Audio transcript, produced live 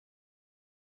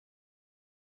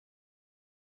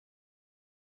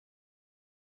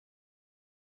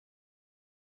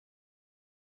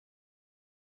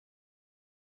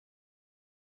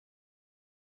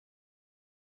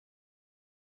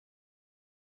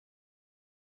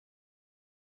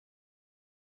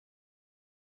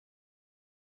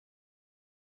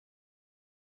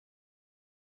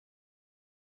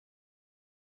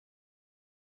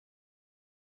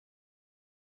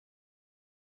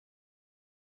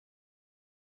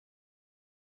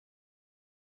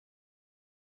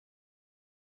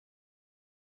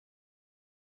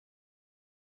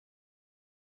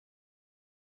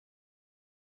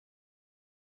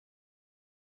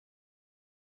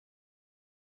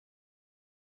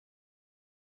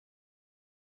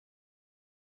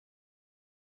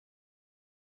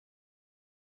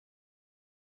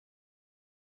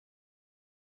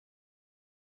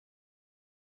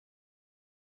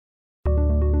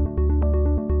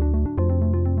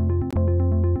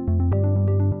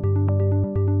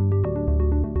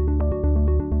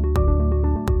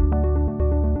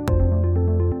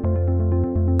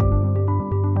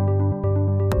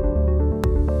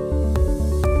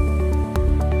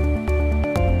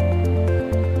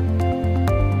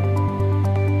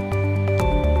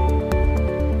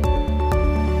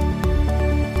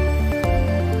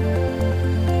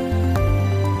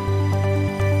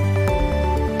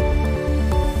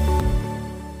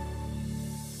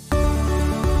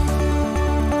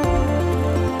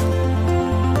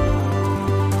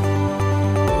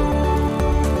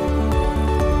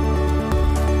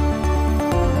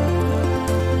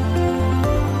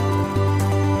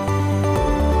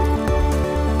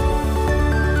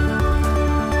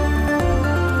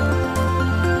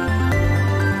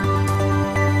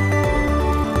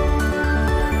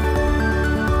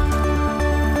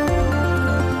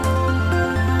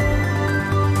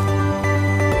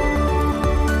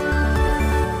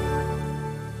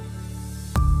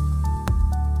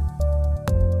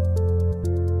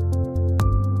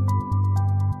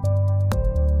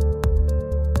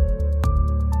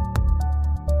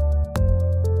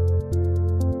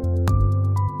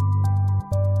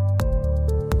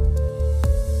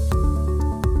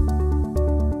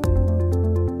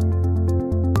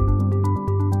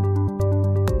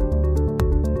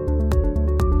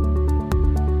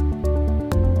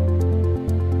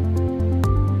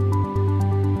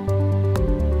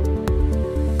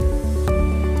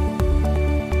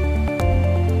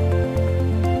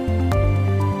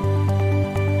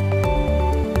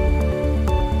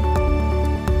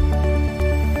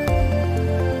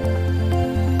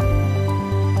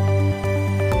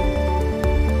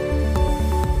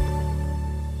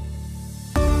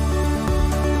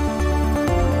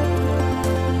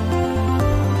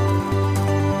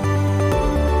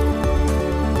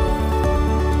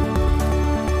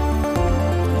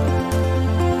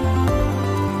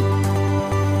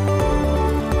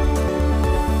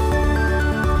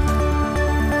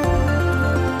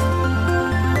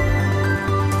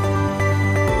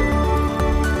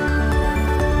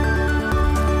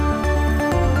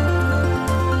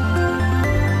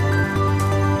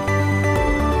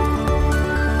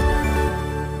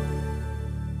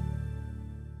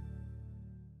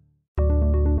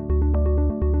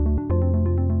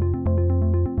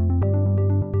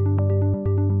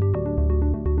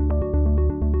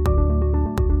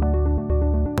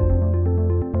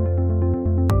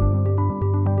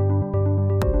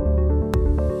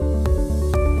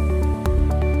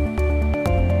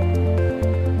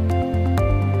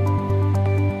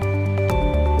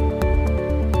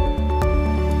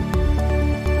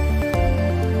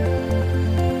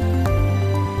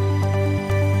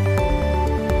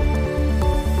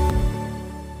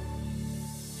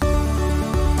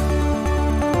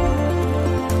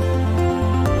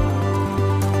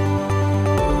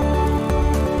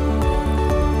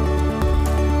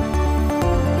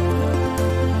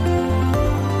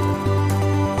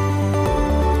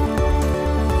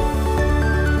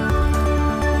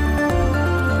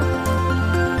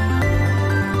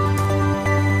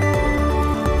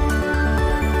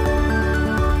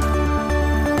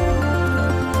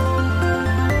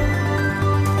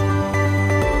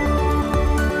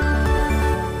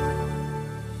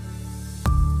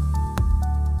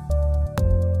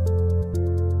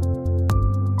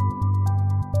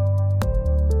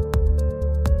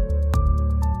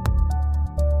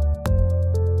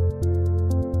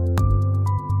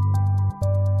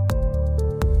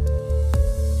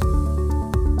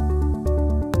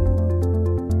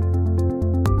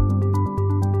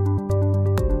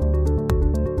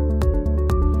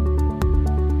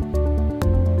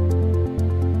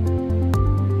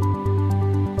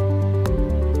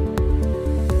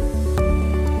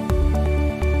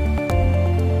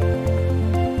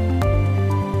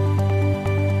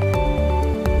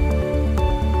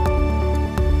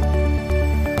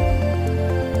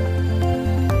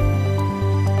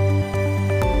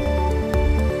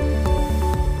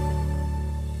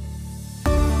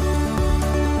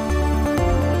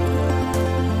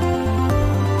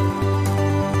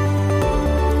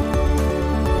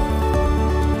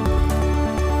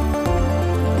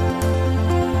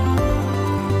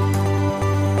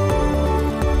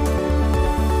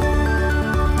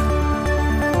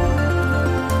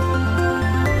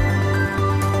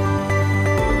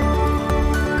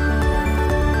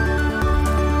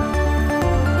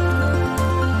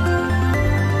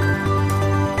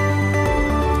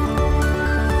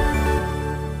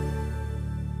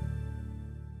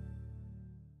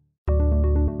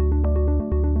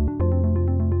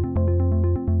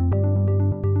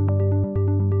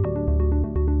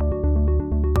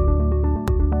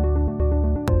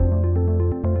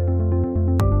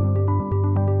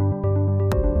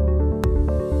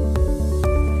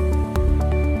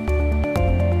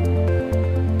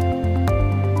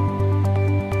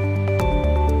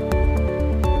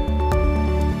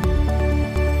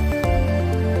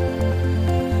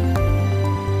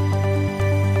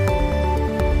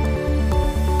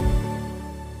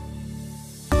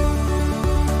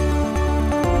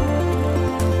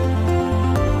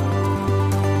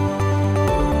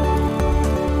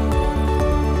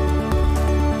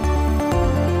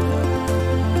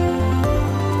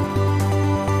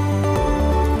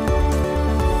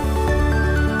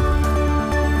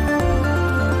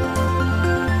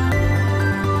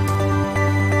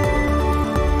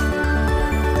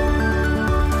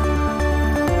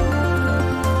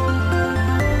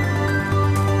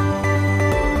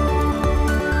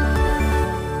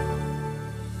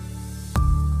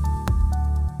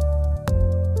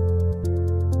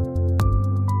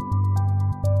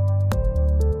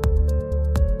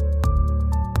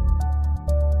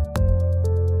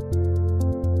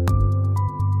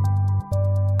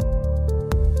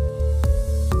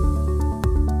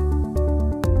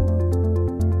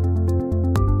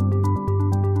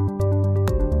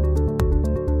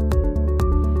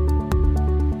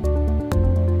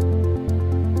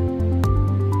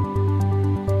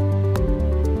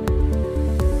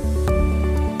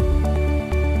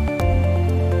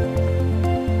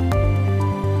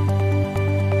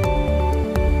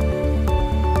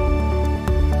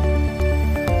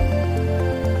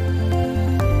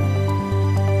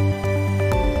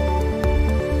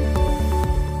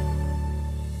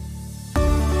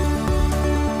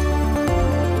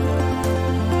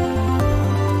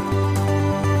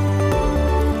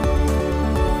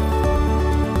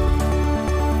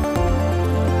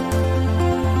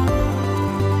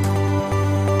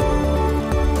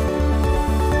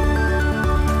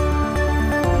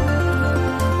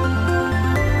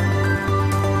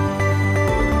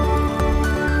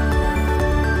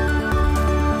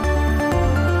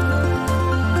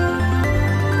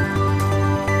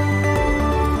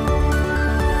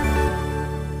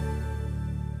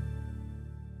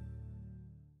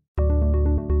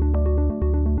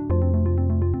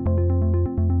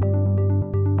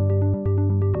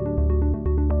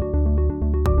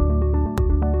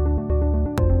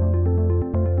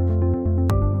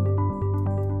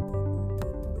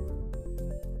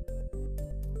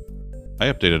I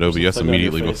updated OBS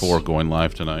immediately before going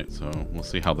live tonight, so we'll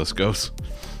see how this goes.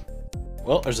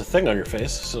 Well, there's a thing on your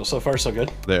face, so far so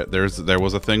good. There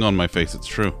was a thing on my face. It's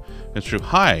true. It's true.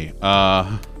 Hi.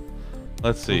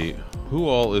 Let's see. Who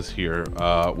all is here?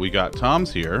 We got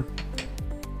Tom's here.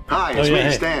 Hi, it's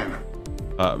me, Stan.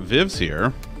 Viv's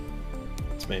here.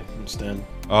 It's me, I'm Stan.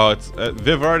 Oh, it's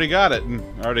Viv already got it.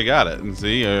 Already got it. And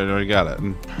see, I already got it.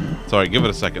 Sorry, give it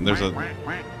a second.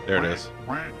 There it is.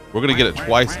 We're gonna get it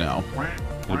twice now.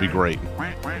 It'll be great.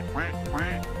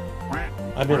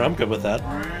 I mean, I'm good with that.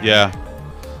 Yeah.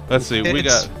 Let's see. We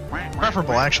got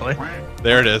preferable, actually.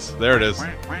 There it is. There it is.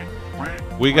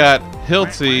 We got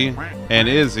Hilty and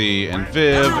Izzy and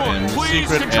Viv and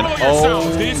Secret and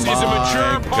oh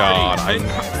my god!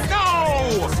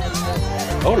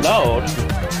 Oh no!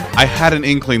 I had an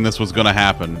inkling this was gonna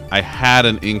happen. I had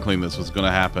an inkling this was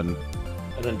gonna happen.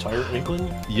 An entire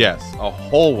inkling? Yes, a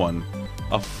whole one,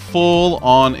 a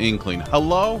full-on inkling.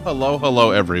 Hello, hello,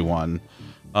 hello, everyone.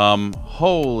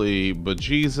 Holy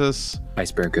bejesus.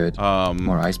 Ice bear good.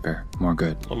 More ice bear, more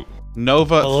good.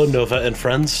 Nova. Hello, Nova and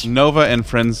friends. Nova and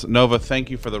friends. Nova,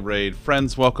 thank you for the raid.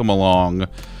 Friends, welcome along.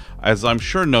 As I'm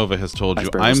sure Nova has told you,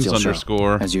 I'm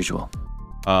Zunderscore. As usual.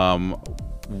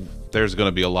 There's going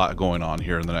to be a lot going on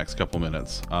here in the next couple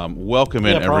minutes. Welcome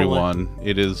in, everyone.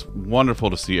 It is wonderful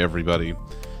to see everybody.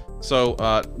 So,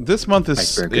 this month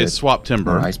is Swap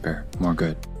Timber. More ice bear, more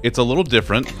good. It's a little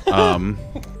different.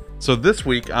 So this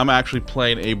week, I'm actually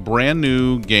playing a brand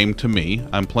new game to me.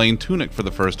 I'm playing Tunic for the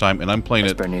first time, and I'm playing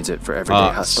needs it for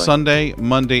everyday hustling. Sunday,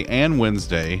 Monday, and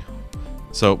Wednesday.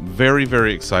 So very,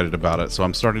 very excited about it. So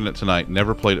I'm starting it tonight.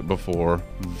 Never played it before.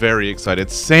 Very excited.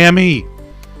 Sammy!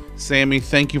 Sammy,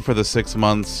 thank you for the 6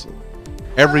 months.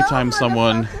 Every time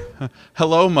someone...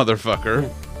 Hello, motherfucker.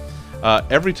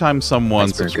 Every time someone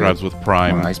subscribes with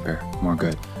Prime... More ice bear, more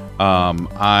good.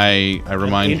 I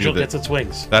remind you that... Angel gets its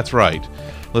wings. That's right.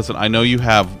 Listen, I know you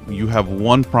have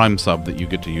one Prime sub that you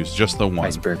get to use, just the one.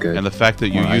 Ice bear good. And the fact that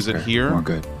you use it here more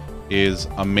good. Is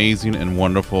amazing and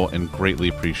wonderful and greatly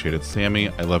appreciated. Sammy,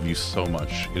 I love you so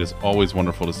much. It is always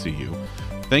wonderful to see you.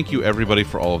 Thank you everybody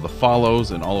for all of the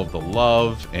follows and all of the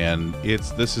love, and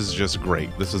this is just great.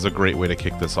 This is a great way to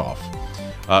kick this off.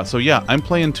 So yeah, I'm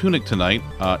playing Tunic tonight.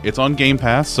 It's on Game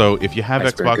Pass, so if you have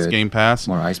Xbox Game Pass,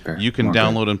 you can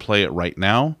download and play it right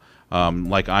now,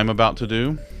 like I'm about to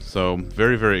do. So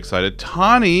very, very excited.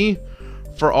 Tani,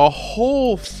 for a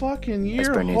whole fucking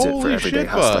year. Holy shit,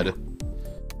 bud.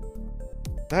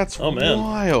 That's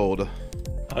wild.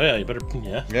 Oh yeah, you better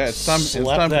Yeah, it's time.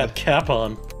 Slap that cap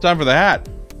on. Time for the hat.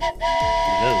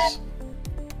 It is.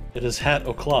 It is hat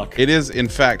o'clock. It is in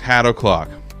fact hat o'clock.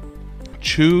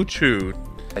 Choo choo.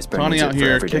 Tani out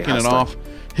here kicking it off.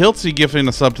 Hiltsy gifting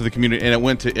a sub to the community, and it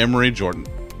went to Emery Jordan.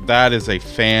 That is a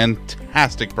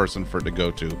fantastic person for it to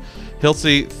go to.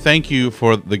 Hiltsy, thank you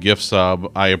for the gift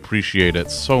sub. I appreciate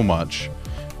it so much.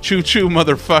 Choo choo,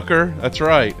 motherfucker. That's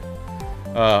right.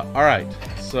 All right.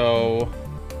 So,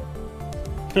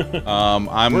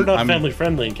 we're not family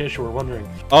friendly, in case you were wondering.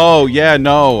 Oh yeah,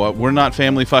 no, we're not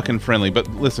family fucking friendly. But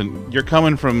listen, you're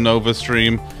coming from Nova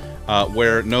Stream,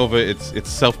 where Nova, it's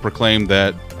self-proclaimed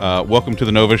that welcome to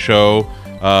the Nova show,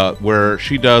 where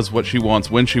she does what she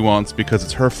wants when she wants because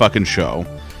it's her fucking show,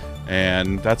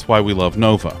 and that's why we love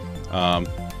Nova. I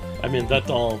mean,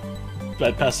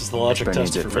 that passes the logic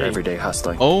test for me. Everyday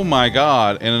hustling. Oh my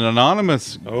god, and an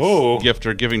anonymous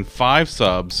gifter giving 5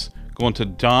 subs, going to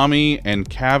Dami and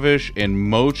Kavish and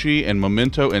Mochi and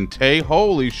Memento and Tay.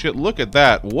 Holy shit, look at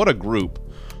that. What a group.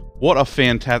 What a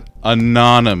fantastic...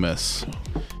 Anonymous.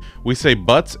 We say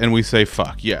butts and we say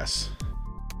fuck, yes.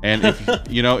 And if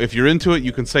you know, if you're into it,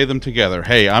 you can say them together.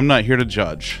 Hey, I'm not here to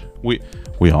judge. We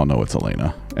all know it's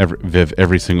Elena. Viv,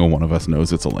 every single one of us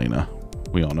knows it's Elena.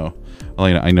 We all know.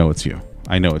 Elena, I know it's you.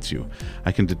 I know it's you.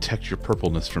 I can detect your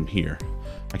purpleness from here.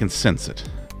 I can sense it.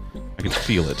 I can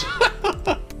feel it.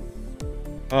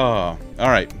 Oh, all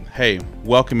right. Hey,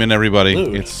 welcome in, everybody.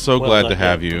 Dude, it's so glad to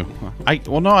have you.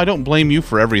 Well, no, I don't blame you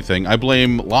for everything. I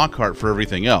blame Lockhart for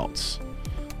everything else.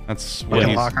 That's what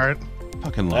he's... Lockhart?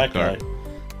 Fucking Lockhart.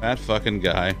 That fucking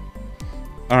guy.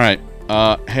 All right.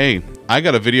 Hey, I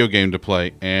got a video game to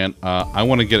play, and I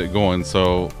want to get it going,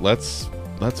 so let's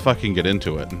fucking get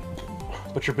into it.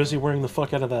 But you're busy wearing the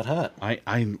fuck out of that hat.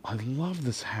 I love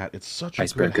this hat. It's such a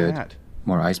good hat.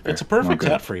 More ice bear. It's a perfect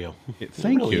hat for you.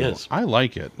 Thank really you. Is. I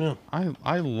like it. Yeah.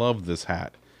 I love this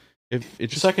hat. It's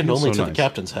just second only to nice. the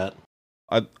captain's hat.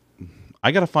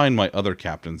 I gotta find my other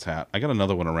captain's hat. I got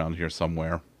another one around here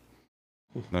somewhere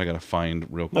that I gotta find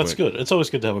real quick. That's good. It's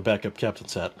always good to have a backup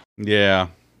captain's hat. Yeah,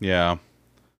 yeah.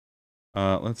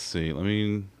 Let's see. Let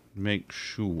me make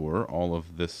sure all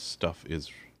of this stuff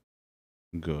is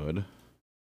Good.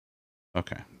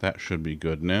 Okay, that should be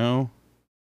good now.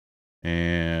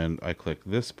 And I click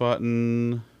this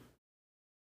button.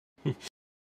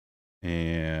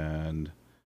 And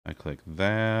I click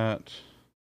that.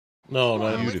 No,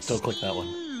 don't click that one.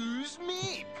 Excuse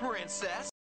me, princess.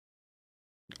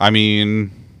 I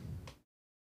mean...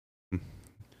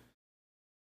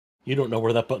 You don't know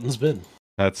where that button's been.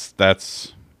 That's...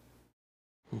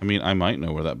 I mean, I might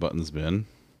know where that button's been.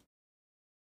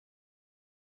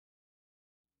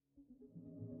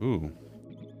 Ooh.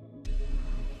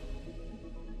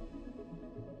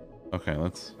 Okay,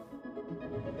 let's...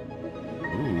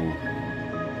 Ooh.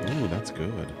 Ooh, that's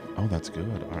good. Oh, that's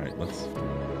good. Alright, let's...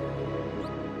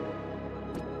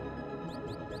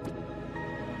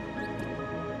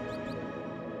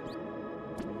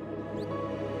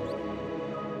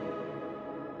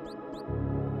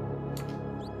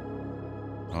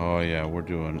 Oh yeah, we're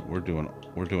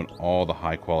doing all the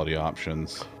high quality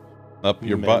options. Up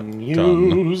your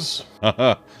Menus.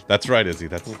 butt. That's right, Izzy.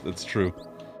 That's true.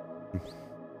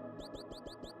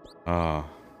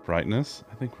 Brightness.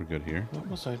 I think we're good here. What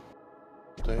was I?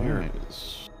 There Right. it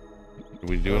is. Did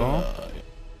we do it all?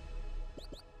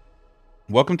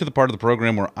 Welcome to the part of the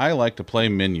program where I like to play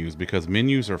menus because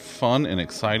menus are fun and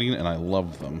exciting and I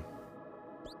love them.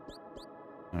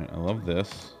 Alright, I love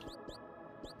this.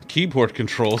 Keyboard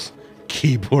controls.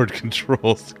 Keyboard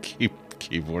controls.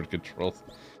 Keyboard controls.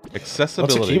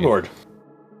 Accessibility. What's a keyboard?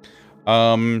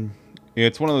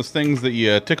 It's one of those things that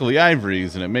you tickle the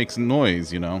ivories and it makes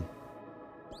noise, you know.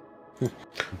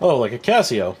 Oh, like a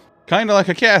Casio. Kind of like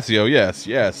a Casio, yes,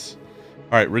 yes.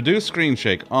 Alright, reduce screen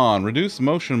shake, on. Reduce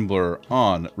motion blur,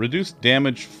 on. Reduce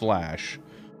damage flash.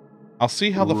 I'll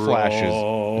see how the flash is.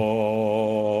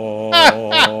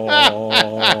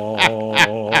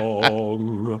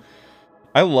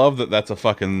 I love that that's a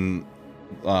fucking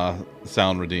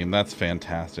sound redeem. That's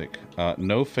fantastic.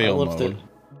 No fail mode.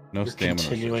 No stamina.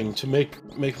 Continuing to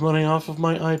make money off of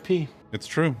my IP. It's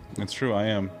true. It's true. I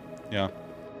am. Yeah.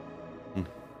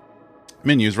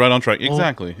 Menus right on track.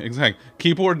 Exactly. Exactly.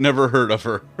 Keyboard never heard of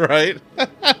her. Right.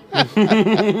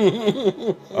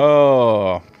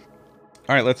 Oh. All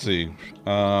right. Let's see.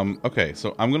 Okay.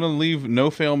 So I'm gonna leave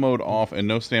no fail mode off and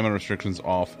no stamina restrictions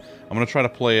off. I'm gonna try to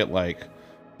play it like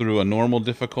through a normal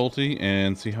difficulty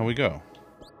and see how we go.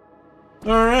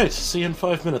 Alright, see you in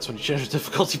 5 minutes when you change the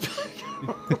difficulty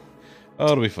back.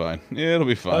 Oh, it'll be fine. It'll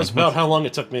be fine. That's about how long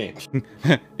it took me.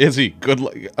 Izzy,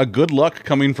 good luck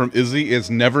coming from Izzy is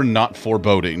never not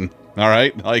foreboding.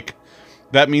 Alright? Like,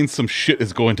 that means some shit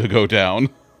is going to go down.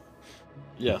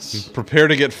 Yes. Prepare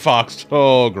to get foxed.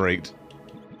 Oh, great.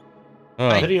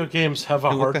 Video games have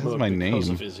a hard mode my because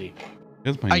name. of Izzy.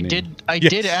 I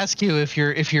did ask you if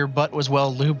your butt was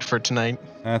well lubed for tonight.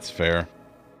 That's fair.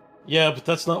 Yeah, but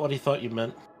that's not what he thought you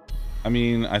meant. I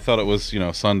mean, I thought it was, you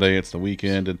know, Sunday, it's the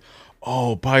weekend, and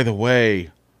oh, by the way,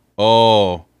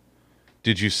 oh,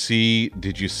 did you see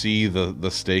the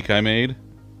steak I made?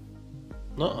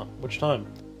 Nuh-uh. Which time?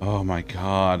 Oh my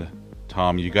god.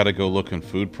 Tom, you gotta go look in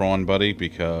Food Prawn, buddy,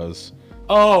 because...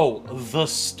 Oh, the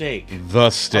steak. The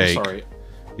steak. I'm sorry.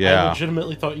 Yeah. I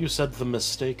legitimately thought you said the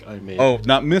mistake I made. Oh,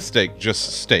 not mistake,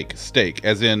 just steak. Steak,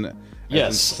 as in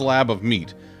slab of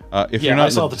meat. If you're not I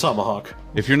saw the tomahawk.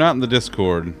 If you're not in the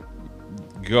Discord,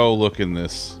 go look in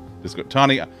this Discord.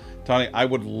 Tawny, I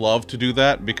would love to do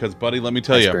that because, buddy, let me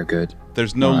tell you, good.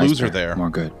 There's no More loser iceberg, there. more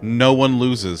good. No one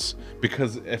loses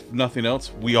because if nothing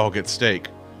else, we all get steak.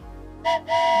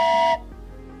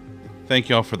 Thank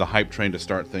y'all for the hype train to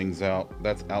start things out.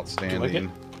 That's outstanding.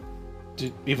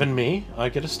 Even me? I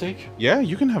get a steak? Yeah,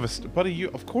 you can have a buddy.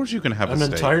 Of course you can have a steak.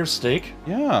 An entire steak?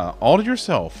 Yeah, all to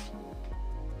yourself.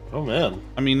 Oh man.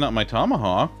 I mean, not my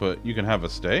tomahawk, but you can have a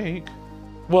steak.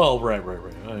 Well, right.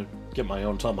 I get my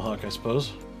own tomahawk, I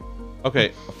suppose.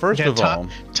 Okay, first of all,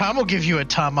 Tom will give you a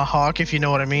tomahawk if you know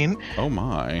what I mean. Oh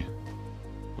my.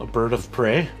 A bird of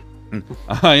prey?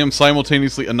 I am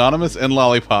simultaneously anonymous and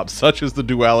lollipop. Such is the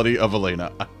duality of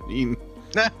Elena.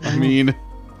 I mean,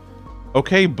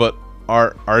 okay, but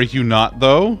are you not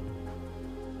though?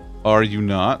 Are you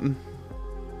not?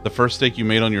 The first steak you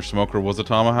made on your smoker was a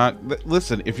tomahawk.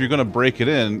 Listen, if you're gonna break it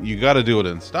in, you got to do it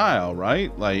in style,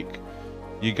 right? Like,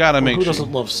 you got to make sure. Who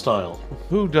doesn't love style?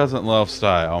 Who doesn't love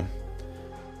style?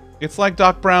 It's like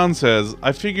Doc Brown says,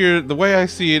 I figure, the way I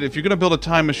see it, if you're going to build a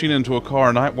time machine into a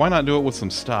car, why not do it with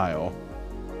some style?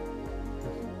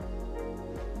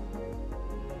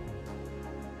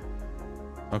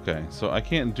 Okay, so I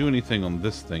can't do anything on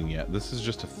this thing yet. This is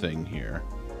just a thing here.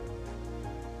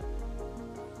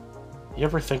 You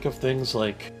ever think of things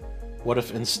like, what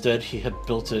if instead he had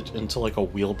built it into like a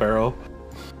wheelbarrow?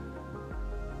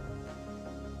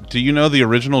 Do you know the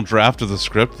original draft of the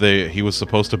script? He was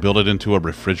supposed to build it into a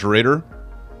refrigerator.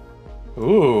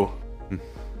 Ooh.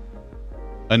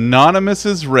 Anonymous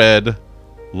is red,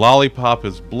 Lollipop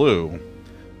is blue.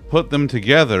 Put them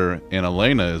together, and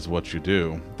Elena is what you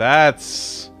do.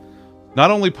 That's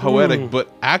not only poetic,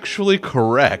 but actually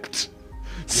correct.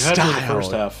 You had to in the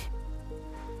first half.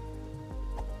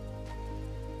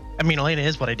 I mean, Elena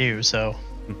is what I do, so.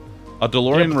 A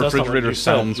DeLorean refrigerator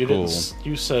sounds cool.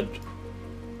 You said,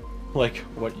 like,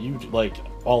 what you like,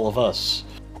 all of us.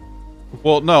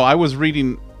 Well, no, I was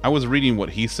reading what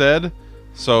he said,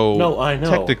 so no, I know.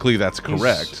 Technically that's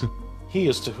correct. He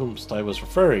is to whom I was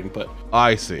referring, but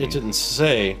I see. It didn't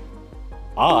say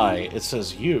it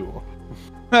says you.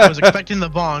 I was expecting the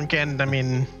bonk, and I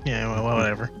mean, yeah, well,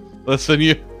 whatever. Listen,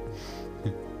 you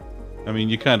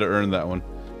kind of earned that one.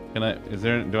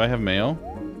 Do I have mail?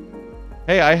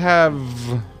 Hey, I have...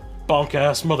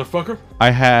 Bonk-ass motherfucker.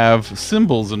 I have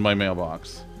symbols in my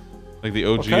mailbox. Like the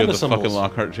OG of the symbols? fucking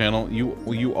Lockhart channel.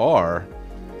 You are.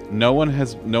 No one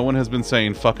has been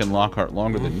saying fucking Lockhart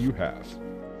longer than you have.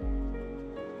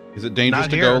 Is it dangerous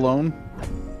to go alone?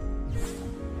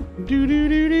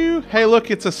 Do. Hey, look,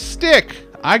 it's a stick.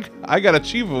 I got a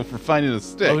Chivo for finding a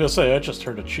stick. I was gonna say I just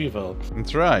heard a Chivo.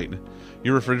 That's right.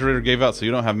 Your refrigerator gave out, so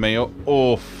you don't have mayo.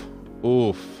 Oof.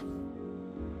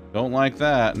 Don't like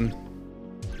that.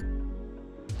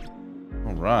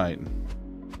 All right.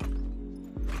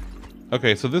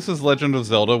 Okay, so this is Legend of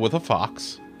Zelda with a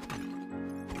fox.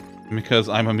 Because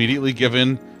I'm immediately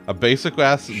given a basic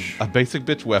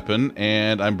bitch weapon,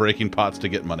 and I'm breaking pots to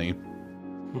get money.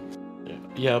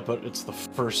 Yeah, but it's the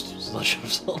first Legend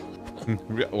of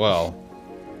Zelda. Well,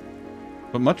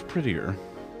 but much prettier.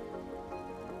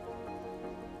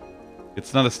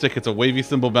 It's not a stick, it's a wavy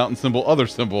symbol, mountain symbol, other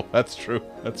symbol. That's true.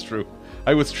 That's true.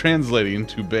 I was translating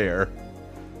to bear.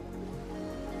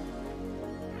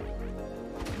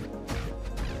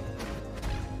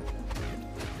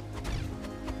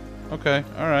 Okay,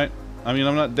 alright. I mean,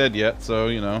 I'm not dead yet, so,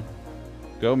 you know.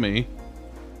 Go me.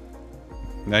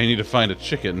 Now you need to find a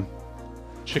chicken.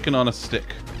 Chicken on a stick.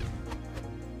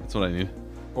 That's what I need.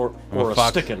 Or a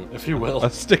stickin', if you will. A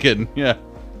stickin', yeah.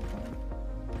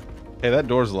 Hey, that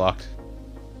door's locked.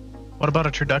 What about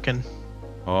a turducken?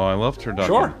 Oh, I love turducken.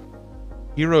 Sure.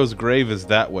 Hero's grave is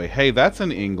that way. Hey, that's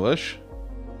in English.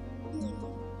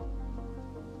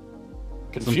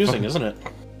 Confusing, isn't it?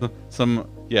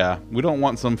 Yeah, we don't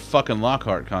want some fucking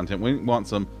Lockhart content. We want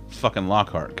some fucking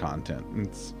Lockhart content.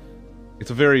 It's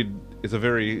a very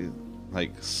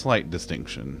like slight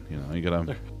distinction. You know, you gotta.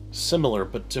 They're similar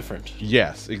but different.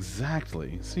 Yes,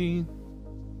 exactly. See,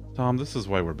 Tom, this is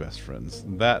why we're best friends.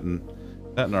 That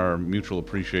and our mutual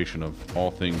appreciation of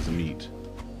all things meat.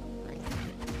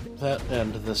 That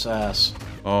and this ass.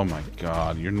 Oh my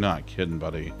God, you're not kidding,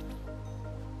 buddy.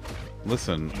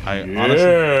 Listen,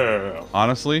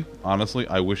 honestly,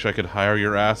 I wish I could hire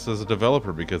your ass as a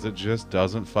developer because it just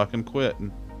doesn't fucking quit.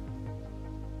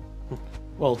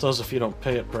 Well, it does if you don't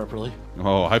pay it properly.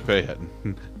 Oh, I pay it.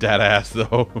 Dad ass,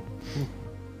 though.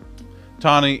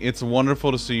 Tawny, it's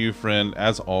wonderful to see you, friend.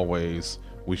 As always,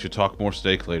 we should talk more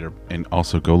steak later. And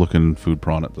also go look in Food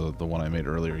Prawn at the one I made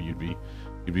earlier. You'd be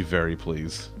very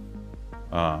pleased.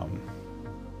 But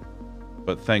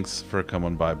thanks for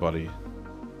coming by, buddy.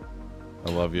 I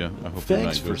love you. I hope Thanks your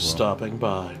night for goes well. stopping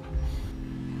by.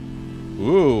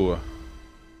 Ooh.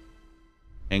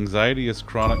 Anxiety is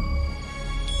chronic.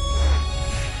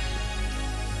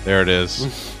 There it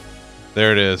is.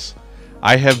 There it is.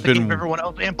 I have been. Give everyone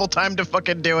else ample time to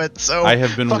fucking do it. So I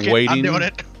have been waiting. I'm doing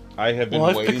it. I have been. Well,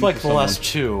 I've waiting picked like for the last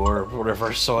two or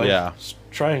whatever, so I'm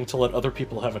trying to let other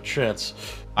people have a chance.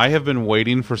 I have been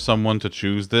waiting for someone to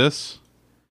choose this,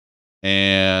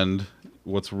 and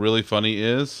what's really funny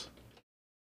is,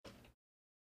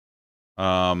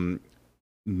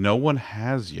 no one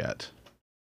has yet.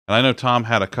 And I know Tom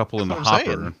had a couple in the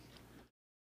hopper.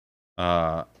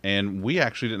 And we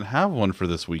actually didn't have one for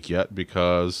this week yet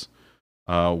because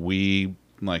we,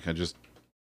 like, I just,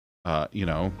 you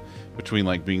know, between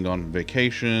like being on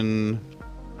vacation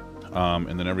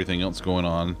and then everything else going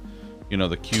on, you know,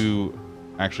 the queue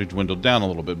actually dwindled down a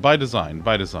little bit by design,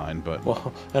 but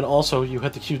well, and also you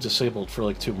had the queue disabled for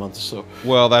like 2 months, so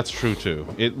well, that's true too.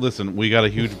 Listen, we got a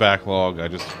huge backlog.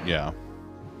 Yeah.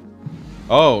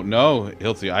 Oh no,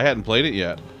 Hiltsy, I hadn't played it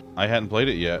yet.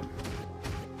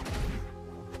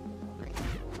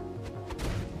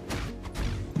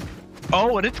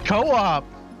 Oh, and it's co-op.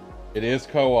 It is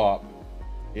co-op.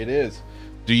 It is.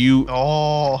 Do you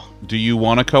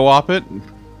want to co-op it?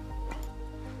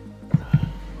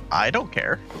 I don't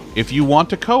care. If you want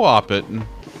to co-op it,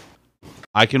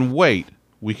 I can wait.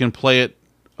 We can play it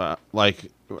like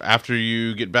after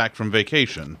you get back from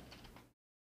vacation.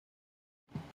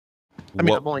 I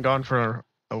mean, I'm only gone for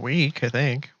a week, I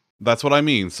think. That's what I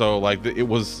mean. So like it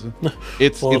was,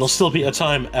 it'll still be a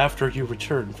time after you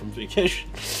return from vacation.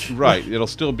 Right. It'll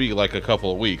still be like a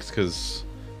couple of weeks because,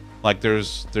 like,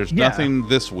 there's nothing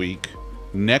this week.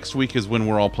 Next week is when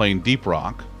we're all playing Deep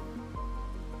Rock.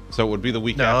 So it would be the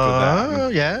week after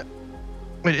that. Yeah.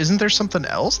 Wait, isn't there something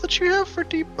else that you have for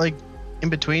Deep, like, in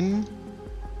between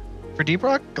for Deep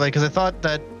Rock? Like, because I thought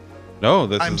that.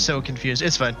 No, I'm so confused.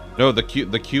 It's fine. No, the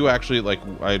queue actually, like,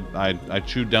 I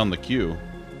chewed down the queue.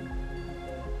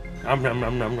 Nom nom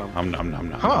nom nom nom. Nom nom nom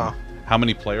nom. Huh. How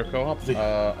many player co-op?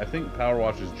 I think Power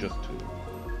Wash is just 2.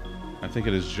 I think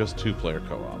it is just 2-player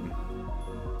co-op.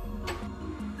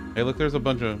 Hey, look, there's a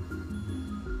bunch of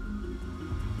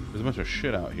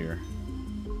shit out here.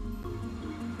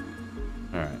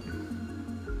 All right.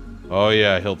 Oh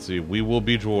yeah, Hiltzy, we will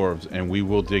be dwarves and we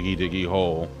will diggy diggy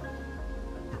hole.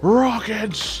 Rock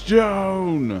and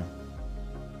stone.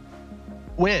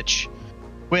 Which?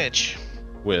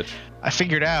 I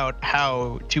figured out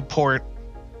how to port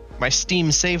my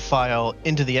Steam save file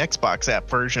into the Xbox app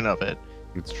version of it.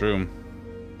 It's true.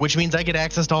 Which means I get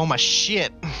access to all my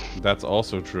shit. That's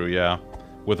also true, yeah.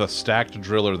 With a stacked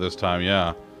driller this time,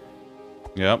 yeah.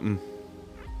 Yep.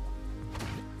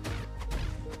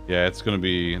 Yeah, it's gonna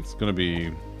be,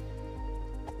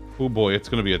 oh boy, it's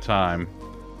gonna be a time.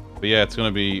 But yeah, it's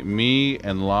gonna be me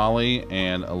and Lolly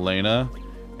and Elena,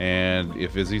 and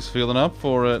if Izzy's feeling up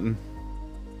for it.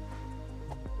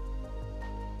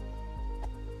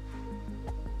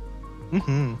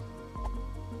 Mm-hmm.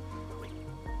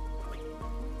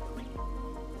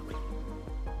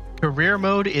 Career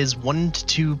mode is 1 to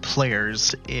 2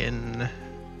 players in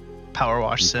Power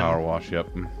Wash Sim. Power Wash, yep.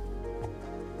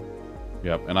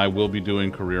 Yep, and I will be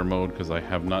doing career mode because I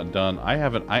have not done. I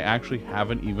actually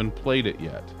haven't even played it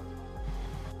yet.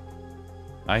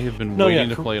 I have been waiting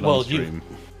to play it on stream.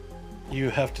 You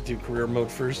have to do career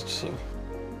mode first, so.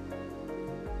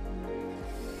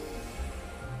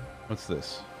 What's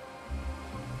this?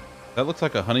 That looks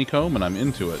like a honeycomb, and I'm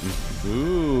into it.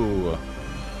 Ooh,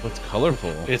 what's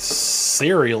colorful? It's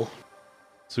cereal.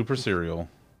 Super cereal.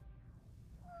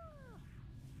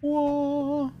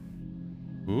 Whoa.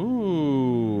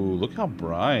 Ooh, look how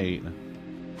bright.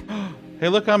 Hey,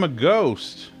 look, I'm a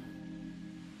ghost.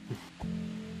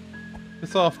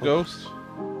 Piss off, ghost.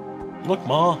 Look,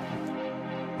 Ma.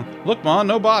 Look, Ma,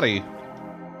 no body.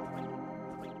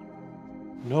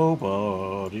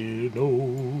 Nobody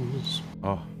knows.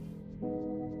 Oh.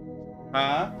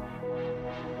 Huh?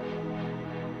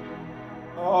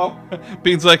 Oh.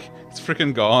 Bean's like, it's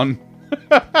freaking gone.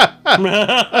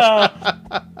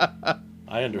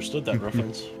 I understood that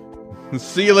reference.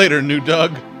 See you later, new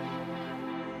Doug.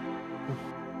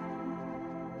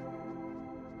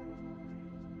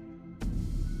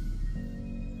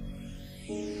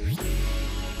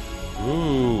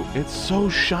 Ooh, it's so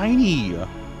shiny.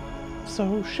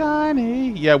 So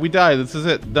shiny. Yeah, we died. This is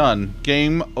it. Done.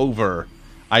 Game over.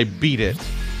 I beat it.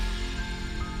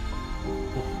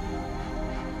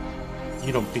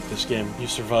 You don't beat this game. You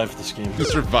survived this game. You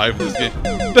survived this game.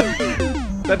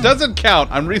 That doesn't count.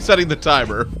 I'm resetting the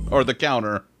timer. Or the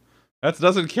counter. That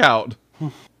doesn't count.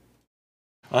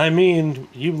 I mean,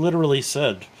 you literally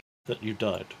said that you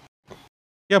died.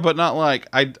 Yeah, but not like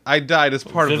I died as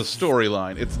part of the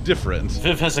storyline. It's different.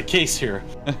 Viv has a case here.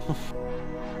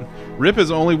 RIP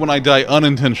is only when I die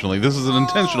unintentionally. This is an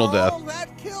intentional death.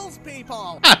 That kills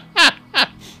people.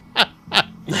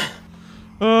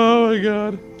 Oh my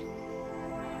god.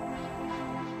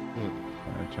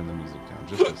 I turn the music down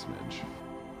just a smidge.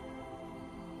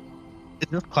 Is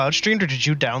this cloud streamed or did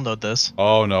you download this?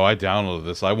 Oh no, I downloaded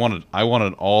this. I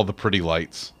wanted all the pretty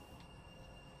lights.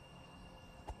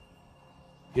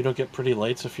 You don't get pretty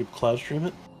lights if you cloud stream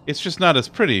it? It's just not as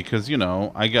pretty because, you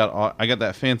know, I got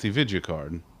that fancy video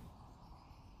card.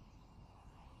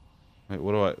 Wait,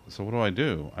 what do I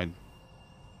do?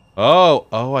 Oh,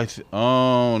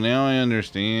 now I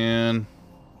understand.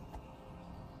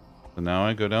 So now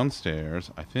I go downstairs.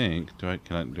 I think. Do I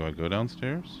go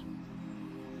downstairs?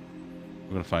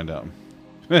 We're gonna find out.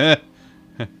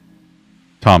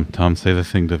 Tom, say the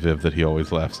thing to Viv that he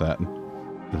always laughs at.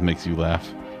 That makes you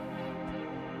laugh.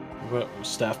 What,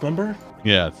 staff member?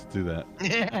 Yeah, let's do that.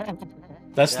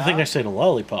 That's the thing I say to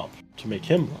Lollipop to make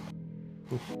him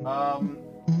laugh.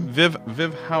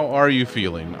 Viv, how are you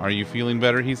feeling? Are you feeling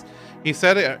better? He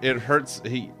said it hurts.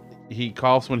 He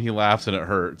coughs when he laughs and it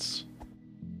hurts.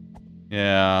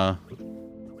 Yeah.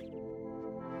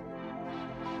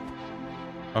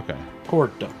 Okay. Poor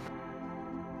duck.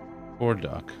 Poor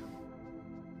duck.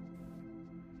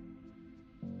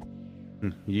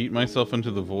 Yeet myself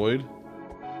into the void?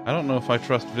 I don't know if I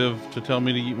trust Viv to tell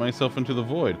me to yeet myself into the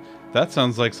void. That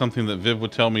sounds like something that Viv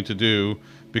would tell me to do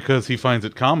because he finds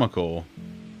it comical.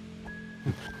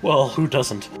 Well, who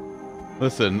doesn't?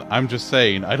 Listen, I'm just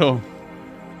saying, I don't...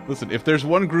 Listen, if there's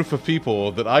one group of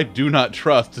people that I do not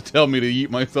trust to tell me to yeet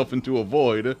myself into a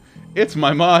void, it's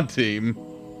my mod team.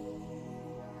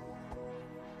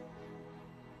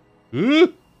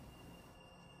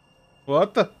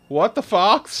 What the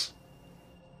fox?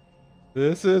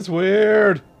 This is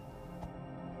weird.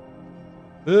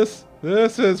 This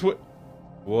is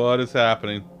what is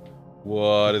happening?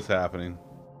 What is happening?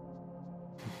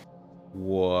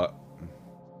 What?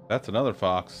 That's another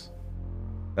fox.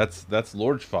 That's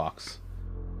Lord Fox.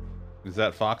 Is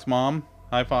that Fox Mom?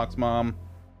 Hi, Fox Mom.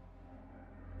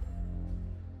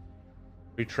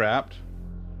 Are you trapped?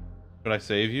 Should I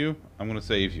save you? I'm gonna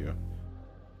save you.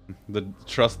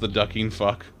 Trust the ducking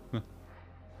fuck.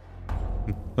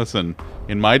 Listen,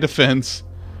 in my defense,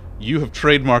 you have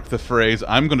trademarked the phrase,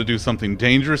 I'm gonna do something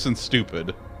dangerous and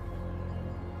stupid.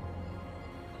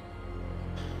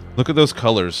 Look at those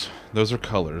colors. Those are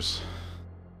colors.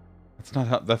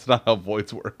 That's not how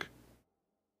voids work.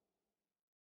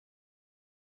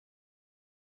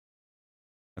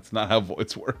 That's not how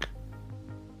voids work.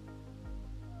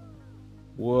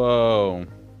 Whoa.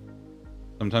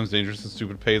 Sometimes dangerous and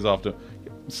stupid pays off to...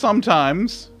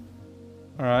 Sometimes.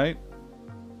 Alright.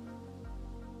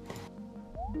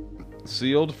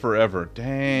 Sealed forever.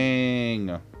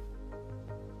 Dang.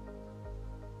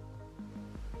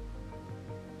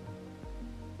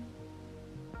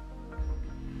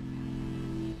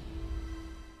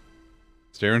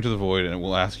 Stare into the void and it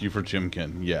will ask you for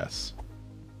Jimkin. Yes.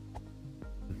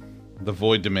 The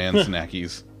void demands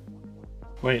snackies.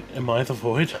 Wait, am I the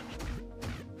void?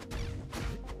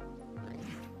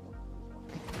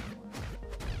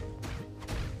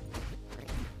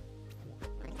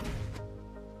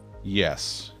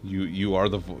 Yes, you are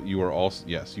the you are also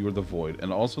yes you are the void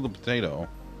and also the potato,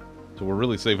 so we're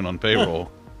really saving on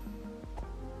payroll.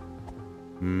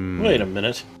 Wait a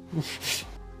minute,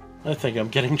 I think I'm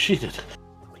getting cheated.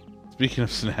 Speaking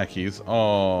of snackies,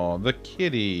 oh the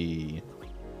kitty.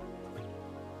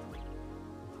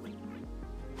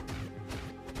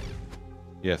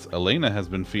 Yes, Elena has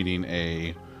been feeding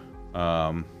a,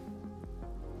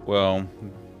 well,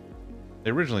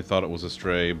 they originally thought it was a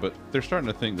stray, but they're starting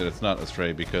to think that it's not a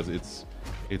stray because it's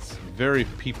very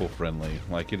people friendly.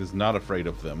 Like, it is not afraid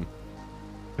of them.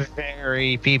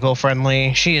 Very people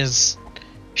friendly. She does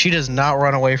not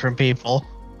run away from people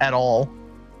at all.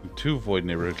 2 void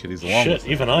neighborhood kitties along Shit, with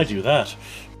them. even I do that.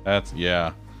 That's,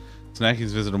 yeah.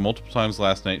 Snacky's visited her multiple times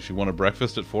last night. She wanted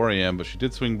breakfast at 4 a.m., but she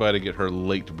did swing by to get her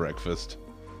late breakfast.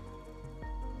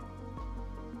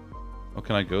 Oh,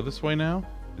 can I go this way now?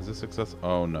 Is this accessible?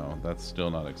 Oh, no. That's still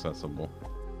not accessible.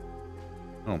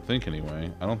 I don't think, anyway.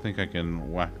 I don't think I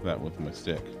can whack that with my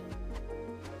stick.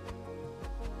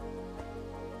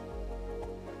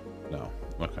 No.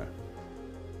 Okay.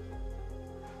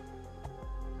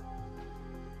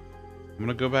 I'm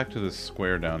gonna go back to this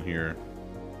square down here.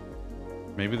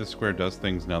 Maybe the square does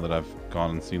things now that I've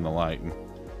gone and seen the light.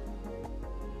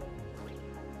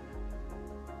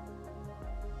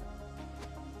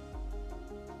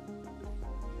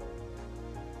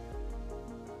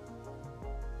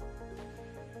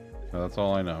 So that's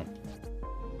all I know.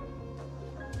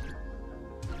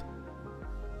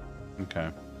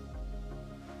 Okay.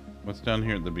 What's down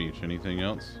here at the beach? Anything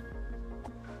else?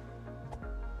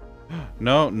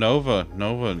 No, Nova,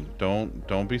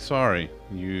 don't be sorry.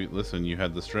 You listen, you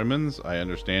had the Strimmons. I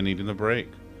understand needing a break.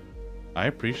 I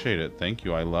appreciate it. Thank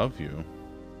you. I love you.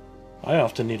 I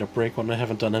often need a break when I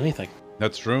haven't done anything.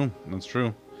 That's true. That's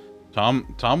true.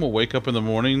 Tom will wake up in the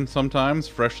morning sometimes,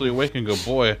 freshly awake, and go,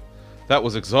 boy, that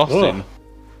was exhausting. Ugh.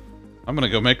 I'm gonna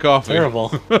go make coffee. Terrible.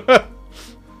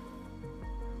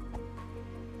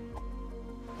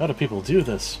 How do people do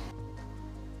this?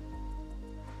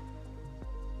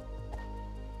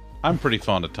 I'm pretty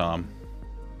fond of Tom.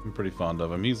 I'm pretty fond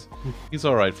of him. He's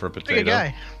all right for a potato. Good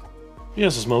guy. He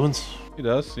has his moments. He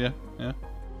does, yeah, yeah.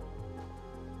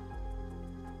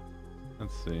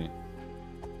 Let's see.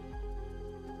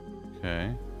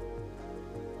 Okay.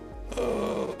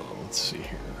 Let's see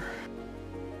here.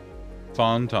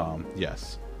 Fond Tom,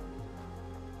 yes.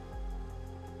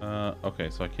 Okay,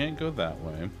 so I can't go that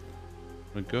way. I'm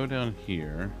gonna go down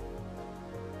here.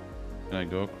 Can I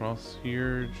go across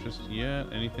here just yet?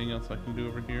 Anything else I can do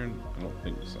over here? I don't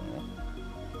think so.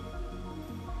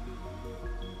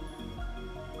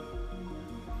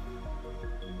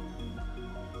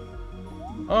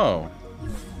 Oh.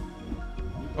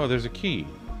 Oh, there's a key.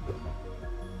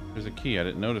 There's a key. I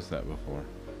didn't notice that before.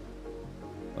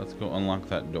 Let's go unlock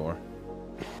that door.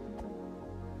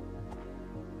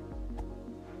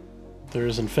 There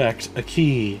is, in fact, a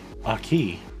key. A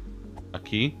key. A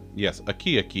key? Yes, a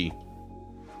key, a key.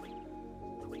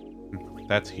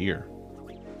 That's here.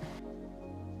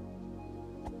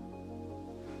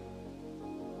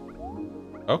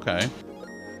 Okay.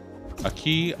 A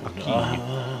key, a key.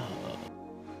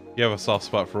 You have a soft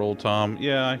spot for old Tom?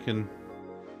 Yeah, I can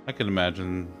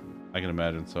imagine. I can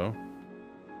imagine so.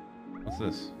 What's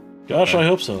this? Gosh, I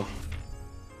hope so.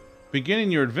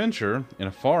 Beginning your adventure in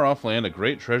a far-off land, a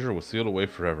great treasure was sealed away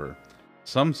forever.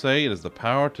 Some say it is the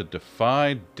power to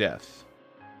defy death.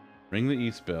 Ring the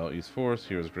east bell, east forest,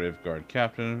 here is grave guard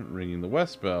captain. Ringing the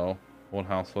west bell, old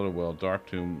house, flooded well, dark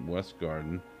tomb, west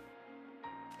garden.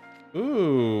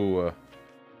 Ooh,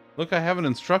 look, I have an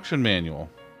instruction manual.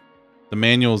 The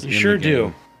manual's in the game. You sure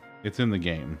do. It's in the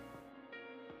game.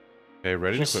 Okay,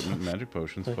 ready equipment, magic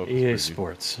potions, focus. EA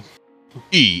Sports.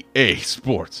 EA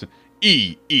Sports.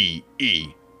 E. E. E.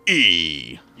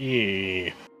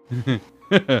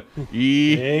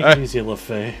 Easy,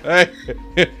 LaFay.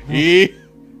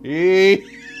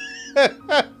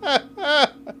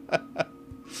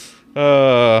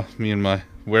 Me and my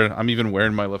I'm even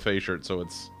wearing my LaFay shirt, so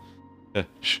it's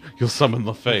you'll summon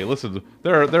LaFay. Listen,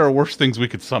 there are worse things we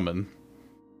could summon.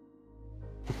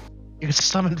 You could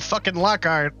summon fucking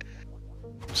Lockhart.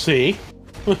 See?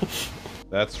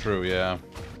 That's true, yeah.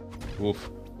 Oof.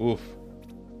 Oof.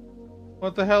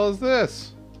 What the hell is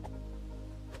this?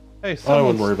 Hey, I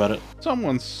wouldn't worry about it.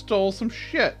 Someone stole some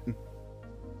shit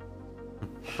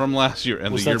from last year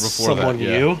and Was the year that before someone that.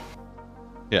 Yeah. You?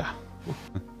 Yeah.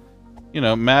 You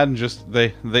know, Madden just they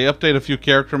update a few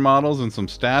character models and some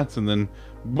stats, and then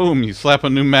boom, you slap a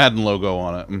new Madden logo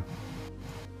on it.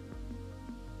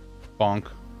 Bonk.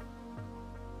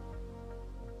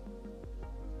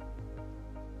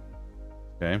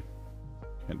 Okay.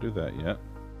 Can't do that yet.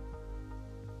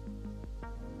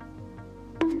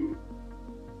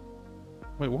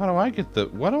 Wait, why do I get the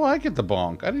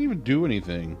bonk? I didn't even do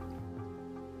anything.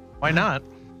 Why not?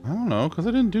 I don't know, because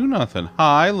I didn't do nothing.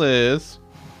 Hi, Liz.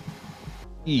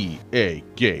 EA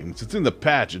Games. It's in the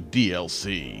patch of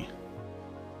DLC.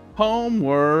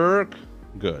 Homework.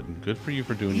 Good. Good for you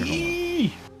for doing your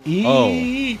homework. Oh.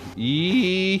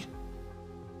 E.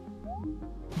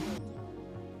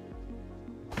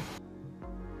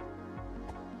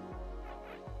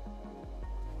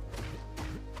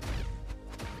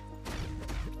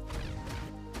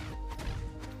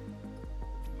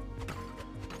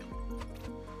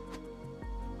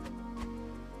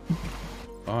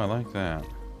 Oh, I like that.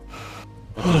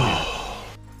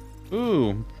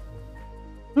 Ooh.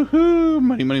 Woohoo!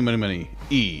 Money, money, money, money.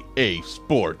 EA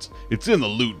Sports. It's in the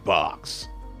loot box.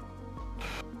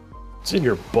 It's in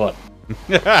your butt.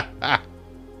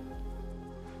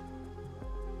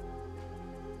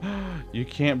 You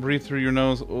can't breathe through your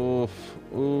nose. Oof.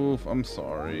 Oof. I'm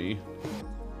sorry.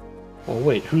 Well,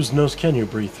 wait. Whose nose can you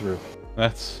breathe through?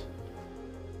 That's...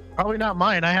 Probably not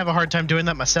mine. I have a hard time doing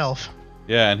that myself.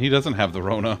 Yeah, and he doesn't have the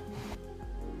Rona.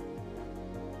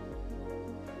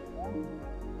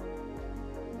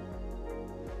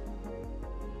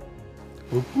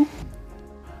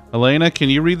 Elena, can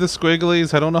you read the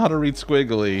squigglies? I don't know how to read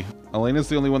squiggly. Elena's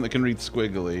the only one that can read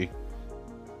squiggly.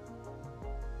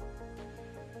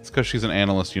 It's because she's an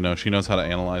analyst, you know. She knows how to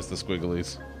analyze the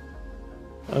squigglies.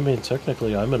 I mean,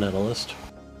 technically, I'm an analyst.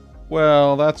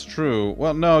 Well, that's true.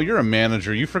 Well, no, you're a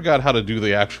manager. You forgot how to do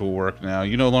the actual work now.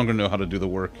 You no longer know how to do the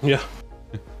work. Yeah.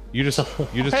 You just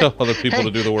tell other people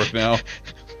to do the work now.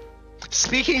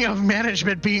 Speaking of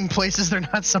management being places they're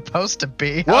not supposed to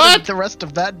be, what? How did the rest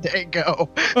of that day go?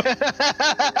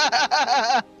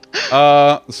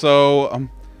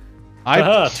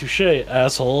 Touche,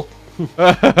 asshole.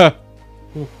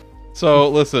 So,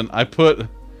 listen,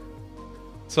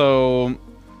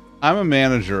 I'm a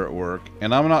manager at work,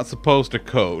 and I'm not supposed to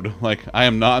code. Like, I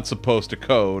am not supposed to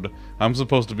code. I'm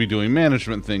supposed to be doing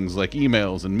management things like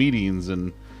emails and meetings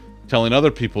and telling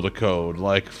other people to code,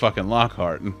 like fucking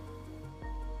Lockhart.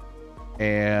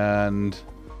 And,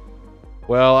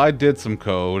 well, I did some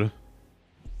code.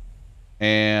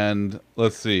 And,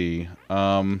 let's see.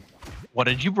 What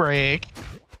did you break?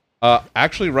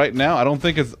 Actually, right now, I don't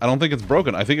think it's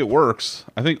broken. I think it works.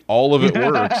 I think all of it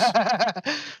works.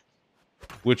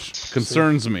 Which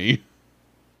concerns me.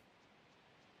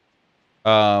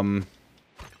 So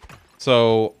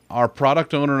our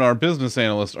product owner and our business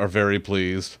analyst are very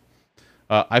pleased.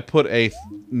 I put a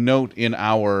note in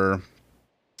our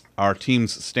our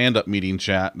team's stand-up meeting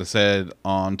chat that said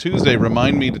on Tuesday,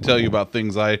 remind me to tell you about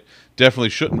things I definitely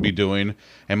shouldn't be doing,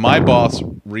 and my boss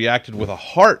reacted with a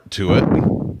heart to it.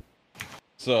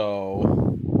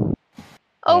 So...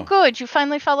 Oh, good. You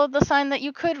finally followed the sign that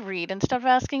you could read instead of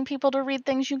asking people to read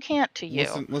things you can't to you.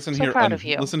 Listen so here, proud of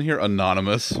you. Listen here,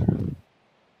 Anonymous.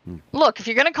 Look, if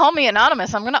you're going to call me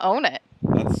anonymous, I'm going to own it.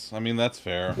 That's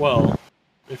fair. Well,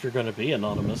 if you're going to be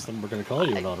anonymous, then we're going to call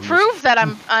you anonymous. Prove that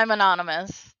I'm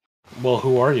anonymous. Well,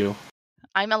 who are you?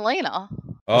 I'm Elena.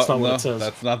 That's not what it says.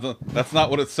 That's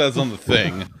not what it says on the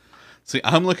thing. See,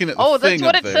 I'm looking at the thing. That's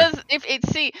what it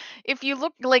says. If you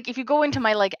look if you go into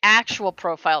my actual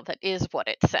profile, that is what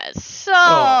it says.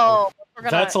 So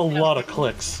that's a lot of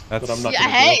clicks. That I'm not.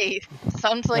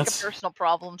 Sounds like a personal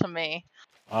problem to me.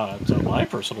 It's not my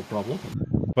personal problem.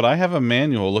 But I have a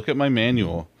manual. Look at my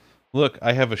manual. Look,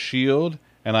 I have a shield,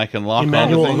 and I can lock on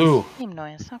manual things. who? Team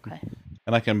noise. Okay.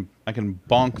 And I can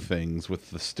bonk things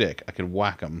with the stick. I can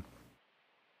whack them.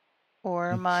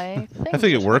 Or my thing. I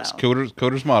think it works.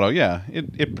 Coder's motto. Yeah,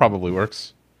 it probably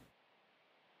works.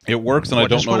 It works, and I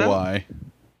don't know why.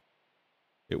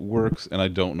 It works, and I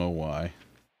don't know why.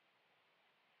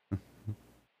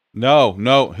 No,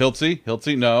 Hiltsy,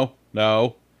 no.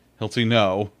 Hiltsy,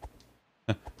 no.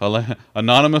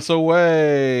 Anonymous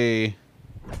away.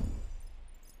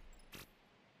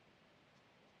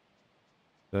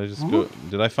 Did I just go?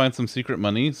 Did I find some secret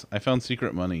monies? I found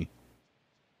secret money.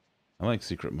 I like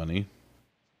secret money.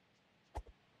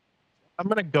 I'm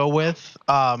gonna go with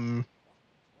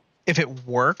if it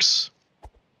works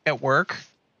at work.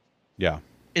 Yeah.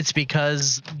 It's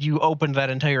because you opened that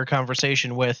entire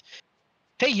conversation with,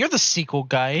 "Hey, you're the sequel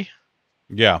guy."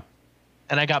 Yeah.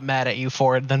 And I got mad at you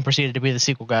for it, then proceeded to be the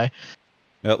sequel guy.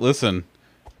 Listen,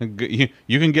 you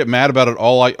can get mad about it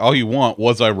all you want.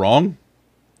 Was I wrong?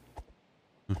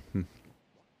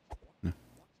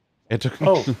 To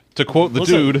quote the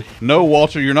dude, "No,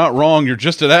 Walter, you're not wrong. You're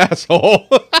just an asshole."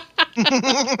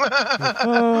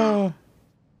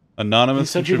 Anonymous.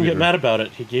 He said you can get mad about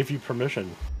it. He gave you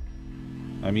permission.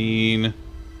 I mean,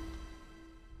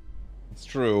 it's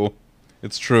true.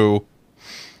 It's true.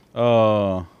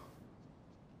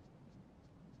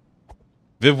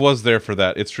 Viv was there for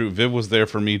that. It's true. Viv was there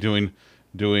for me doing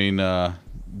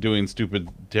stupid,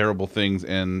 terrible things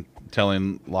and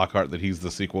telling Lockhart that he's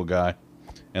the sequel guy.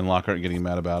 And Lockhart getting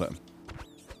mad about it.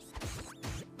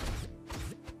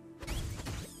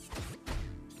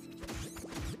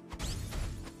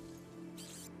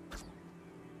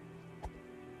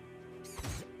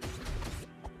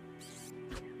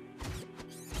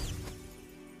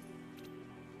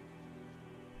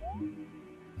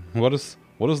 What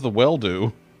does the well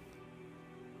do?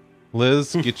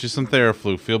 Liz, get you some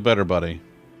Theraflu. Feel better, buddy.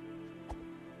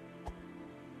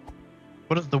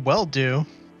 What does the well do?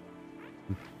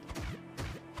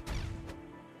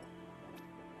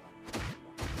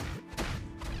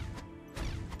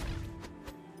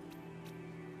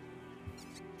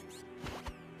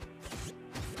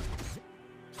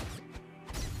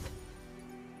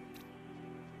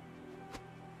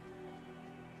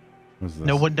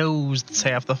 No one knows. It's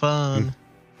half the fun.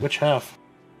 Which half?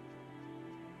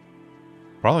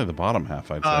 Probably the bottom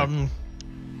half, I'd say.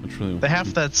 The half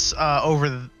that's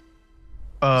over.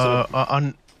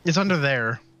 It's under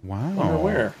there. Wow. Under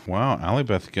where? Wow,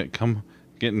 Alibeth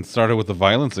getting started with the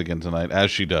violence again tonight,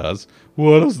 as she does.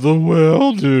 What does the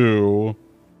well do?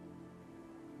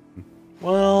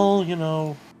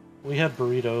 Well, we had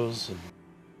burritos. And...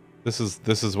 This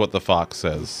is what the fox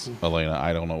says, Elena.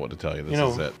 I don't know what to tell you. This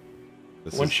is it.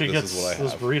 When she gets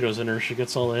those burritos in her, she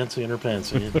gets all antsy in her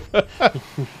pantsy.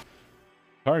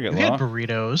 Target law. We had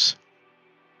burritos.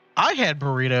 I had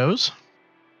burritos.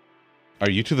 Are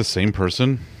you two the same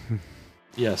person?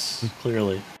 Yes,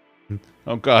 clearly.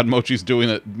 Oh God, Mochi's doing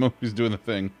it. Mochi's doing the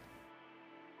thing.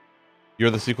 You're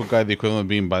the sequel guy, the equivalent of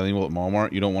being bilingual at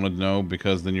Walmart. You don't want to know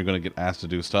because then you're going to get asked to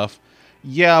do stuff.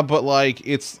 Yeah, but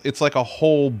it's like a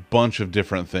whole bunch of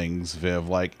different things, Viv.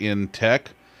 Like in tech,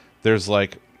 there's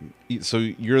so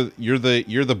you're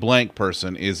the blank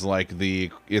person is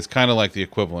kind of like the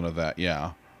equivalent of that,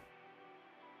 yeah.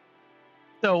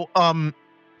 So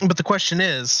but the question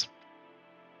is,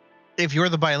 if you're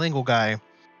the bilingual guy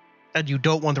and you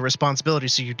don't want the responsibility,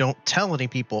 so you don't tell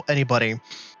anybody,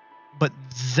 but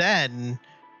then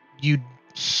you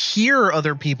hear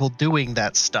other people doing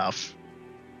that stuff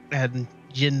and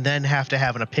you then have to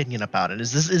have an opinion about it.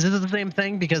 Is it the same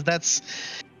thing? Because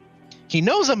he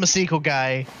knows I'm a sequel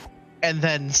guy and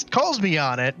then calls me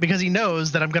on it because he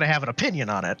knows that I'm going to have an opinion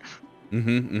on it.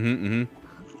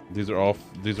 These are all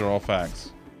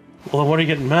facts. Well, then what are you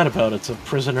getting mad about? It's a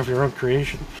prison of your own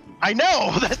creation. I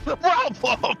know. That's the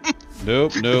problem.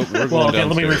 Nope. We're Well, going okay,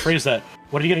 let me downstairs. rephrase that.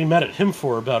 What are you getting mad at him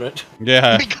for about it?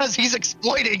 Yeah. Because he's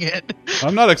exploiting it.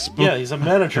 I'm not Yeah, he's a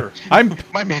manager. I'm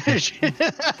My manager.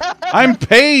 I'm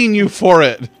paying you for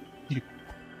it.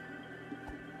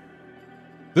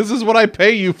 This is what I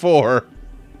pay you for.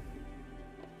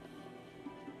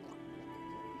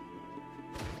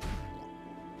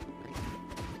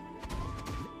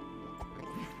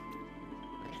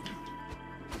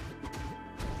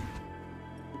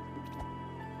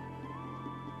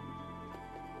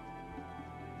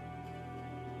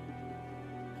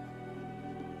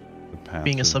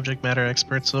 Being a subject matter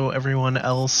expert, so everyone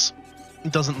else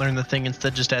doesn't learn the thing,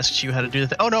 instead just asks you how to do the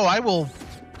thing. Oh no, I will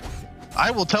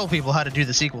tell people how to do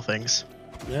the sequel things.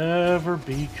 Never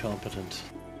be competent.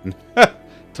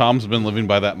 Tom's been living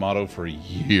by that motto for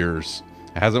years.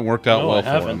 It hasn't worked out well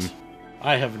for him.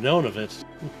 I have known of it,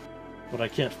 but I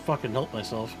can't fucking help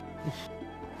myself.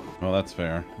 Well, that's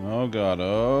fair. Oh god,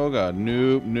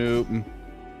 nope.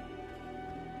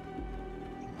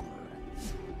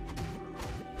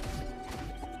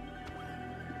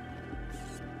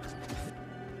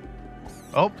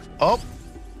 Oh.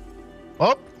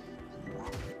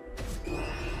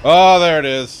 Oh, there it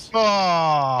is.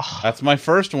 Oh. That's my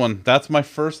first one. That's my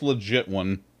first legit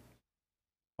one.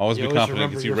 Always You be always confident you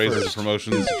remember can see your raises first. and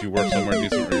promotions if you work somewhere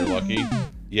decent or you're lucky.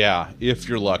 Yeah, if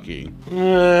you're lucky.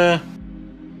 You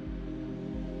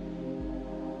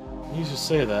just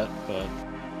say that, but...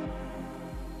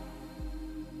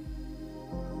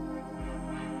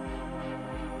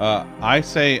 I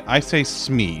say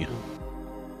smee.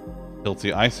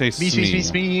 Hilty, I say smee.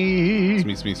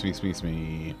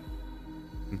 Smee.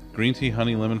 Green tea,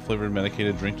 honey, lemon flavored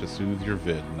medicated drink to soothe your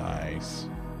vid. Nice.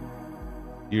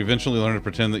 You eventually learn to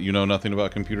pretend that you know nothing about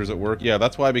computers at work. Yeah,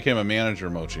 that's why I became a manager,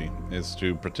 Mochi, is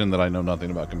to pretend that I know nothing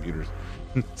about computers.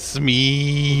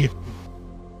 Smee.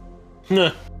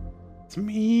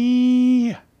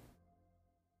 Smee.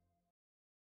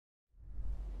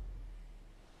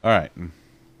 Alright.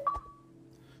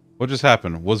 What just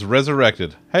happened? Was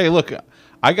resurrected. Hey, look,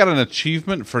 I got an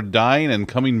achievement for dying and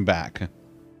coming back.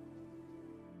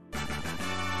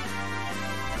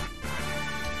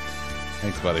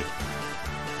 Thanks, buddy.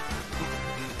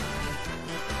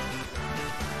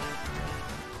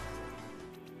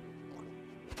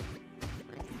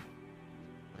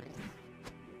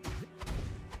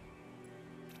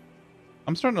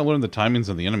 I'm starting to learn the timings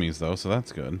of the enemies, though, so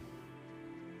that's good.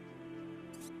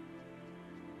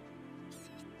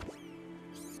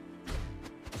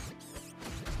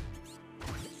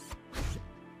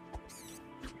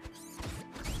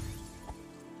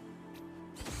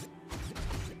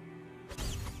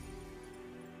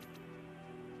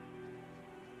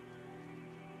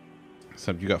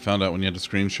 Except you got found out when you had to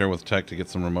screen share with tech to get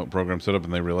some remote program set up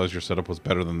and they realized your setup was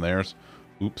better than theirs.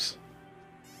 Oops.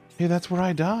 Hey, that's where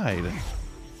I died.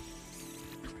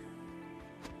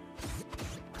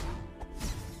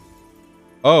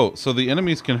 Oh, so the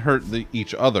enemies can hurt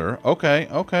each other.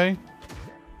 Okay.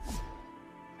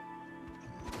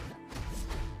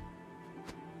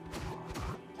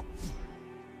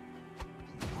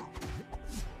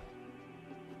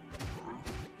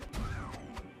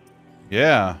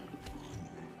 Yeah.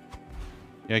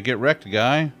 Yeah, get wrecked,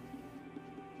 guy.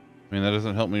 I mean, that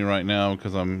doesn't help me right now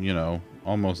because I'm, you know,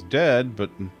 almost dead, but...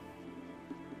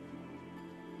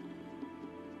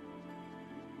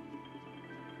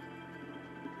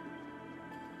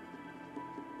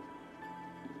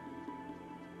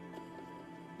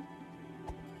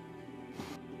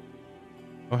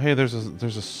 Oh, hey, there's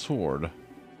a sword.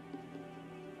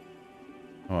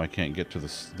 Oh, I can't get to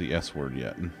the S word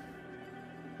yet.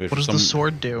 Wait What does the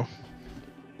sword do?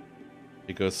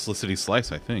 It goes Slicity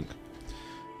Slice, I think.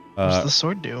 What does the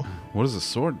sword do? What does the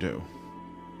sword do?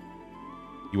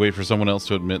 You wait for someone else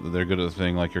to admit that they're good at the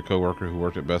thing, like your coworker who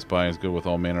worked at Best Buy is good with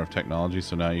all manner of technology,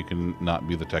 so now you can not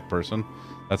be the tech person.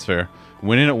 That's fair.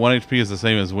 Winning at 1 HP is the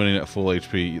same as winning at full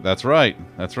HP. That's right.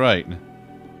 That's right.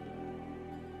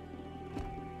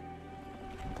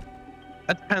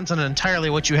 That depends on entirely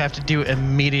what you have to do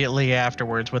immediately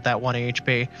afterwards with that 1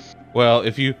 HP. Well,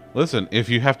 if you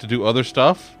have to do other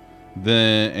stuff,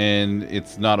 then and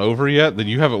it's not over yet, then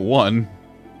you haven't won.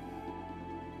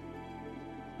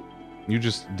 You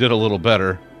just did a little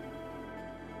better.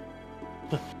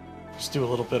 Just do a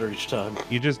little better each time.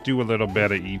 You just do a little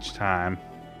better each time.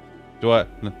 Do I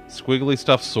squiggly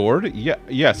stuffed sword? Yeah,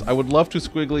 yes, I would love to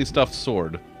squiggly stuffed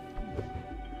sword.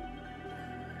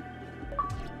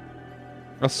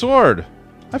 A sword!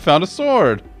 I found a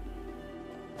sword!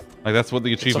 Like, that's what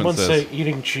the achievement says. Someone say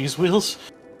eating cheese wheels?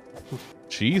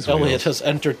 Cheese Elliot wheels? has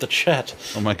entered the chat.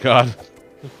 Oh my god.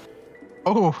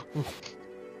 Oh.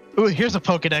 Ooh, here's a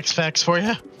Pokedex facts for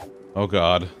you. Oh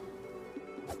God.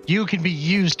 You can be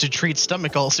used to treat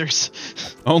stomach ulcers.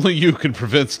 Only you can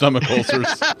prevent stomach ulcers.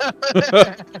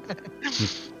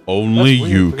 Only That's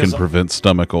weird, you can because prevent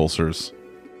stomach ulcers.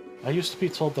 I used to be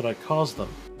told that I caused them.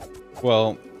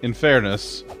 Well, in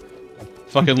fairness,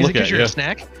 fucking Is it look 'cause at you're you. a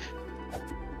snack?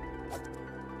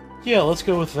 Yeah, let's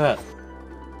go with that.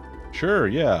 Sure,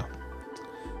 yeah.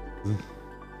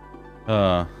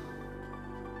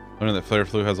 Learning that Flare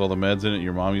Flu has all the meds in it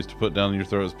your mom used to put down your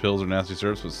throat as pills or nasty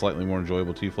syrups with slightly more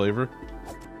enjoyable tea flavor.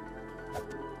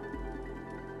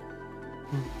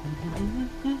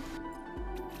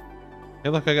 Hey,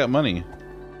 look, I got money.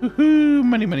 Woohoo!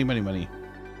 Money, money, money, money.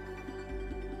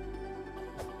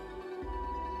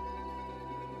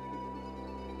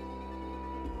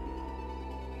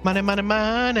 Money, money,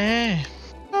 money.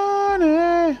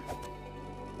 Money!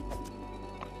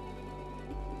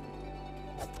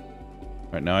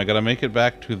 Right, now I gotta make it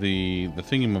back to the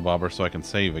thingamabobber so I can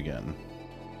save again.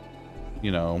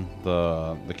 You know,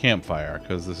 the campfire,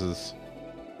 because this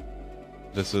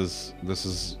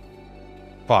is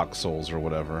Fox Souls or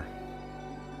whatever.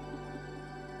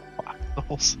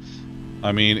 Fox.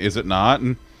 I mean, is it not?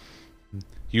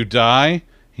 You die,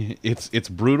 it's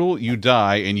brutal, you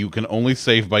die, and you can only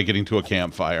save by getting to a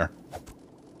campfire.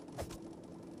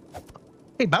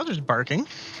 Hey, Bowser's barking.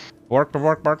 Bark,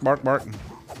 bark, bark, bark, bark.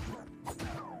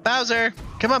 Bowser,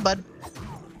 come on, bud.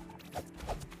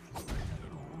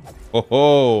 Oh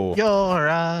ho! You're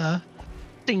a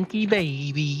stinky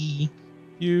baby.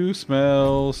 You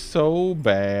smell so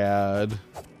bad.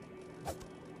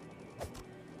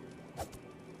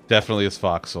 Definitely is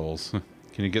Fox Souls.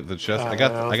 Can you get the chest? I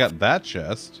got that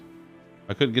chest.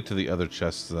 I couldn't get to the other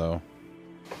chests though.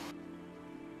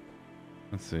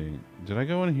 Let's see. Did I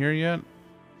go in here yet?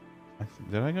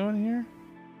 Did I go in here?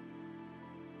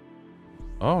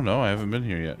 Oh no, I haven't been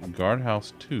here yet.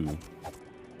 Guardhouse 2.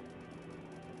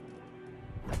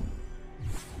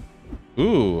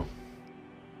 Ooh.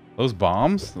 Those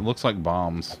bombs? It looks like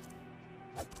bombs.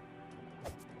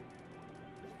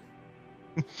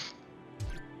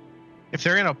 If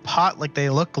they're in a pot like they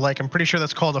look like, I'm pretty sure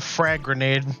that's called a frag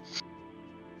grenade.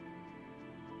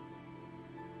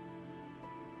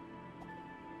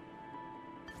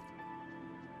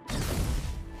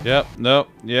 Yep, nope,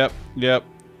 yep, yep.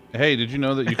 Hey, did you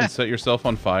know that you can set yourself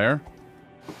on fire?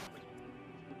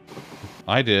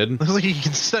 I did. Looks like you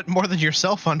can set more than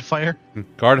yourself on fire.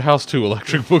 Guardhouse 2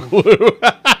 electric boogaloo.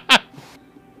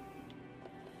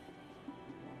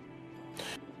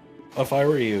 If I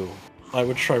were you, I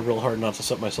would try real hard not to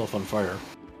set myself on fire.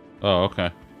 Oh, okay.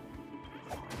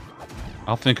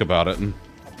 I'll think about it.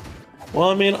 Well,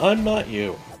 I mean, I'm not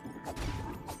you.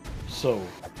 So,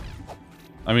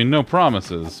 I mean, no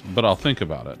promises, but I'll think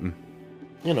about it.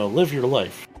 you know, live your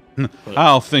life.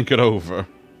 I'll think it over.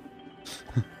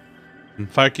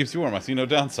 Fire keeps you warm. I see no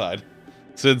downside.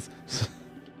 Sid's...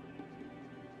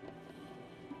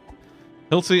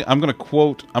 Hiltsy, I'm gonna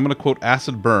quote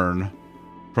Acid Burn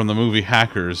from the movie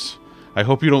Hackers. I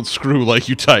hope you don't screw like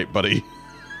you type, buddy.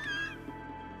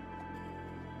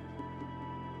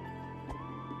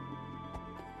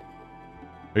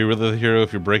 Are you really the hero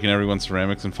if you're breaking everyone's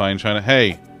ceramics and fine china?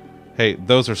 Hey,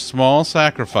 those are small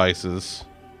sacrifices.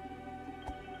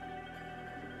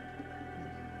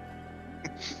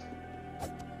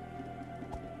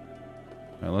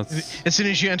 Now let's... As soon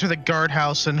as you enter the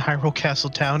guardhouse in Hyrule Castle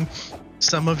Town,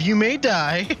 some of you may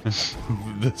die.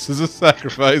 This is a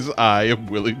sacrifice I am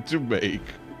willing to make.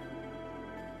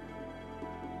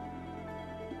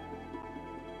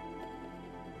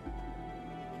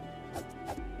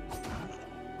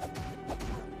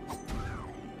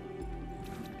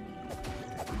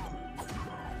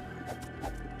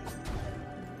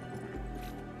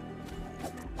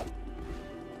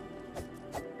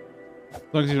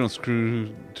 As long as you don't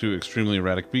screw to extremely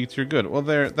erratic beats, you're good. Well,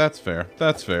 that's fair.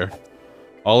 That's fair.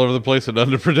 All over the place and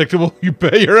unpredictable, you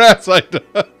pay your ass.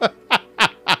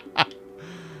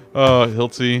 Oh,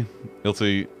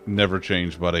 Hiltsy, never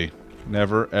change, buddy.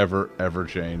 Never, ever, ever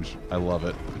change. I love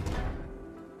it.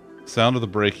 Sound of the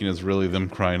breaking is really them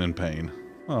crying in pain.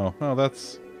 Oh,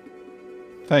 that's...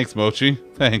 Thanks, Mochi.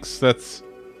 Thanks, that's...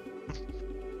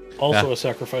 Also a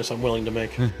sacrifice I'm willing to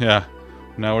make. Yeah.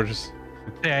 Now we're just...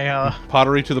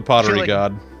 Pottery to the pottery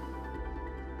god.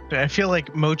 I feel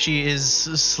like Mochi is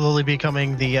slowly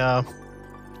becoming the, I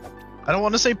don't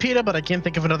want to say PETA, but I can't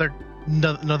think of another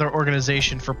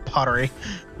organization for pottery.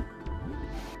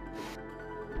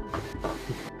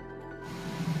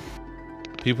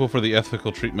 People for the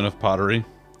ethical treatment of pottery.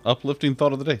 Uplifting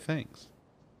thought of the day. Thanks.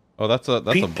 Oh, that's a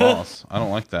PETA? boss. I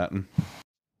don't like that.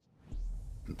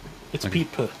 It's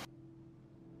Pete Puh.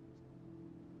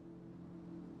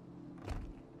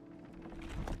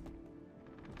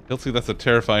 Hiltsy, that's a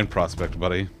terrifying prospect,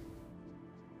 buddy.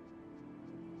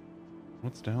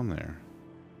 What's down there?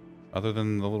 Other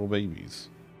than the little babies.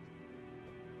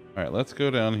 Alright, let's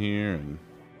go down here and...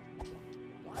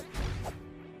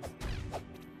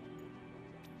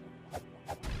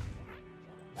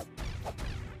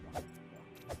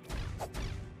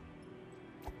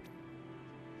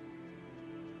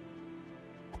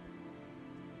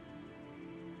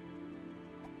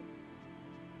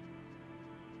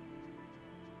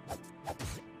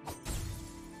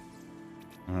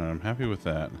 Alright, I'm happy with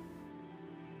that.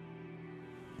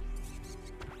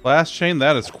 Last chain,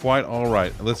 that is quite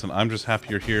alright. Listen, I'm just happy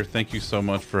you're here. Thank you so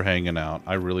much for hanging out.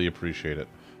 I really appreciate it.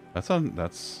 That's a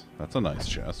nice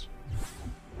chest.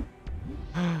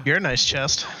 You're a nice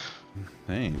chest.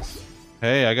 Thanks.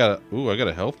 Hey, I got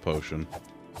a health potion.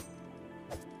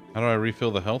 How do I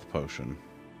refill the health potion?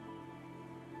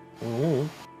 Ooh.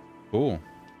 Cool.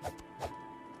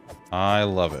 I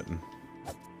love it.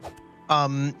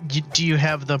 Do you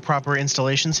have the proper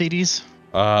installation CDs?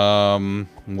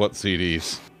 What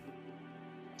CDs?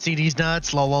 CDs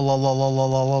nuts. Lol lol lol lol lol lol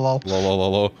lol lol. Lol, lol,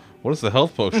 lol, lol. What does the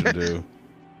health potion do?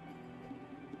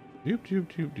 Doop doop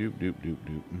doop doop doop doop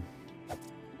doop.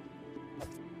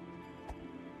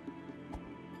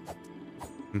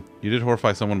 You did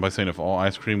horrify someone by saying if all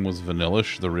ice cream was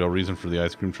vanillish, the real reason for the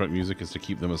ice cream truck music is to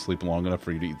keep them asleep long enough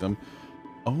for you to eat them.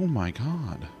 Oh my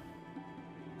god.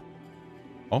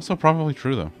 Also probably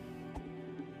true though.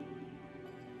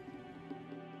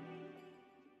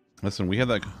 Listen, we had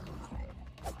that...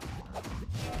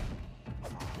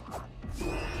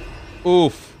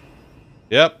 Oof.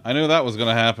 Yep, I knew that was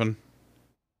gonna happen.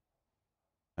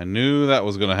 I knew that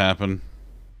was gonna happen.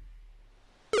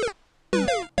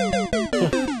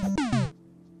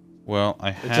 Well, I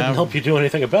have... It didn't help you do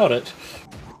anything about it.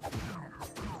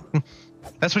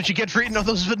 That's what you get for eating all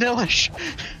those vanillish.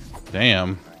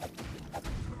 Damn.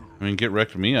 I mean, get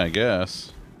wrecked me, I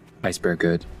guess. Ice bear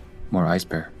good. More ice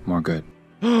bear. More good.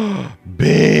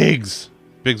 Biggs!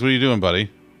 Biggs, what are you doing, buddy?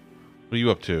 What are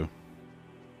you up to?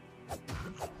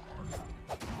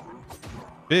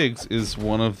 Biggs is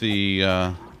one of the,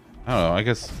 I don't know, I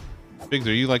guess... Biggs,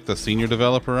 are you like the senior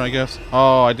developer, I guess?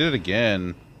 Oh, I did it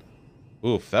again.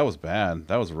 Oof, that was bad.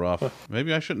 That was rough.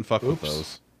 Maybe I shouldn't fuck with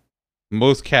those.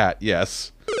 Most cat,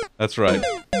 yes. That's right.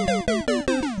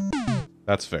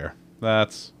 That's fair.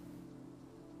 That's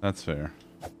fair.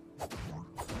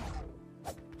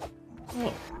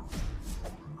 Oh.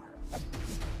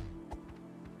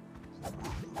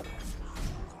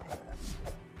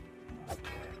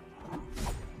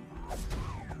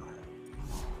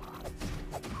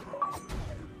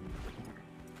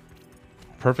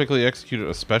 Perfectly executed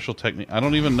a special technique. I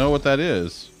don't even know what that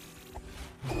is.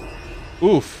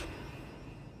 Oof.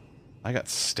 I got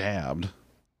stabbed.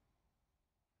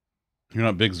 You're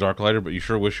not Biggs Darklighter, but you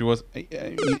sure wish you was.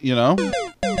 You know?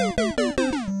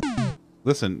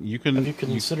 Listen, you can... Have you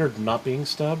considered not being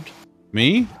stabbed?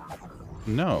 Me?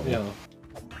 No. Yeah.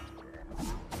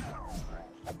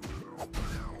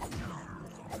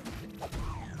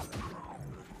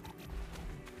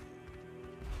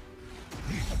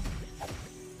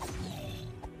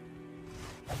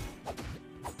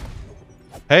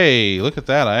 Hey, look at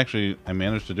that. I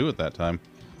managed to do it that time.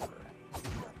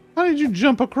 How did you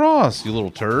jump across, you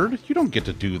little turd? You don't get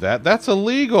to do that. That's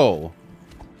illegal.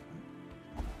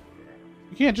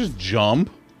 You can't just jump.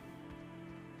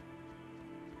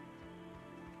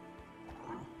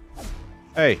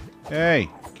 Hey, hey,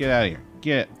 get out of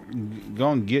here.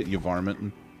 Go and get you,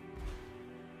 varmint.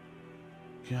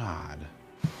 God.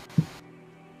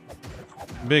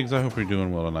 Biggs, I hope you're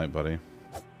doing well tonight, buddy.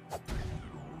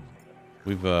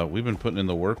 We've been putting in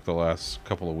the work the last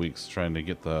couple of weeks trying to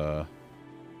get the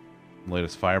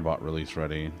latest Firebot release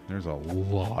ready. There's a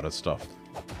lot of stuff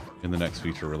in the next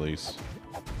feature release.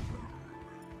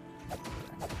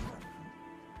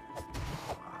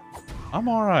 I'm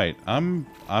all right. I'm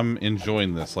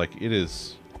enjoying this. Like it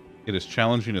is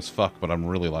challenging as fuck, but I'm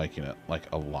really liking it like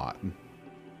a lot.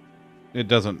 It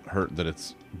doesn't hurt that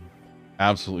it's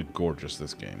absolutely gorgeous,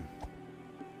 this game.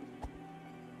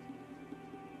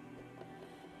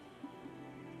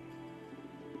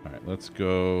 All right, let's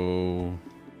go.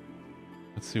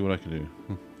 Let's see what I can do.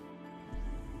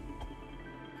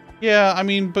 Yeah, I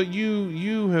mean, but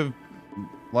you have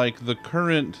like the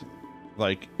current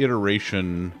like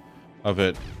iteration of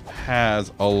it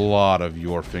has a lot of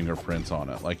your fingerprints on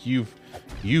it. Like you've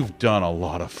done a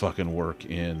lot of fucking work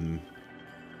in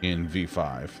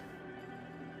V5.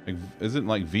 Like, isn't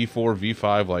like V4,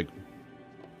 V5 like,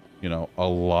 you know, a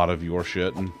lot of your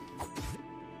shit? And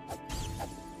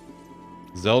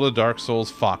Zelda Dark Souls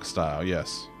Fox style,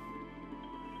 yes.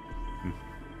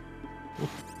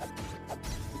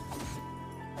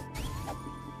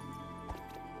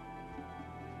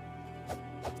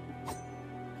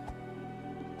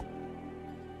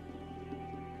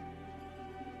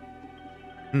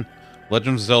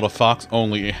 Legend of Zelda Fox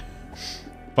only.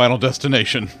 Final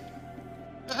Destination.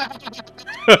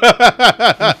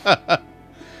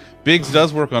 Biggs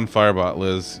does work on Firebot,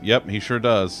 Liz. Yep, he sure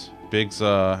does. Biggs,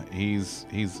 he's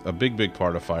a big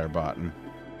part of Firebot.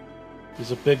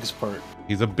 He's a Biggs part.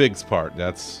 He's a Biggs part.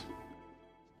 That's...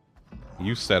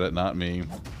 You said it, not me.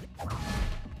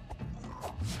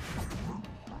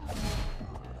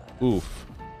 Oof.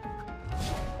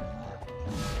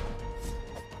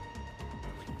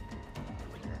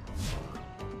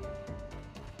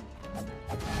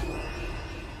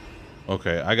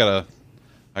 Okay, I gotta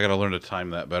learn to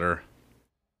time that better.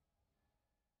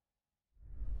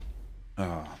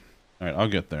 All right, I'll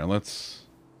get there. Let's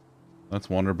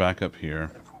wander back up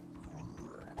here.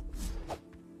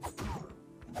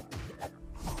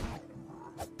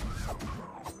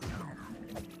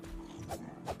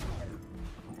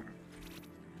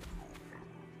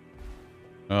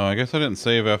 Oh, I guess I didn't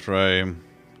save after I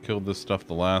killed this stuff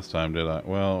the last time, did I?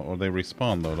 Well, or they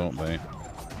respawn though, don't they?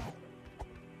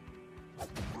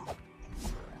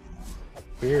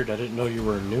 Weird, I didn't know you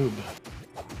were a noob.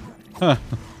 Huh.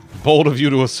 Bold of you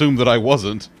to assume that I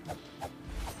wasn't.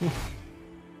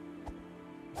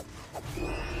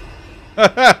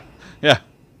 Yeah.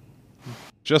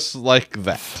 Just like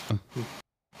that.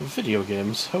 Video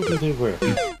games, how do they work?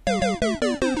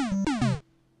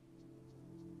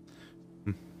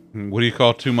 What do you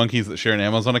call two monkeys that share an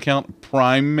Amazon account?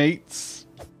 Primates.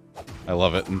 I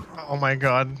love it. Oh my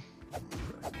god.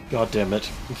 God damn it.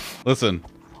 Listen.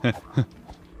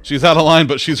 She's out of line,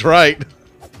 but she's right.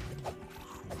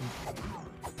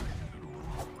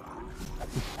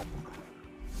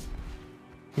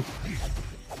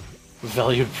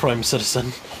 Valued prime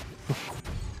citizen.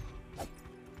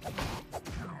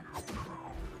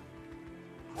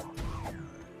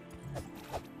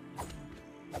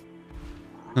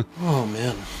 Oh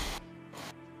man.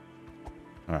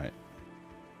 All right.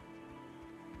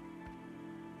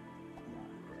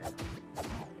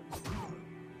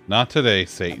 Not today,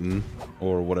 Satan,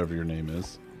 or whatever your name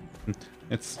is.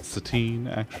 It's Satine,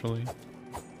 actually.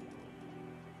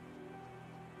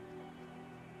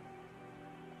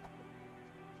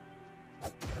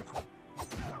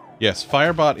 Yes,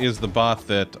 Firebot is the bot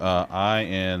that I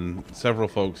and several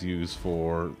folks use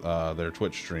for their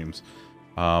Twitch streams.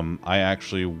 I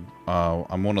actually,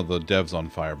 I'm one of the devs on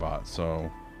Firebot,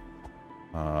 so,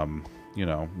 you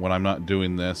know, when I'm not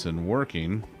doing this and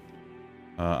working,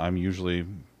 I'm usually,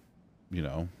 you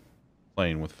know,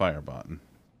 playing with Firebot.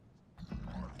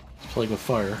 Playing with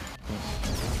fire.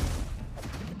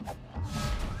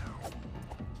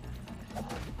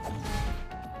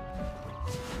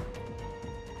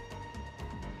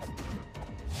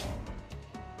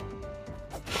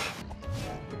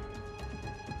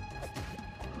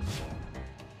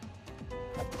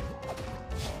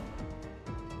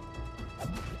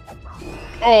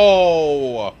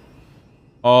 Oh!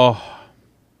 Oh.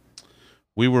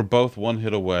 We were both one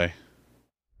hit away.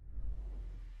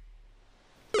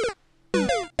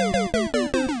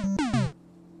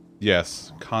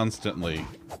 Yes, constantly.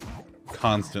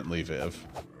 Constantly, Viv.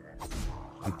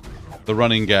 The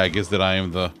running gag is that I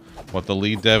am the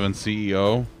lead dev and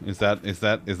CEO? Is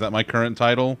that my current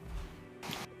title?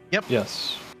 Yep.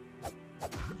 Yes.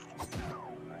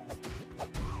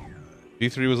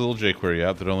 V3 was a little jQuery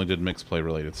app that only did mixplay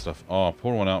related stuff. Oh,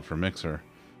 pour one out for Mixer.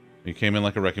 He came in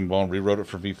like a wrecking ball and rewrote it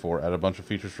for V4, added a bunch of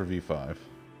features for V5.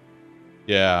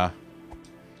 Yeah.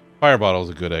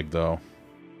 Firebottle's a good egg, though.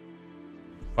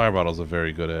 Firebottle's a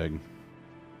very good egg.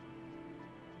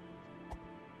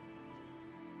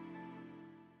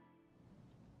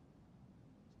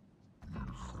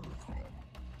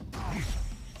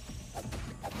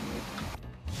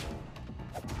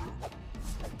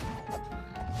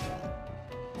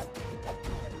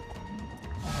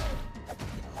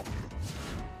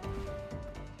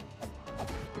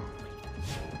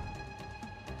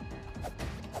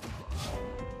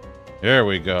 There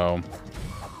we go.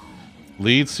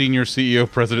 Lead, senior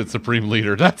CEO, president, supreme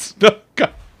leader. That's no,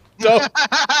 God, no.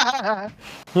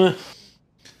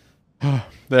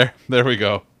 There we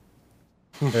go.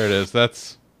 There it is.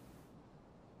 That's,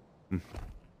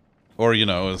 or you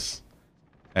know,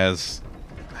 as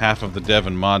half of the dev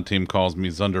and mod team calls me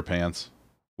Zunderpants,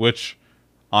 which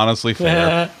honestly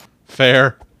fair,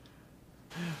 fair.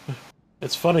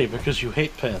 It's funny because you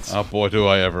hate pants. Oh boy, do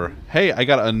I ever. Hey, I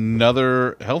got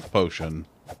another health potion.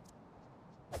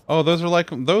 Oh,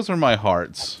 those are my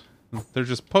hearts. They're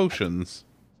just potions.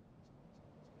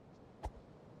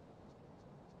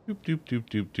 Doop doop doop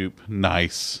doop doop.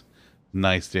 Nice.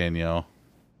 Nice, Danielle.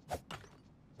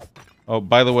 Oh,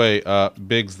 by the way,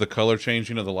 Biggs, the color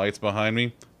changing of the lights behind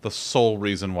me, the sole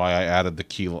reason why I added the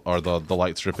key or the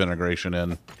light strip integration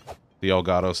in the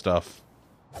Elgato stuff.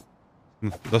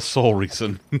 The sole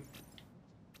reason.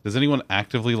 Does anyone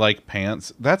actively like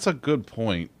pants? That's a good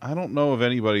point. I don't know of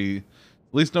anybody, at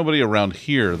least nobody around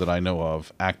here that I know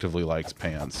of, actively likes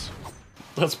pants.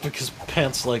 That's because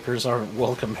pants likers aren't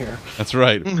welcome here. That's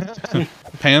right.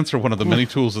 Pants are one of the many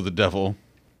tools of the devil.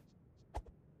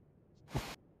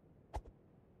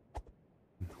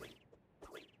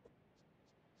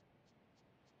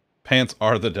 Pants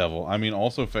are the devil. I mean,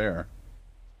 also fair.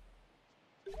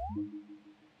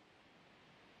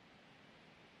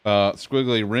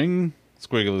 Squiggly ring,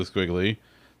 squiggly squiggly,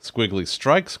 squiggly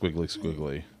strike, squiggly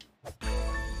squiggly.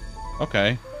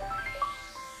 Okay.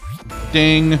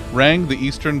 Ding! Rang the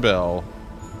Eastern bell.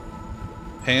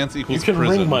 Pants equals prison. You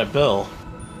can ring my bell.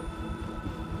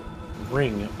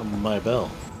 Ring my bell.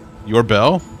 Your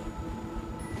bell?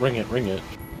 Ring it, ring it.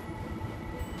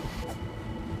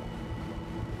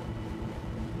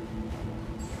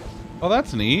 Oh,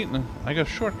 that's neat. I got a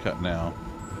shortcut now.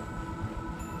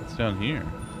 What's down here?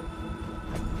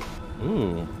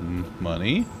 Ooh,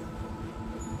 money.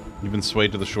 You've been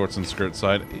swayed to the shorts and skirt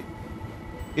side.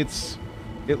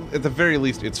 At the very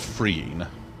least, it's freeing.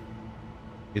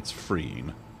 It's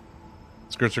freeing.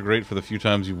 Skirts are great for the few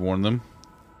times you've worn them.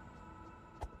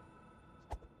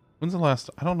 When's the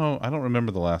last... I don't know. I don't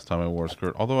remember the last time I wore a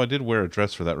skirt. Although I did wear a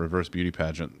dress for that reverse beauty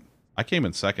pageant. I came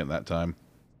in second that time.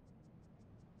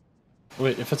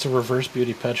 Wait, if it's a reverse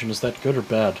beauty pageant, is that good or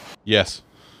bad? Yes.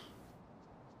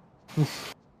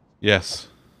 Yes.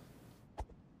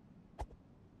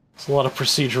 It's a lot of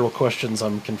procedural questions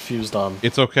I'm confused on.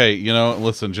 It's okay. You know,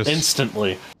 listen, just...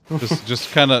 Instantly.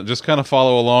 just kind of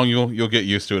follow along. You'll get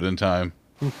used to it in time.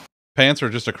 Pants are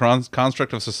just a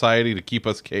construct of society to keep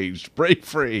us caged. Break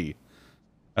free.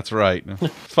 That's right.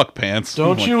 Fuck pants.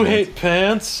 Don't you hate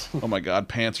pants? Oh my god,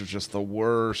 pants are just the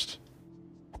worst.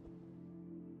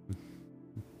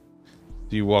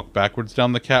 Do you walk backwards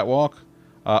down the catwalk?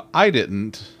 I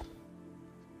didn't.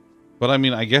 But I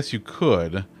mean, I guess you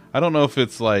could. I don't know if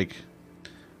it's like...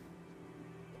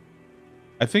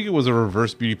 I think it was a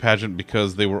reverse beauty pageant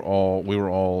because we were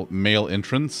all male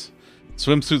entrants.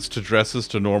 Swimsuits to dresses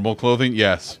to normal clothing.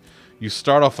 Yes. You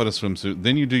start off in a swimsuit,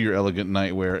 then you do your elegant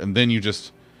nightwear, and then you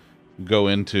just go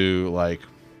into like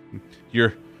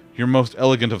your most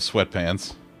elegant of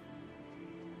sweatpants.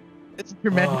 It's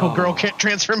your magical girl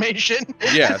transformation.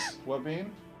 Yes. What mean?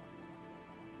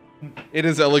 It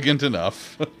is elegant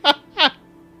enough.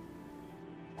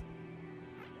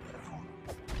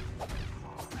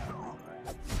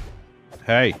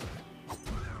 Hey.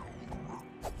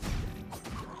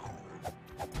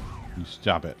 You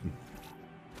stop it.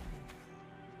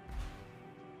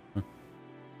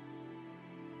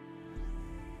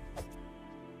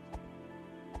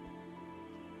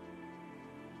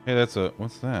 Hey,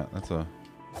 what's that? That's a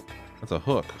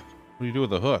hook. What do you do with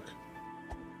the hook?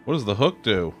 What does the hook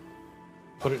do?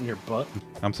 Put it in your butt?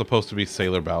 I'm supposed to be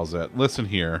Sailor Bowsette. Listen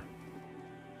here.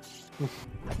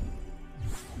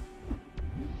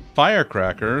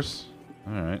 Firecrackers.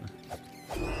 Alright.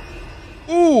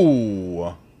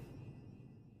 Ooh!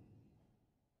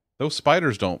 Those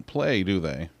spiders don't play, do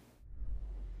they?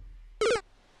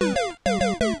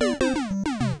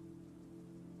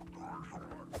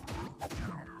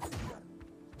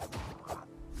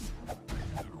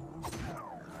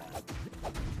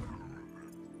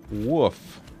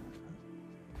 Woof.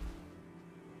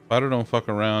 Spider don't fuck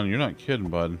around. You're not kidding,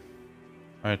 bud.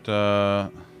 Alright,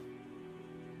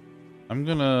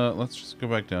 let's just go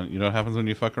back down. You know what happens when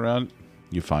you fuck around?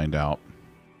 You find out.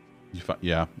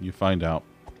 You find out.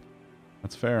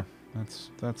 That's fair.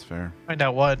 That's fair. Find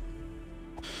out what?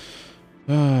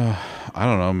 I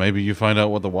don't know. Maybe you find out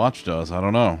what the watch does. I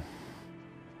don't know.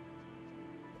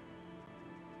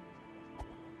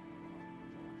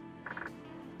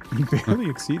 You barely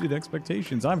exceeded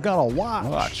expectations. I've got a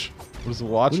watch. What does the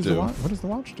watch do? What does the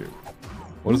watch do?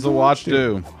 What does the watch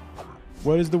do?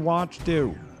 What does the watch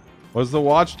do? What does the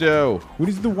watch do? What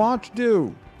does the watch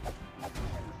do?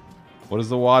 What does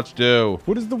the watch do?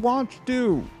 What does the watch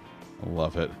do? I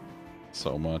love it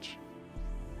so much.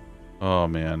 Oh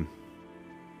man,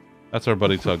 that's our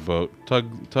buddy Tugboat. Tug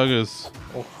is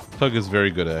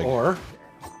very good egg. Or,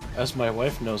 as my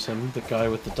wife knows him, the guy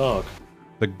with the dog.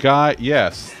 The guy,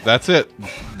 yes, that's it.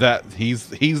 He's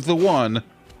the one.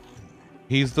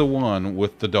 He's the one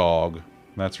with the dog.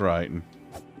 That's right.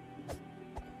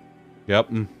 Yep.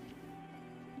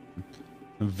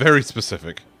 Very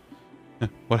specific.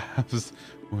 What happens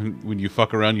when you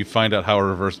fuck around? You find out how a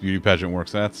reverse beauty pageant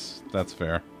works. That's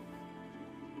fair.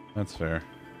 That's fair.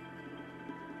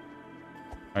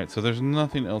 All right, so there's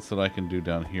nothing else that I can do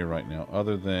down here right now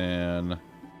other than.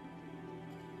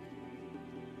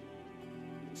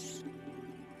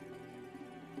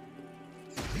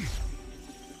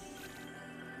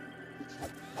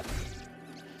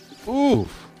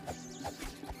 Oof.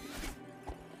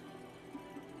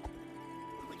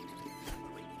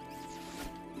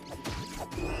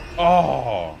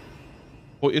 Oh.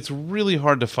 Well, it's really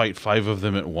hard to fight 5 of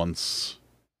them at once.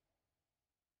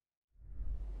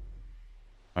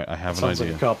 All right, I have an idea. Sounds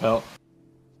like a cop-out.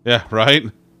 Yeah, right?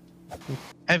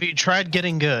 Have you tried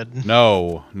getting good?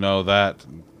 No,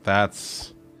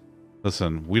 that's...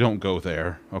 Listen, we don't go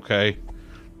there, okay?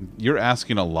 You're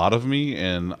asking a lot of me,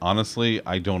 and honestly,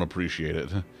 I don't appreciate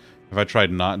it. If I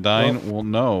tried not dying, well,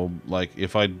 no. Like,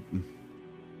 if I...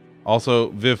 Also,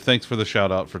 Viv, thanks for the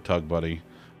shout-out for Tug Buddy.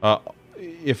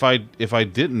 If I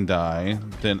didn't die,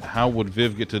 then how would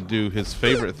Viv get to do his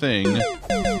favorite thing?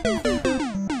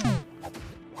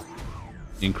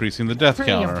 Increasing the death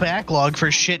counter. A backlog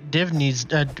for shit Div needs...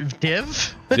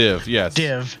 Div? Div, yes.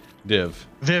 Div.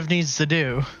 Viv needs to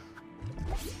do.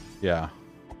 Yeah.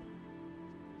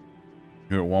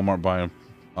 You're at Walmart buying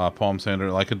palm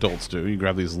sander like adults do. You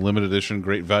grab these limited edition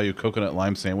great value coconut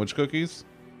lime sandwich cookies.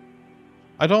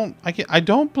 I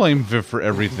don't blame Viv for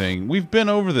everything. We've been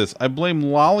over this. I blame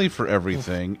Lolly for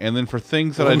everything, and then for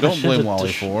things that I don't blame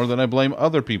Lolly for, then I blame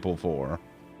other people for.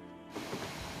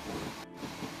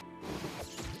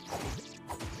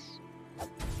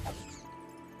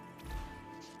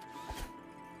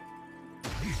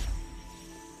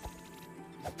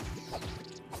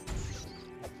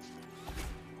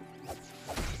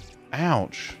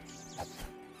 Ouch.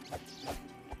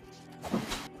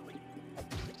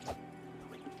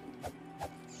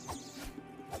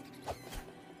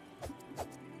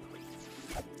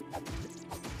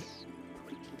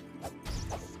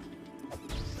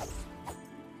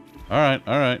 All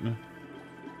right.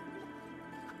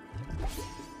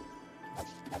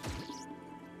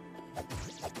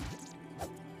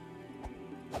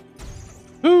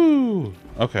 Woo!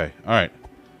 Okay, all right.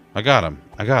 I got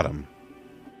him.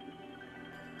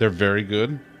 They're very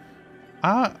good.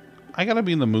 I gotta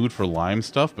be in the mood for lime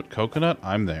stuff, but coconut,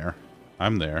 I'm there. I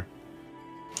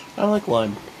like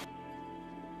lime.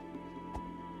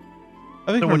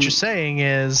 I think So what you're saying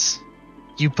is,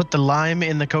 you put the lime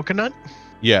in the coconut?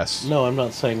 Yes. No, I'm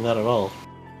not saying that at all.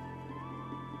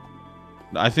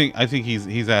 I think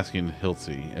he's asking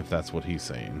Hiltzy if that's what he's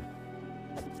saying.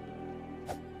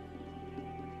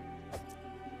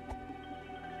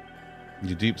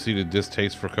 You deep-seated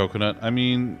distaste for coconut? I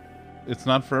mean, it's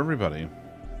not for everybody.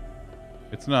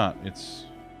 It's not. It's...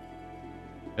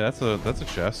 Yeah, that's a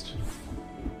chest.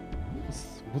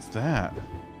 What's that?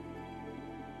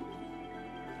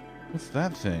 What's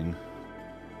that thing?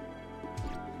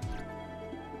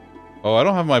 Oh, I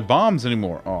don't have my bombs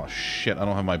anymore. Oh, shit, I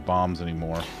don't have my bombs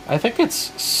anymore. I think it's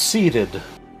seeded.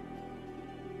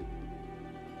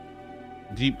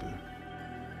 Deep...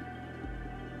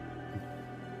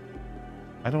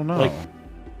 I don't know. Like,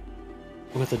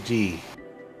 with a D.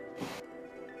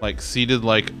 Like seeded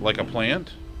like a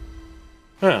plant?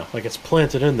 Yeah, like it's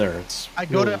planted in there. It's I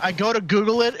go to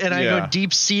Google it and I go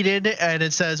deep seated and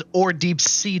it says or deep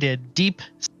seated. Deep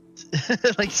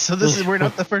like so this is we're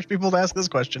not the first people to ask this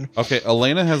question. Okay,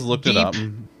 Elena has looked it up.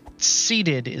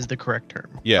 Seated is the correct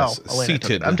term. Yes, Elena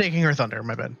seated. I'm taking her thunder,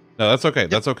 my bad. No, that's okay.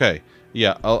 That's okay.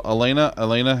 Yeah,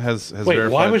 Elena has Wait,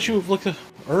 verified. why would you have looked at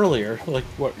earlier? Like,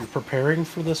 what, you're preparing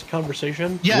for this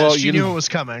conversation? Yes, well, she knew it was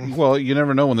coming. Well, you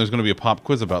never know when there's going to be a pop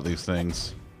quiz about these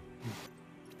things.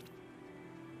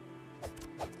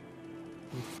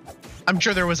 I'm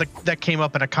sure there was that came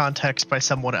up in a context by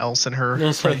someone else in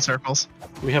her friend circles.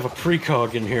 We have a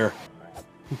precog in here.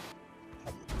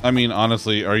 I mean,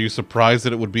 honestly, are you surprised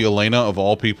that it would be Elena of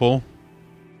all people?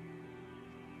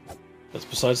 That's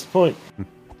besides the point.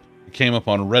 It came up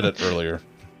on Reddit earlier.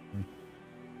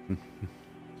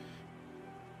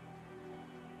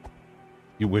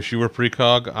 You wish you were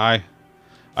precog?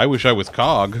 I wish I was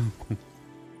cog.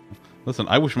 Listen,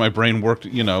 I wish my brain worked,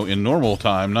 you know, in normal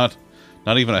time, not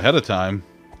even ahead of time.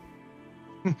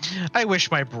 I wish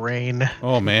my brain.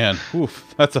 Oh man,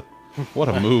 oof, what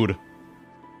a mood.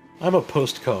 I'm a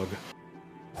post-cog.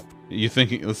 You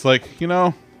think it's like, you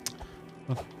know,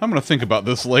 I'm gonna think about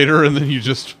this later, and then you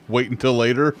just wait until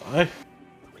later.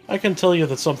 I can tell you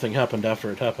that something happened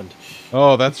after it happened.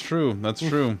 Oh, that's true. That's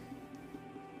true.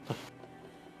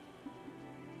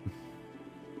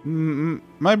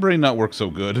 My brain not work so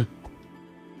good.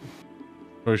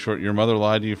 Very short. Your mother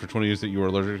lied to you for 20 years that you were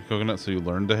allergic to coconut, so you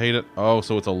learned to hate it? Oh,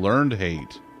 so it's a learned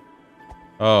hate.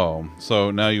 Oh, so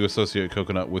now you associate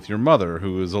coconut with your mother,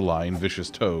 who is a lying, vicious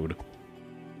toad.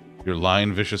 Your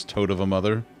lying, vicious toad of a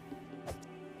mother?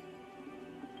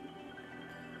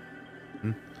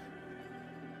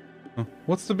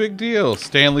 What's the big deal?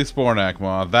 Stanley Spornak,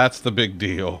 Ma. That's the big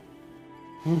deal.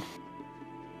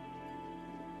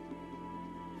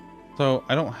 So,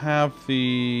 I don't have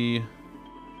the...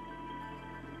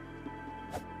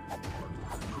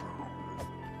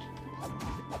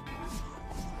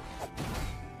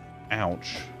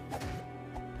 Ouch.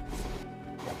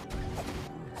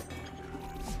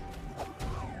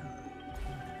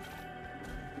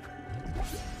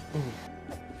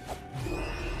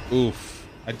 Oof.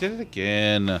 I did it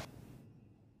again. There's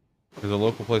a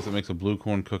local place that makes a blue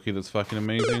corn cookie that's fucking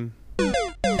amazing.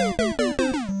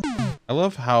 I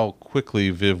love how quickly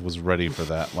Viv was ready for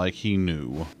that, like he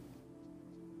knew.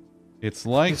 It's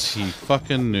like he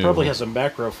fucking knew. Probably has a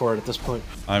macro for it at this point.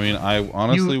 I mean, I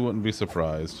honestly wouldn't be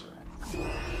surprised.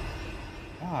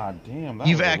 God damn, that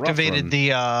You've was a rough activated run.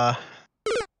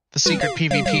 the secret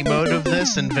PvP mode of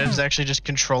this, and Viv's actually just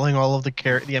controlling all of the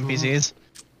NPCs.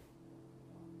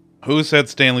 Who said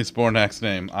Stanley Spornak's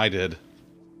name? I did.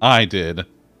 I did.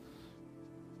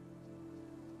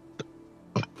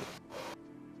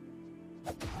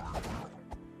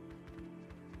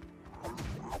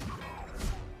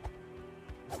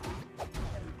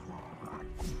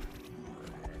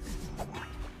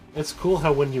 It's cool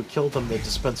how when you kill them, they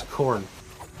dispense corn.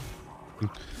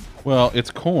 Well, it's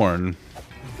corn.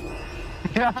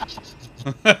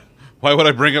 Why would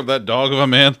I bring up that dog of a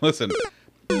man? Listen.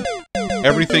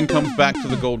 Everything comes back to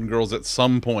the Golden Girls at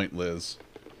some point, Liz.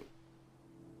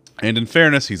 And in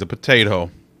fairness, he's a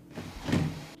potato.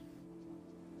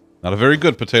 Not a very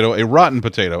good potato, a rotten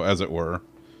potato, as it were.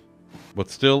 But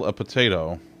still a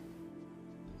potato.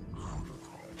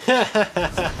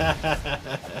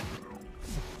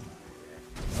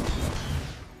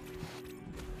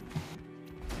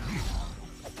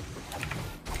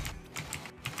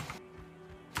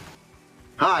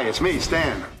 Hi, it's me,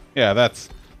 Stan. Yeah, that's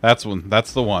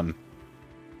the one.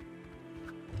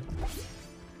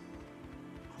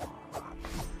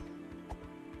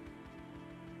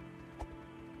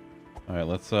 All right,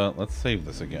 let's save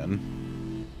this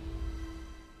again.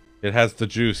 It has the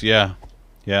juice, yeah.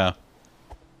 Yeah.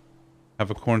 Have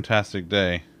a corntastic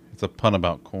day. It's a pun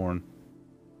about corn.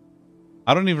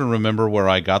 I don't even remember where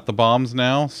I got the bombs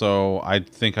now, so I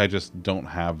think I just don't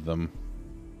have them.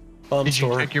 Did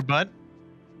you kick your butt?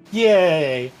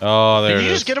 Yay! Oh, there Did it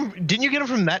you is. just get them? Didn't you get them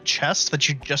from that chest that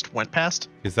you just went past?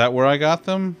 Is that where I got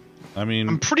them? I mean,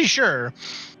 I'm pretty sure,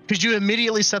 because you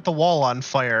immediately set the wall on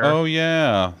fire. oh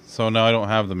yeah. So now I don't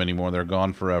have them anymore. They're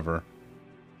gone forever.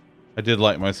 I did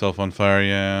light myself on fire.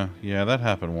 Yeah, yeah, that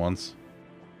happened once.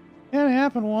 Yeah, it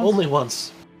happened once. Only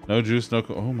once. No juice, no.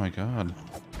 Oh my god.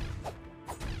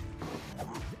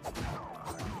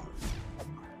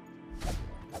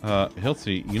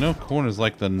 Hiltsy, you know corn is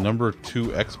like the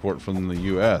 #2 export from the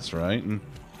U.S., right? And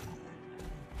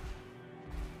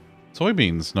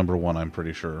soybeans #1, I'm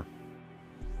pretty sure.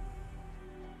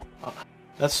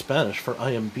 That's Spanish for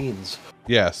I am beans.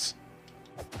 Yes.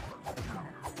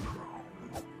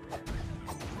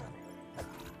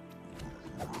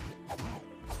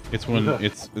 It's when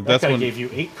it's That that's guy when gave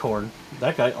you 8 corn.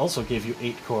 That guy also gave you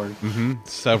 8 corn.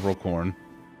 several corn.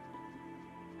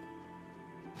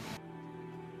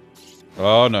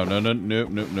 Oh no no no nope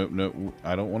nope nope nope!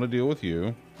 I don't want to deal with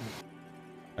you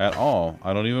at all.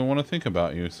 I don't even want to think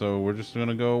about you. So we're just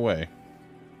gonna go away.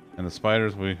 And the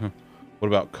spiders, we. What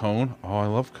about cone? Oh, I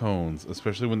love cones,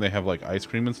 especially when they have like ice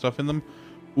cream and stuff in them.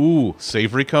 Ooh,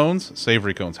 savory cones.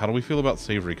 Savory cones. How do we feel about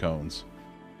savory cones?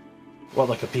 What,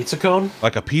 like a pizza cone?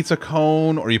 Like a pizza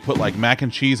cone, or you put like mac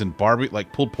and cheese and barbecue,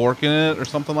 like pulled pork in it, or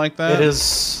something like that. It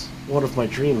is one of my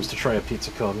dreams to try a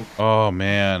pizza cone. Oh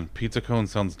man, pizza cone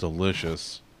sounds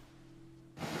delicious.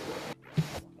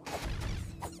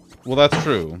 Well, that's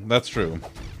true. That's true.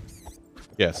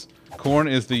 Yes, corn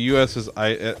is the U.S.'s.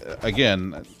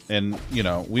 Again, and you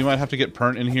know we might have to get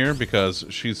Pernt in here because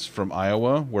she's from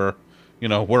Iowa, where you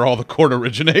know where all the corn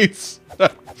originates.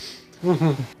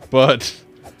 But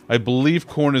I believe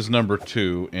corn is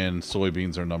 #2 and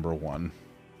soybeans are #1.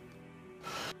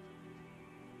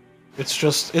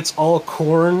 It's all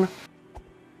corn,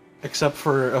 except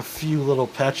for a few little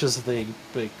patches they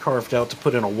carved out to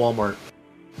put in a Walmart.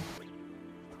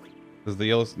 Because the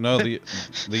yellow the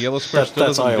yellow square still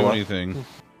that's doesn't do Iowa. anything.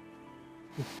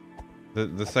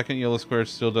 The second yellow square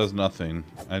still does nothing.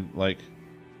 I like.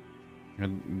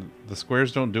 And the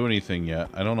squares don't do anything yet.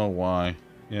 I don't know why.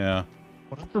 Yeah.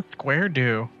 What does the square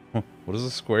do? What does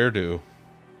a square do?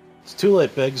 It's too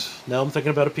late, Biggs. Now I'm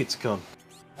thinking about a pizza cone.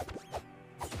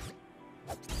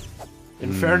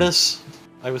 In fairness,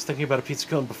 I was thinking about a pizza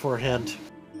cone beforehand.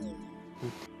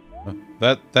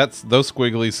 That's those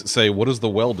squigglies say, what does the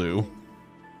well do?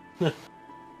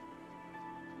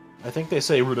 I think they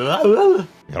say... Elliot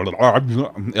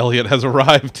has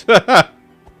arrived.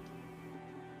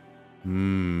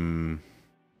 Hmm.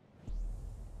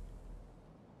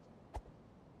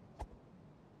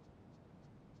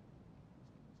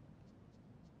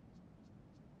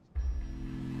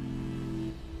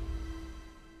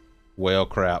 Whale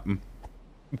crap.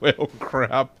 Whale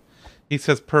crap. He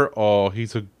says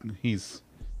he's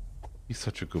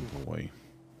such a good boy.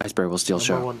 Iceberg will still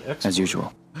show, as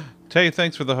usual. Tay,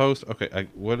 thanks for the host. Okay,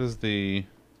 what is the...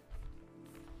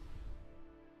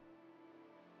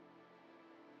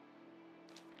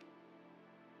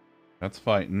 That's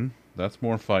fighting. That's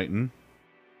more fighting.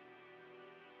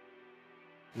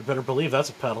 You better believe that's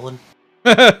a paddling.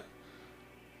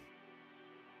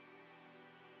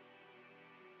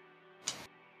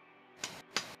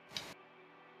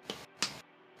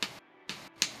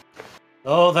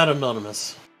 Oh, that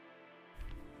anonymous.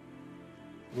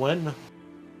 When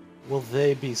will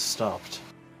they be stopped?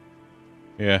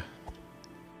 Yeah.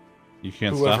 You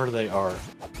can't Whoever stop. they are.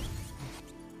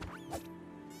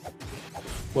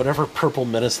 Whatever purple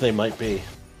menace they might be.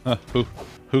 Who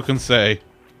can say?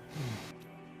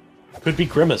 Could be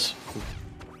Grimace.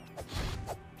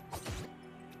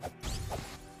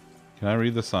 Can I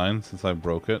read the sign since I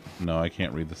broke it? No, I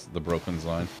can't read the broken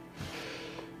sign.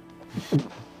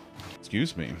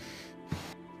 Excuse me.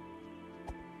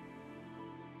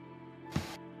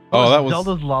 Oh, that was...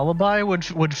 Zelda's Lullaby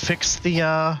would fix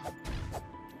the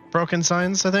broken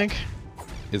signs, I think.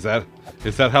 Is that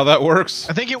how that works?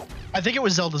 I think it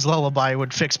was Zelda's Lullaby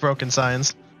would fix broken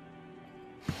signs.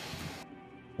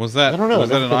 Was that I don't know, was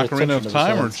that in I've never paid Ocarina of attention to the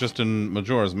Time or signs. just in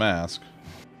Majora's Mask?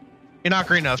 In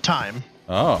Ocarina of Time.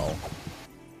 Oh.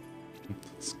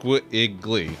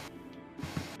 Squiggly.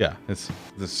 Yeah, it's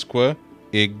the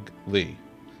squiggly.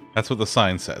 That's what the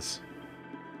sign says.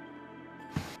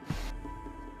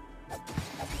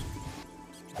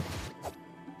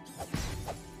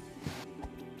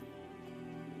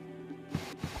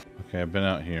 Okay, I've been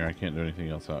out here. I can't do anything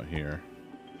else out here.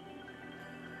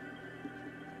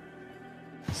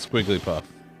 Squiggly Puff.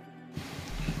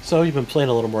 So you've been playing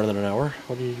a little more than an hour.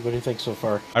 What do you think so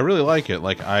far? I really like it.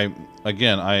 Like I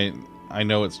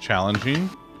know it's challenging,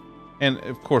 and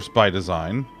of course by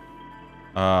design.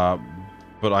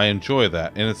 But I enjoy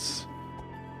that, and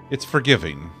it's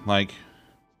forgiving. Like,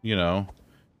 you know,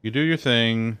 you do your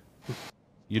thing,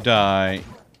 you die,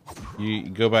 you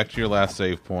go back to your last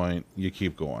save point, you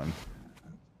keep going.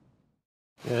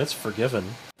 Yeah, it's forgiven.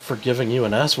 Forgiving you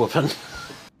an ass whooping.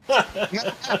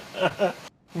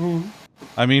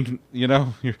 I mean, you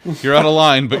know, you're out of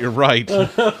line, but you're right.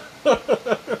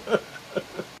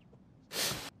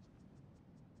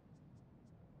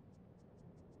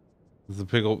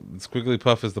 Squiggly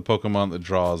Puff is the Pokemon that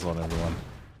draws on everyone.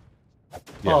 Yes.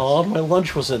 Oh, my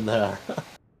lunch was in there.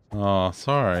 Oh,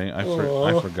 sorry, I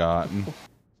forgot.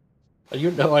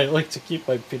 You know I like to keep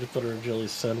my peanut butter and jelly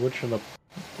sandwich in a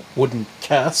wooden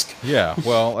cask. Yeah,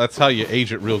 well, that's how you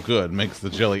age it real good. Makes the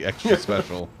jelly extra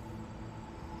special.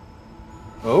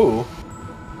 Oh.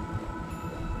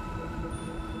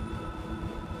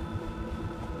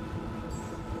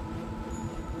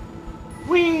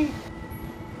 Whee!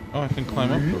 Oh, I can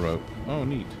climb up the rope. Oh,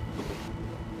 neat.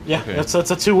 Yeah, Okay. that's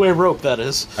a two-way rope, that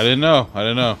is. I didn't know.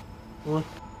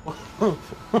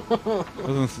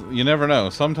 You never know.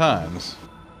 Sometimes.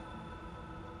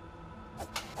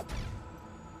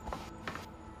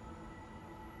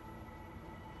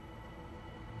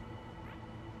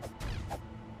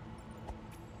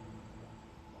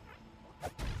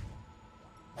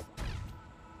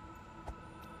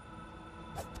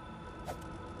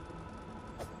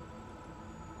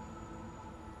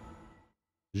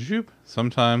 Zoop.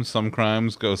 Sometimes some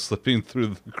crimes go slipping through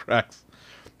the cracks,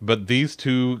 but these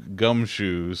two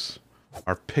gumshoes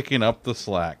are picking up the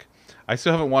slack. I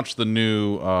still haven't watched the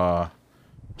new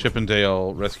Chip and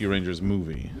Dale Rescue Rangers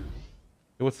movie.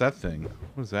 Hey, what's that thing?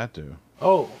 What does that do?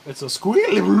 Oh, it's a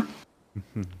squealy.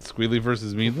 Squealy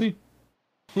versus Meadly?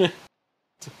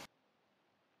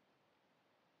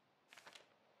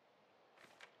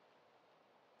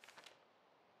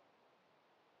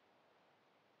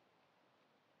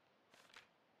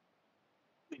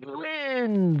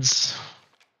 Wins.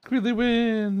 Squealy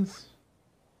wins.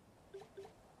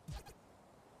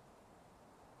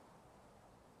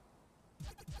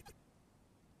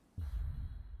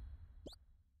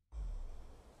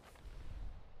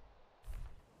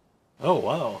 Oh,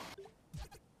 wow.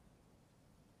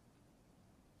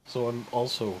 So I'm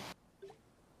also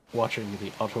watching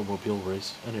the automobile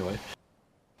race. Anyway,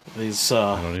 these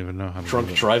I don't even know how to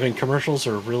drunk driving commercials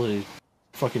are really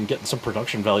fucking getting some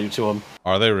production value to them.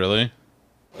 Are they really?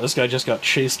 This guy just got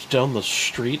chased down the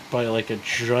street by like a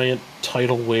giant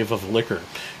tidal wave of liquor.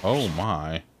 Oh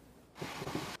my.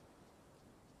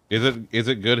 Is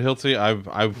it good, Hilty?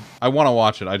 I want to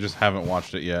watch it. I just haven't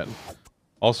watched it yet.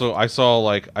 Also, I saw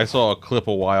a clip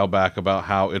a while back about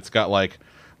how it's got like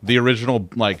the original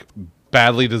like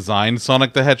badly designed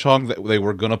Sonic the Hedgehog that they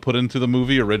were gonna put into the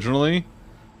movie originally,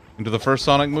 into the first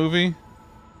Sonic movie.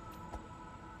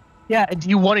 Yeah, do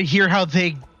you want to hear how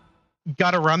they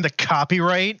got around the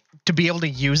copyright to be able to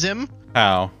use him?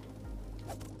 How?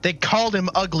 They called him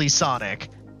Ugly Sonic.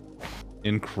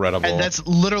 Incredible. And that's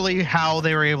literally how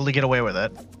they were able to get away with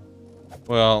it.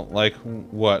 Well, like,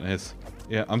 what is...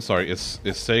 Yeah, I'm sorry, is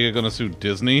Sega gonna sue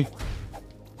Disney?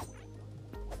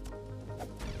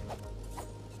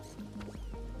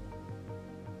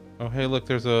 Oh, hey, look,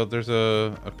 there's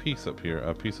a piece up here,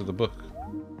 a piece of the book.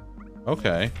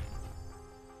 Okay.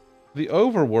 The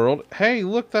overworld. Hey,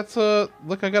 look, that's a...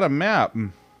 Look, I got a map.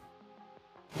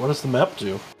 What does the map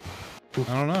do? I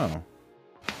don't know.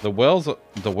 The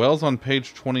well's on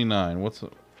page 29. What's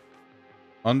it?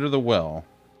 Under the well?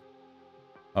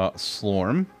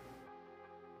 Slorm.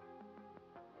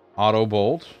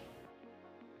 Autobolt.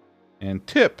 And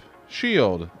Tip.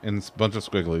 Shield. And a bunch of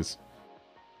squigglies.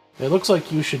 It looks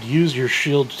like you should use your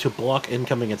shield to block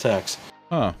incoming attacks.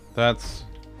 Huh. That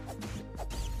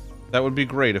would be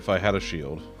great if I had a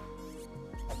shield.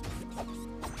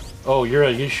 Oh, you're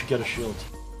right. You should get a shield.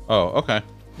 Oh, okay.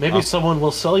 Maybe someone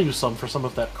will sell you some for some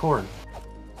of that corn.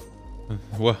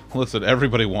 Well, listen,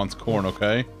 everybody wants corn,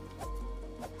 okay?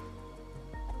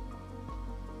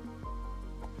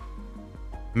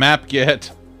 Map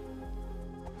get.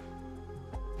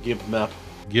 Gib map.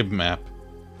 Gib map.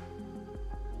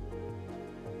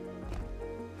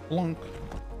 Blunk.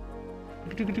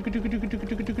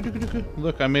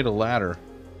 Look, I made a ladder.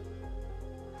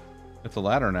 It's a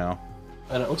ladder now.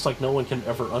 And it looks like no one can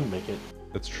ever unmake it.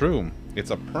 It's true. It's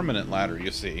a permanent ladder,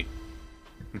 you see.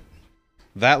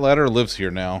 That ladder lives here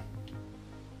now.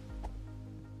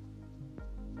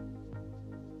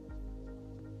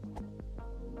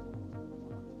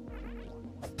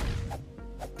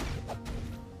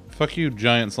 Fuck you,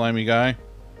 giant slimy guy.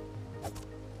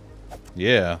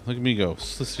 Yeah, look at me go.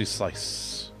 Slicey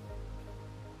slice.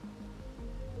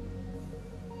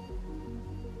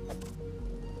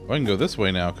 I can go this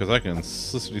way now, because I can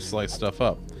slicey slice stuff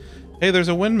up. Hey, there's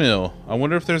a windmill. I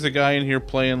wonder if there's a guy in here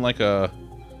playing like a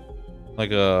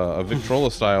Victrola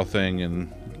style thing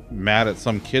and mad at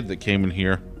some kid that came in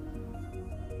here.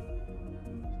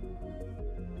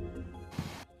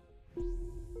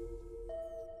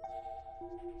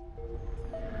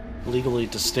 Legally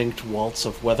distinct waltz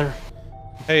of weather.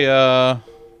 Hey,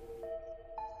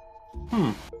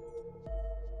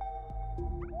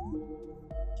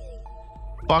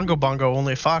 Bongo Bongo,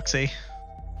 only Foxy.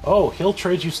 Oh, he'll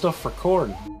trade you stuff for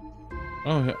corn.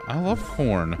 Oh, I love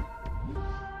corn.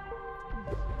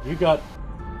 You got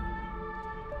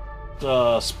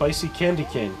spicy candy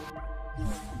cane.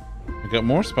 I got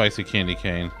more spicy candy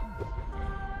cane.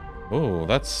 Oh,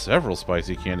 that's several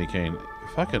spicy candy cane.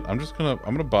 Fuck it, I'm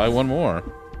gonna buy one more.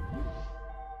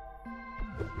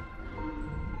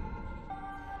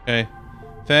 Okay.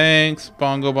 Thanks,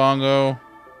 Bongo Bongo.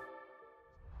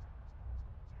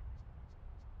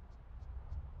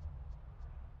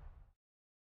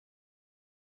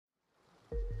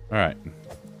 Alright.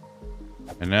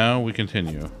 And now we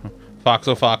continue.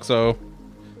 Foxo Foxo.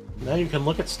 Now you can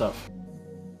look at stuff.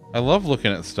 I love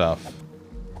looking at stuff.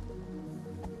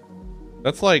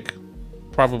 That's like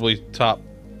probably top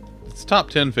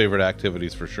 10 favorite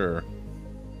activities for sure.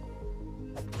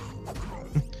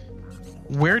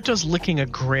 Where does licking a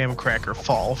graham cracker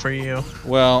fall for you?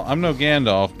 Well, I'm no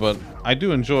Gandalf, but I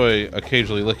do enjoy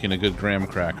occasionally licking a good graham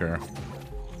cracker.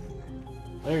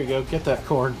 There you go. Get that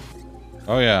corn.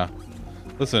 Oh yeah.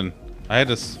 Listen, I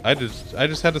just had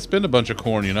to spend a bunch of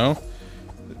corn, you know?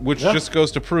 Which just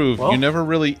goes to prove you never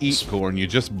really eat corn, you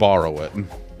just borrow it.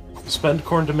 Spend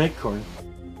corn to make corn.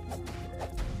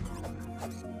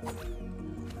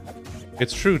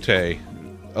 It's true, Tay.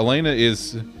 Elena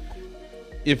is...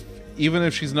 Even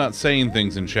if she's not saying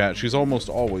things in chat, she's almost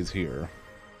always here.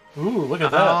 Ooh, look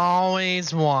at that.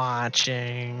 Always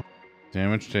watching.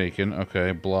 Damage taken.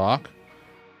 Okay, block.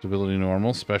 Stability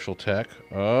normal. Special tech.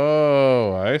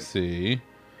 Oh, I see.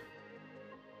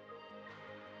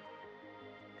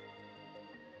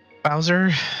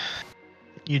 Bowser,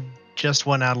 you just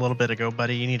went out a little bit ago,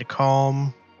 buddy. You need to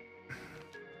calm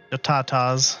The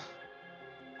tatas.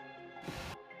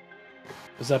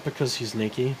 Is that because he's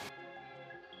naked?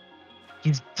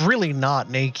 He's really not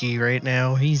naked right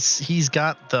now. He's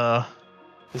got the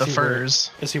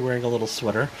furs. Is he wearing a little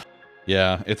sweater?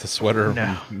 Yeah, it's a sweater.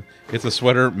 No. It's a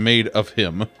sweater made of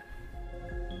him.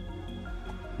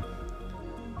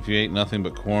 If you ate nothing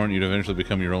but corn, you'd eventually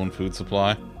become your own food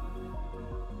supply.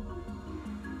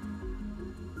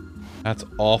 That's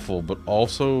awful, but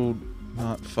also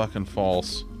not fucking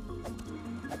false.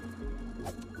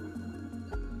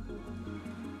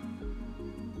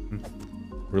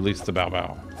 Release the Bow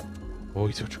Bow. Oh,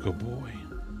 he's such a good boy.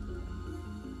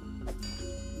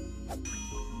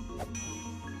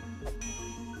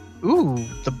 Ooh,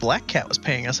 the black cat was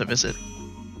paying us a visit.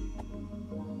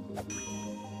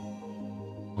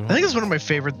 I think it's one of my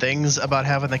favorite things about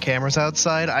having the cameras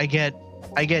outside. I get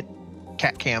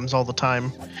cat cams all the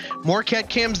time. More cat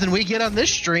cams than we get on this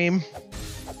stream.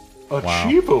 A Wow.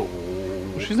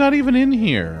 Chivo. She's not even in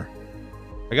here.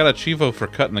 I got a Chivo for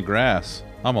cutting the grass.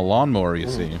 I'm a lawnmower, you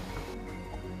see.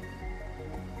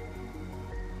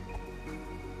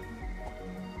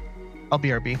 I'll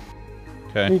BRB.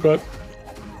 Okay. Okay.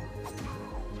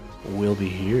 We'll be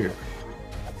here.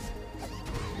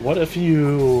 What if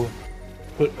you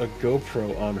put a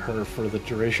GoPro on her for the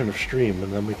duration of stream,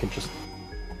 and then we can just...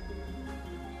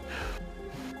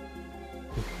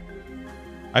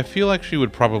 I feel like she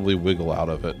would probably wiggle out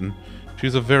of it, and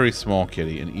she's a very small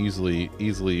kitty and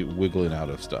easily wiggling out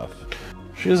of stuff.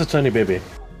 She is a tiny baby.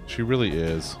 She really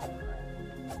is.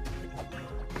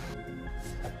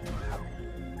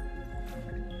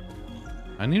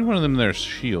 I need one of them there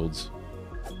shields.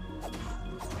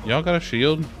 Y'all got a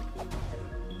shield?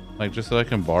 Like, just so I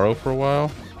can borrow for a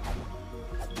while?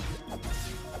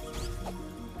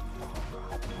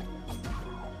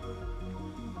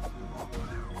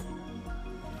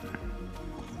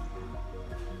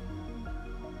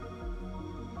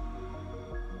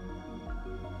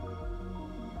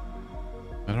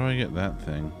 How do I get that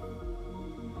thing?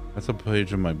 That's a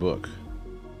page of my book.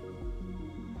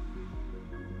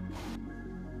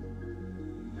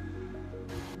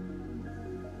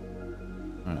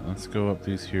 Alright, let's go up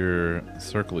these here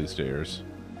circly stairs.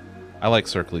 I like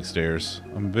circly stairs.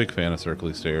 I'm a big fan of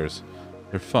circly stairs.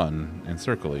 They're fun and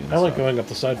circly and I like stuff. going up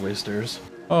the sideways stairs.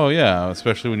 Oh yeah,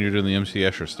 especially when you're doing the MC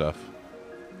Escher stuff.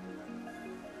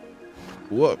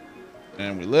 Whoop.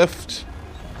 And we lift.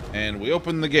 And we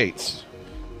open the gates.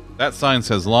 That sign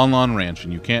says Lon Lon Ranch,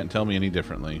 and you can't tell me any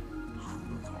differently.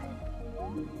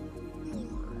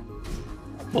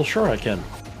 Well, sure I can.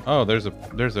 Oh, there's a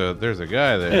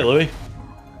guy there. Hey, Louie.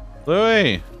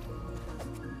 Louie!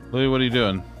 Louie, what are you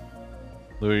doing?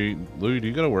 Louie, do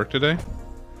you go to work today?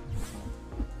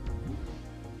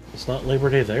 It's not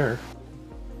Labor Day there.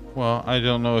 Well, I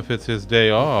don't know if it's his day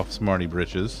off, Smarty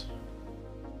Britches.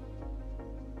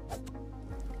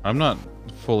 I'm not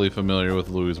fully familiar with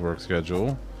Louie's work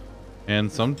schedule.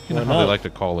 And some, you know Why how they not? like to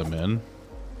call him in.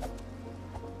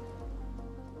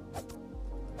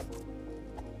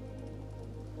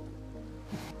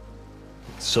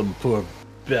 Some poor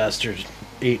bastard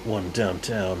ate one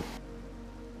downtown.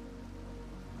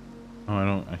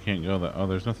 Oh, I can't go that. Oh,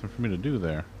 there's nothing for me to do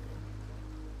there.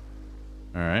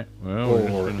 Alright, well, we're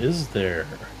just Or gonna- is there?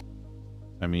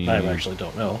 I mean... I actually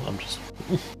don't know. I'm just...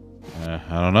 I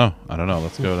don't know.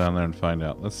 Let's go down there and find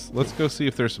out. Let's go see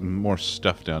if there's some more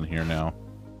stuff down here now.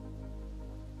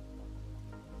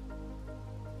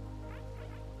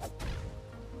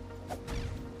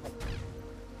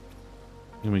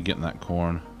 Let me get that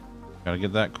corn. Gotta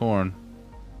get that corn.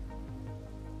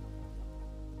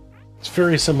 It's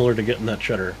very similar to getting that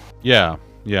cheddar. Yeah.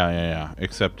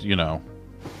 Except, you know,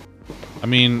 I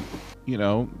mean, you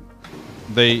know,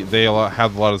 they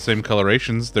have a lot of the same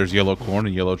colorations. There's yellow corn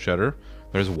and yellow cheddar.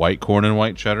 There's white corn and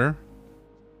white cheddar.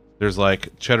 There's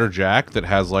like cheddar jack that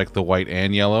has like the white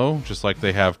and yellow, just like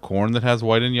they have corn that has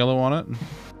white and yellow on it.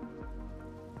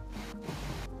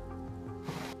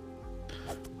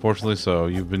 Fortunately so,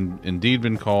 you've indeed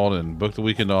been called and booked the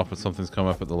weekend off, but something's come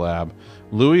up at the lab.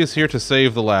 Louis is here to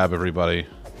save the lab, everybody.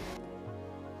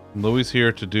 Louis is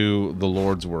here to do the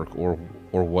Lord's work, or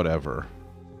whatever.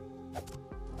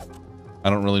 I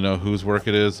don't really know whose work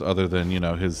it is, other than, you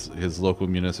know, his local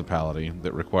municipality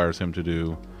that requires him to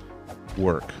do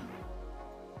work.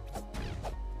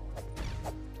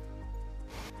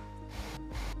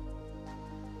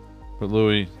 But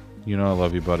Louis, you know I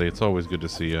love you, buddy. It's always good to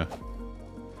see you.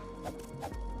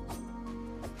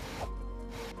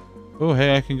 Oh,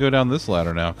 hey, I can go down this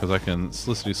ladder now because I can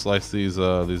slice these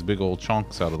big old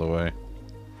chunks out of the way.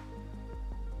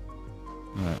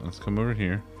 All right, let's come over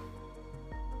here.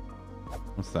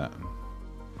 What's that?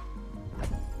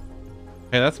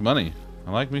 Hey, that's money.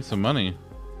 I like me some money.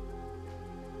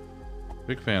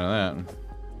 Big fan of that.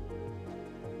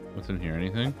 What's in here?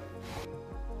 Anything?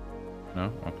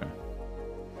 No? Okay.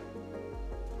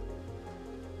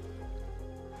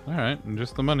 Alright,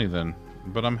 just the money then.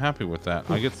 But I'm happy with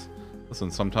that. I guess, listen,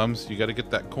 sometimes you gotta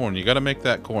get that corn. You gotta make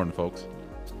that corn, folks.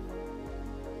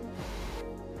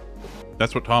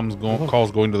 That's what Tom's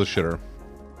calls going to the shitter.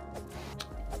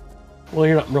 Well,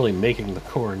 you're not really making the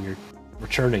corn, you're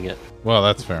returning it. Well,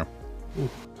 that's fair.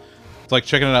 It's like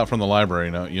checking it out from the library,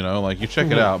 you know? Like, you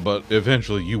check it out, but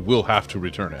eventually you will have to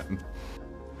return it.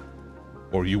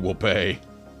 Or you will pay.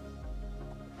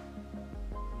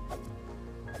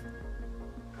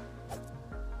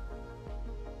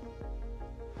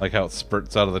 Like how it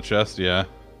spurts out of the chest, yeah.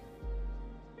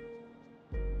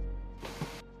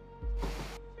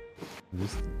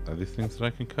 Are these things that I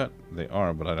can cut? They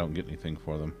are, but I don't get anything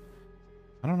for them.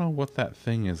 I don't know what that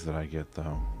thing is that I get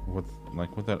though. What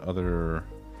that other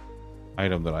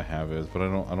item that I have is, but I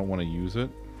don't want to use it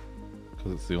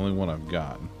because it's the only one I've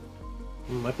got.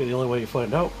 Might be the only way you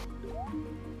find out.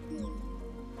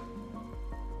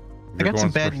 I got some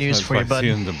bad news for you, bud.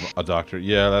 Seeing a doctor.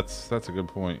 Yeah, that's a good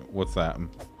point. What's that?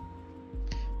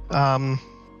 I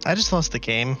just lost the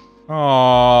game.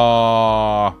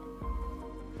 Aww.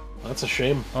 That's a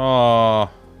shame. Aww.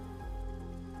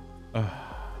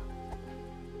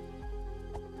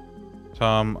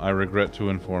 Tom, I regret to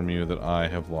inform you that I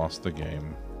have lost the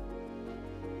game.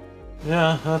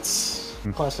 Yeah, that's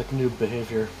classic noob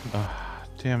behavior.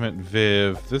 Damn it,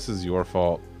 Viv. This is your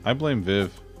fault. I blame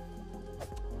Viv.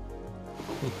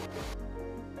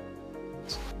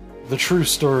 The true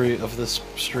story of this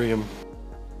stream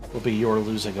will be your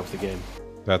losing of the game.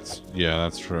 That's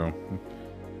true.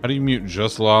 How do you mute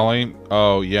just Lolly?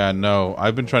 Oh, yeah, no.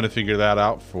 I've been trying to figure that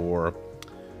out for...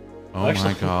 Oh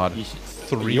actually, my god.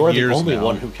 3 you're years the only now.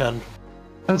 one who can.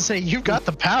 I'd say you've got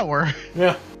the power.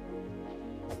 Yeah.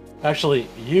 Actually,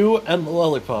 you and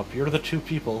Lollipop, you're the two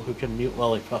people who can mute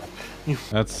Lollipop.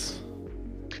 That's...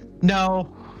 No,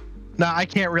 I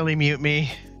can't really mute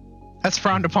me. That's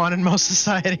frowned upon in most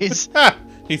societies.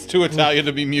 He's too Italian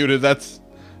to be muted. That's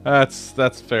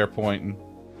fair point.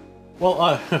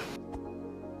 Well,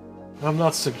 I'm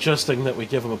not suggesting that we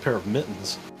give him a pair of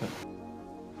mittens. But...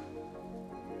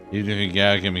 Even if you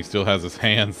gag him, he still has his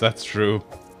hands. That's true.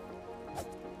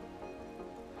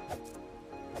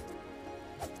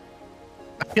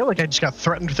 I feel like I just got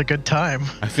threatened with a good time.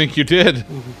 I think you did.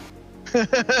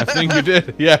 I think you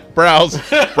did. Yeah, browse.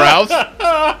 Browse.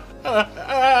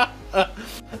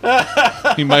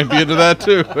 He might be into that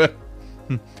too.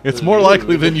 It's more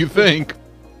likely than you think.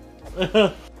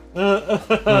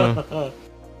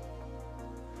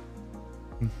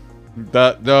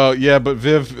 No, yeah, but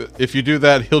Viv, if you do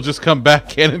that, he'll just come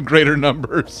back in greater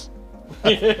numbers.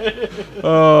 Oh,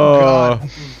 God.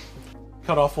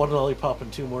 Cut off one Lollipop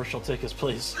and two more, she'll take his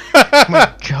place. Oh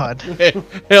my god. Hey,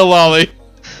 Lolly.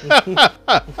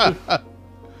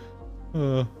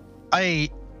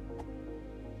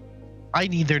 I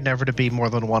need there never to be more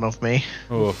than one of me.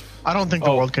 Oof. I don't think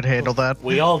the world could handle that.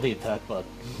 We all need that, bud.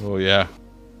 Oh, yeah.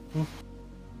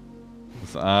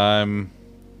 I'm...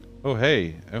 Oh,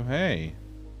 hey. Oh, hey.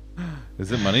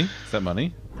 Is it money? Is that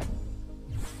money?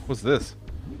 What's this?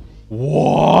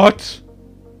 What?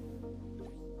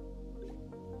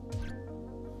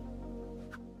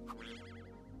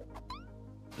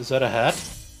 Is that a hat?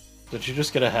 Did you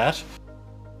just get a hat?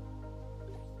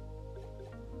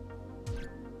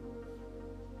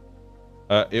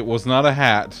 It was not a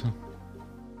hat.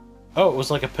 Oh, it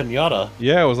was like a piñata.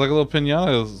 Yeah, it was like a little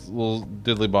piñata. It was a little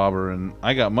diddly bobber, and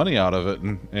I got money out of it,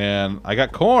 and I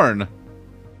got corn.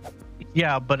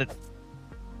 Yeah, but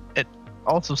it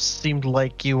also seemed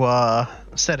like you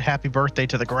said happy birthday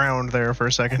to the ground there for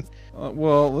a second.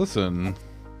 Well, listen.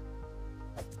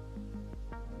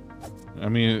 I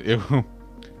mean,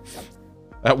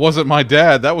 that wasn't my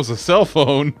dad. That was a cell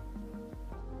phone.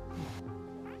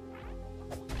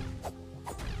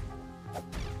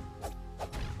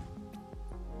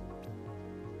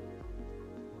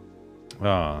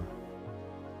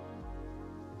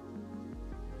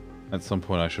 At some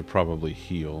point I should probably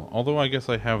heal. Although I guess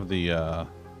I have the,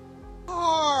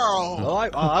 Carl! Well,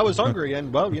 I was hungry,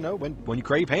 and, well, you know, when you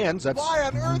crave hands, that's... Why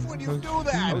on earth would you do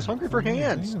that? I was hungry for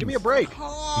hands. Give me a break.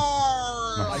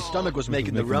 Carl! My stomach was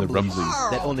making the rumblies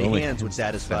that only hands would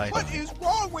satisfy. What is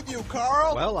wrong with you,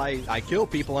 Carl? Well, I kill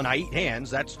people and I eat hands.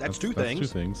 That's two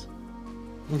things. That's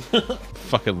 2 things.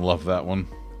 Fucking love that one.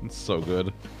 It's so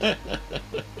good.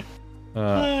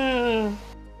 Alright,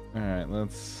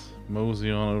 let's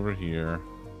mosey on over here.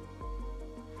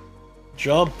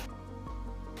 Jump.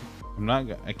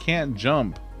 I can't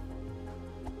jump.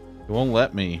 It won't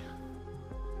let me.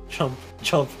 Jump,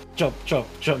 jump, jump, jump,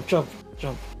 jump, jump,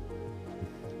 jump.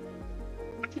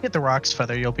 If you get the Rock's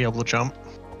Feather, you'll be able to jump.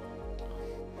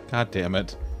 God damn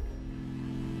it.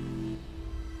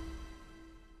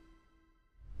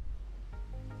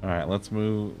 Alright, let's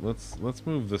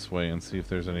move this way and see if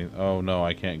there's any. Oh no,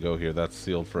 I can't go here. That's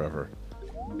sealed forever.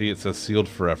 See, it says sealed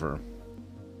forever.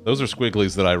 Those are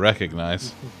squigglies that I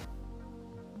recognize.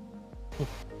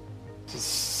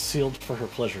 Sealed for her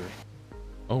pleasure.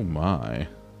 Oh my.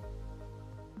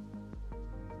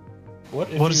 What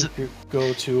if you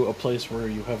go to a place where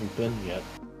you haven't been yet?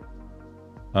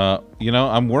 You know,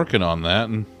 I'm working on that.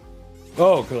 And...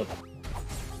 Oh, good.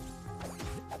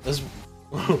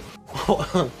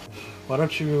 Why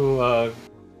don't you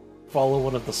follow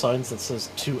one of the signs that says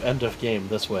 "to end of game"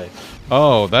 this way?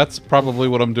 Oh, that's probably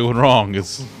what I'm doing wrong.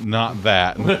 It's not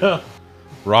that.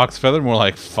 Rock's Feather, more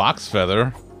like Fox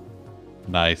Feather.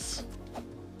 Nice.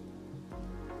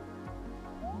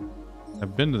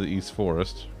 I've been to the East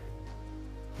Forest.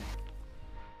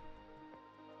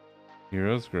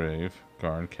 Hero's Grave,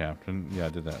 Guard Captain. Yeah, I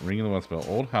did that. Ring of the West Bell.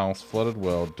 Old House, Flooded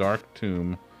Well, Dark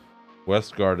Tomb,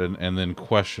 West Garden, and then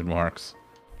question marks.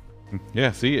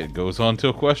 Yeah, see, it goes on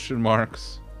till question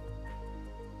marks.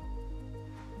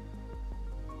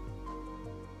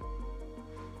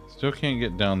 Still can't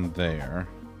get down there.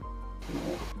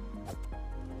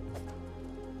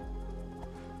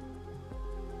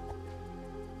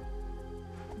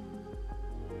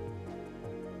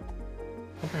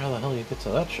 I wonder how the hell you get to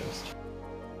that chest.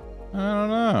 I don't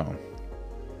know.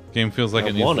 Game feels like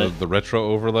it needs the retro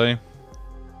overlay.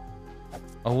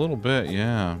 A little bit,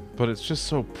 yeah. But it's just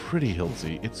so pretty,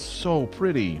 Hilsey. It's so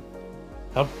pretty.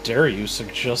 How dare you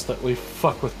suggest that we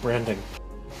fuck with branding?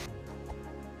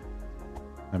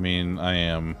 I mean, I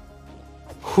am.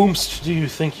 Whomst do you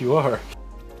think you are?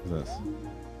 What's this?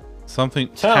 Something.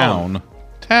 Town.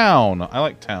 Town. I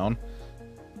like town.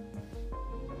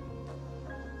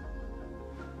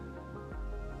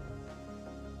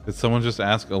 Did someone just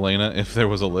ask Elena if there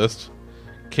was a list?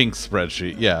 Kink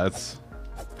spreadsheet. Yeah, it's.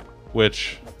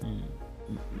 Which.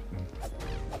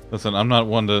 Listen, I'm not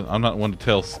one to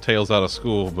tell tales out of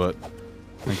school, but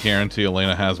I guarantee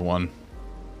Elena has one.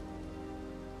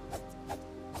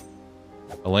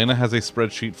 Elena has a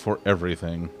spreadsheet for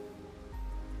everything.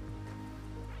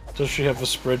 Does she have a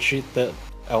spreadsheet that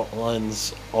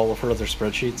outlines all of her other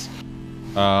spreadsheets?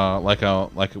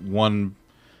 Like one.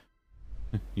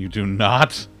 You do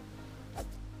not.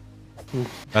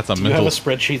 That's a mental. You have a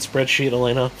spreadsheet,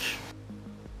 Elena.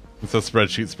 It's a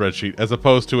spreadsheet, as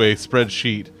opposed to a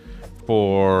spreadsheet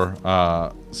for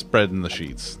spreading the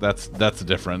sheets. That's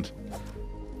different.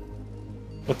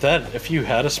 But that, if you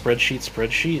had a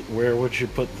spreadsheet, where would you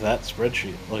put that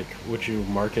spreadsheet? Like, would you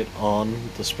mark it on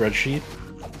the spreadsheet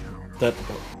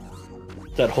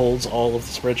that holds all of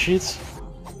the spreadsheets?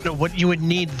 No, what you would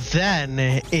need then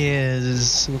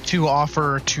is to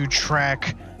offer to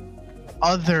track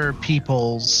other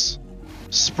people's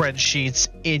spreadsheets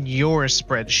in your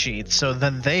spreadsheet. So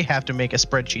then they have to make a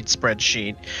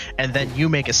spreadsheet, and then you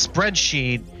make a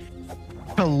spreadsheet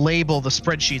to label the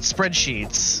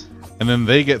spreadsheets. And then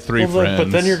they get three friends. But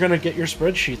then you're going to get your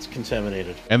spreadsheets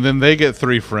contaminated. And then they get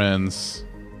 3 friends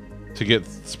to get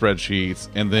spreadsheets.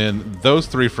 And then those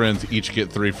 3 friends each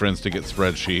get 3 friends to get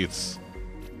spreadsheets.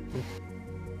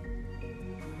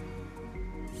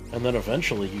 And then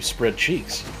eventually you spread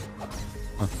cheeks.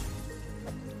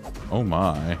 Oh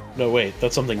my. No, wait,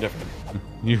 that's something different.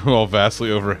 You all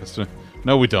vastly overestimate.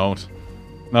 No, we don't.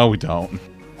 No, we don't.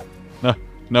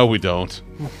 No, we don't.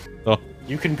 Oh.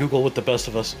 You can Google with the best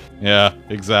of us. Yeah,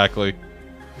 exactly.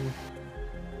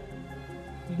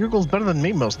 Google's better than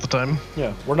me most of the time.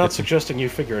 Yeah, we're not suggesting you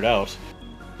figure it out.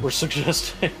 We're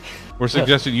suggesting... We're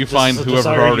suggesting you find whoever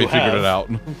already figured it out.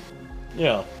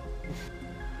 Yeah.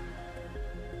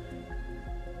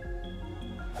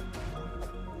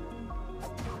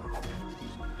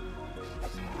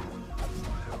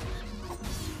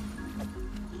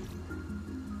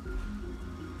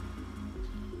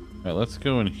 Alright, let's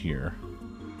go in here.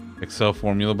 Excel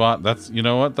formula bot. That's, you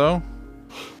know what though?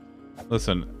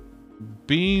 Listen,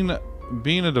 being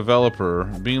a developer,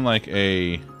 being like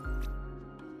a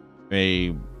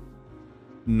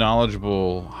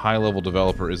knowledgeable, high-level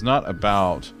developer is not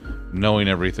about knowing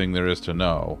everything there is to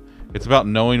know. It's about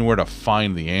knowing where to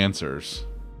find the answers.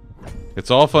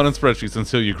 It's all fun in spreadsheets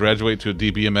until you graduate to a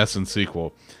DBMS in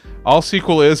SQL. All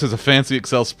SQL is a fancy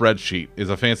Excel spreadsheet,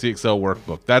 is a fancy Excel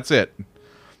workbook. That's it.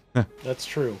 That's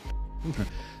true.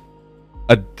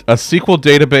 A SQL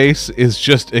database is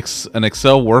just an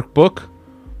Excel workbook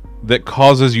that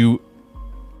causes you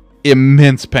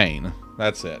immense pain.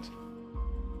 That's it.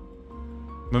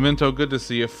 Memento, good to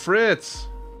see you. Fritz,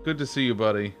 good to see you,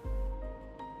 buddy.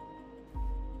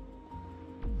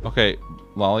 Okay,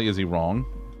 Lolly, is he wrong?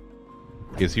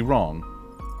 Is he wrong?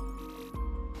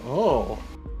 Oh.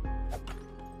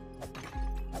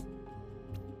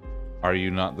 Are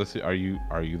you not the are you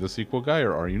the sequel guy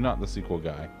or are you not the sequel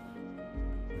guy?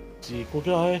 Sequel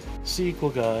guy.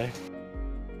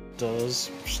 Does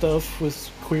stuff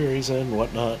with queries and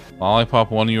whatnot.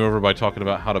 Lollipop won you over by talking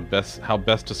about how best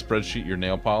to spreadsheet your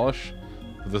nail polish.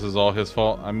 This is all his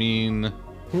fault. I mean,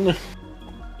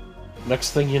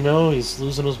 next thing you know, he's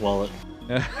losing his wallet.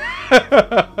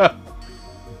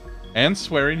 And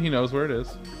swearing he knows where it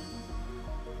is.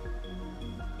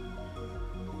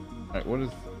 Alright, what is...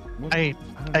 I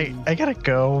gotta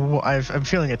go. I'm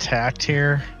feeling attacked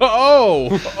here. Oh!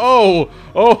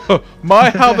 My,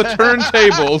 how the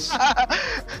turntables!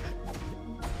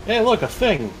 Hey, look, a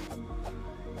thing!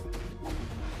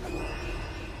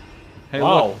 Hey,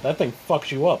 wow, look. that thing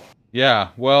fucks you up. Yeah,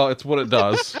 well, it's what it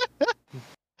does.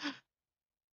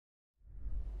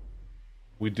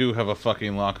 We do have a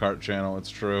fucking Lockhart channel,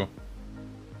 it's true.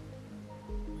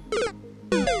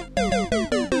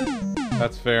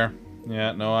 That's fair.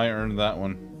 Yeah, no, I earned that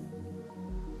one.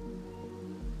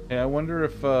 Hey, I wonder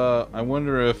if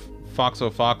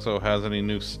Foxo has any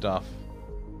new stuff.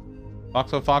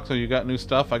 Foxo, you got new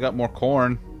stuff? I got more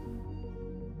corn.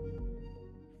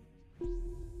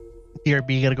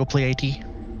 DRB, you gotta go play AT.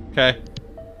 Okay.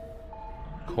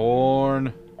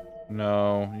 Corn.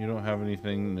 No, you don't have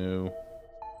anything new.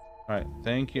 Alright,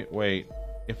 thank you. Wait,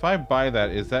 if I buy that,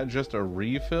 is that just a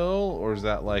refill, or is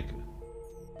that like...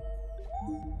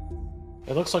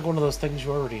 It looks like one of those things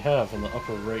you already have in the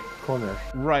upper right corner.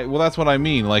 Right, well that's what I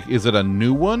mean. Like, is it a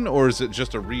new one, or is it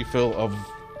just a refill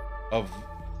of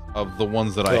the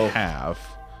ones that I have?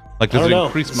 Like, does it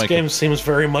increase my... This game seems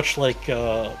very much like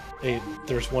a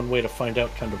there's one way to find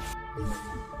out kind of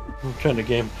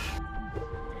game.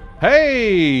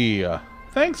 Hey!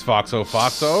 Thanks, Foxo.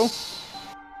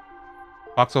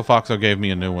 Foxo gave me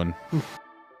a new one.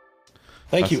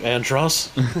 Thank you,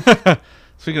 Andros.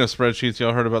 Speaking of spreadsheets,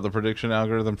 y'all heard about the prediction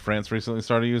algorithm France recently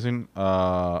started using?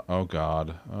 Oh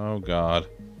god.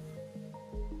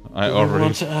 I already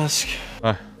want to ask.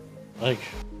 I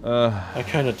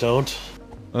kind of don't.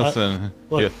 Listen,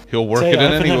 look, he'll work it in I've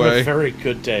been having anyway. a very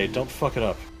good day. Don't fuck it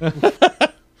up.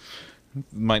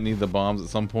 Might need the bombs at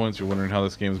some points. You're wondering how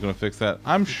this game is going to fix that.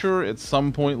 I'm sure at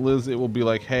some point, Liz, it will be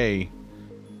like, hey,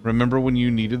 remember when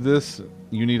you needed this?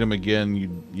 You need them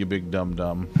again, you big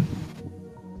dum-dum.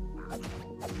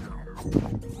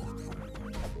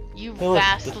 You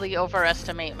vastly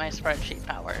overestimate my spreadsheet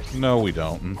powers. No, we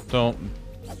don't.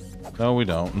 No, we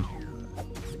don't.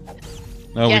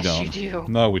 No, yes, we don't. You do.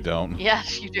 No, we don't.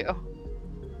 Yes, you do.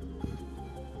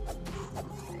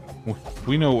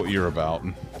 We know what you're about.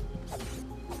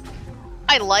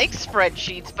 I like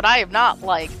spreadsheets, but I am not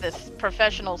like this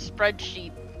professional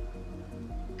spreadsheet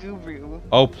guru.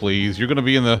 Oh please, you're gonna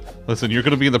be in the you're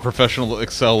gonna be in the professional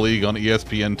Excel league on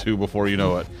ESPN2 before you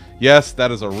know it. Yes,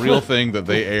 that is a real thing that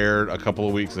they aired a couple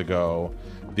of weeks ago.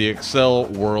 The Excel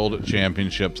World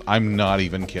Championships. I'm not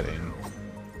even kidding.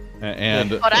 And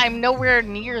but I'm nowhere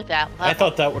near that level. I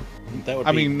thought that would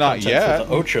I mean, not yet. For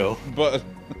the Ocho, but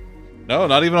no,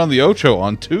 not even on the Ocho.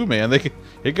 On 2, man,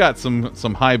 it got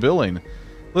some high billing.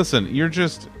 Listen,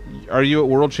 are you at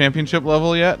World Championship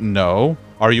level yet? No.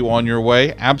 Are you on your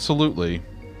way? Absolutely.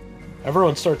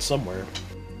 Everyone starts somewhere.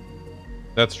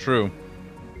 That's true.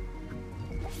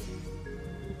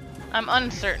 I'm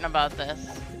uncertain about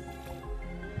this.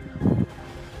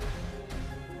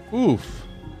 Oof.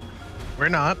 We're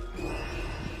not.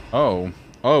 Oh,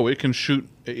 it can shoot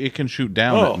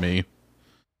down at me.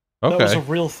 Okay. That was a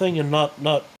real thing and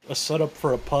not a setup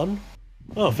for a pun?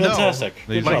 Oh, fantastic.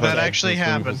 No, like that actually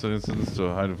happened.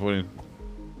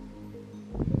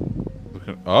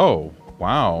 Oh,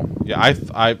 wow. Yeah, I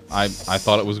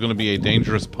thought it was going to be a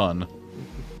dangerous pun.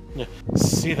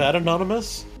 See that,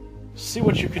 Anonymous? See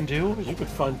what you can do? You could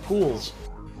find pools.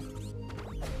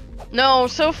 No,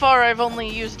 so far I've only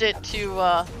used it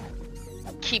to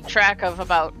keep track of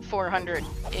about 400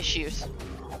 issues.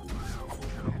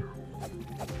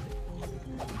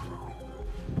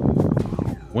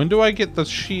 When do I get the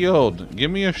shield? Give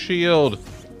me a shield.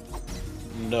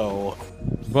 No.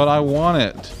 But I want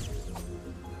it.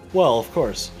 Well, of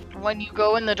course. When you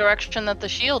go in the direction that the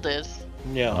shield is.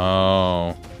 Yeah.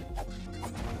 Oh.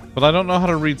 But I don't know how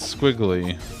to read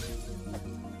squiggly.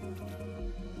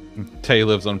 Tay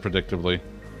lives unpredictably.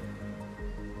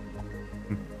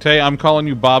 Tay, I'm calling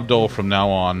you Bob Dole from now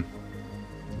on.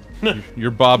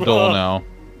 You're Bob Dole now.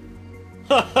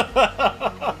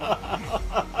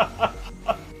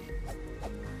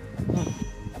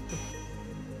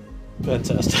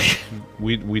 Fantastic.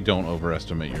 We don't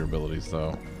overestimate your abilities,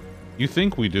 though. You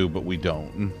think we do, but we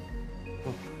don't.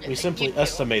 We simply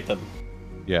estimate them.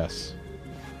 Yes.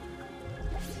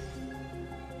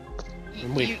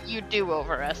 You do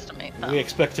overestimate them. We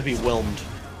expect to be whelmed.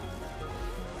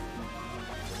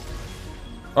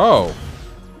 Oh.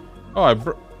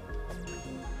 Oh,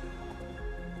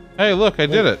 Hey, look, I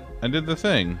did it. I did the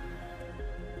thing.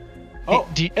 Oh,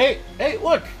 hey,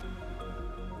 look!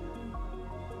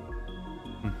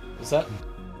 Is that...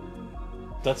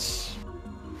 That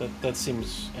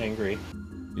seems angry.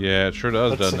 Yeah, it sure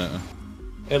does, doesn't it?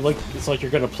 It's like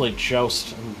you're gonna play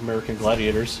Joust in American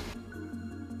Gladiators.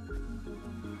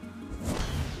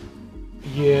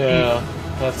 Yeah,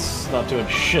 that's not doing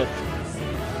shit.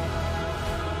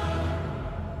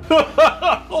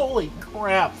 Holy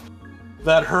crap!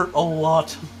 That hurt a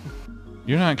lot.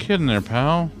 You're not kidding there,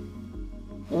 pal.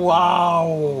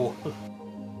 Wow!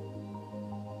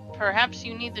 Perhaps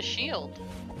you need the shield.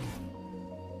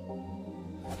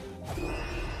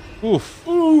 Oof.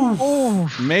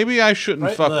 Oof. Maybe I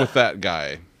shouldn't fuck with that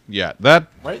guy. Yeah, that...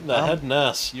 Right in the head and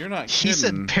ass. You're not kidding. He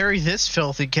said, parry this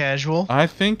filthy casual. I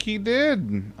think he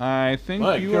did. I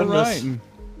think you were right.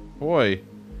 Boy.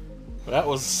 That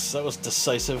was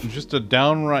decisive. Just a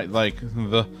downright, like,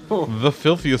 the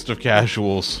filthiest of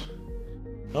casuals.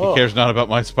 He cares not about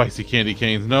my spicy candy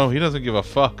canes. No, he doesn't give a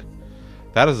fuck.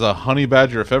 That is a honey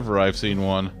badger if ever I've seen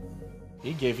one.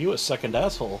 He gave you a second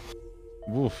asshole.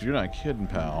 Oof, you're not kidding,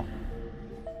 pal.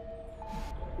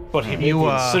 But he made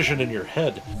the incision in your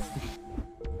head.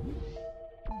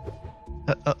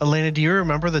 Elena, do you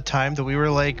remember the time that we were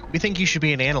like, we think you should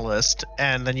be an analyst,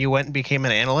 and then you went and became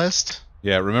an analyst?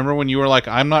 Yeah, remember when you were like,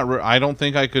 I don't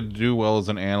think I could do well as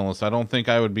an analyst. I don't think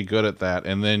I would be good at that.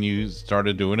 And then you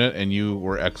started doing it, and you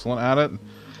were excellent at it.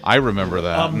 I remember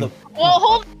that. Well,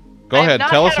 hold. Go ahead,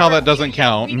 tell us how that doesn't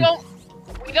count.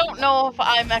 We don't know if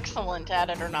I'm excellent at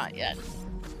it or not yet.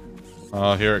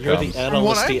 Oh, here it comes. You're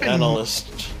the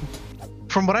analyst.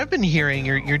 From what I've been hearing,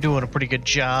 you're doing a pretty good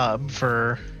job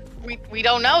for... We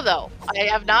don't know, though. I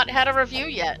have not had a review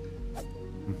yet.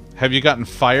 Have you gotten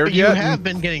fired yet? You have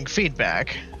been getting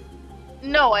feedback.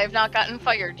 No, I have not gotten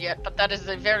fired yet, but that is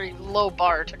a very low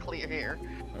bar to clear here.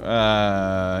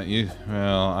 I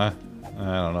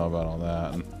don't know about all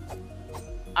that.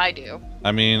 I do.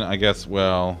 I mean, I guess,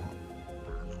 well...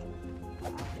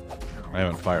 I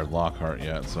haven't fired Lockhart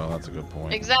yet, so that's a good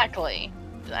point. Exactly.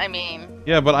 I mean...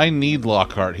 Yeah, but I need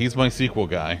Lockhart. He's my sequel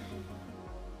guy.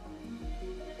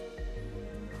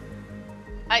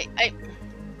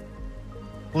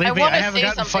 Believe me, I haven't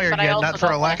gotten fired yet, not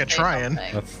for a lack of trying.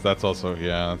 That's also,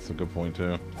 yeah, that's a good point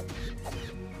too.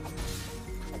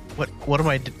 What am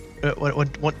I?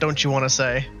 What don't you want to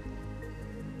say?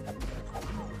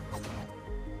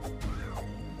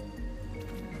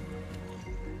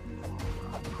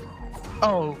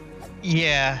 Oh,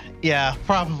 yeah,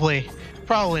 probably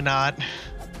not.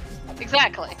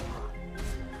 Exactly.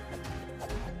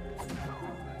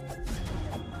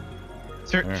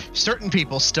 Certain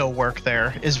people still work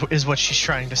there, is what she's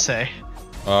trying to say.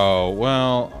 Oh,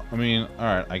 well, I mean,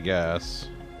 alright, I guess.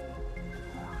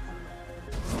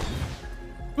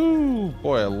 Ooh,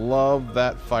 boy, I love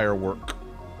that firework.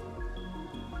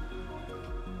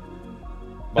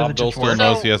 Bob Dole still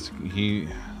knows, yes, he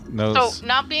knows. So,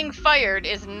 not being fired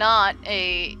is not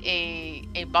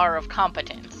a bar of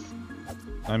competence.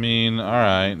 I mean,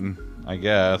 alright, I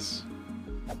guess.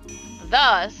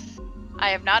 Thus, I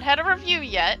have not had a review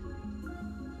yet.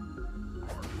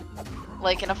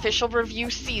 Like an official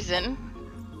review season.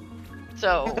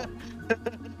 So...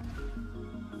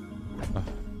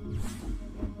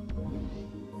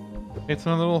 It's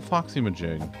another little foxy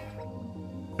majig.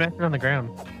 Back on the ground.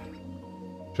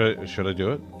 Should I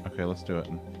do it? Okay, let's do it.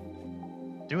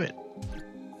 Do it.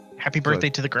 Happy birthday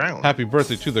to the ground. Happy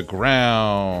birthday to the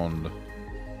ground.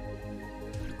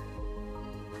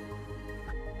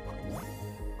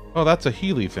 Oh, that's a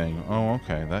Healy thing. Oh,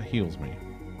 okay. That heals me.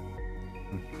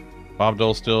 Bob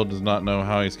Dole still does not know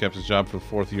how he's kept his job for the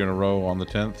 4th year in a row on the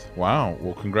 10th. Wow.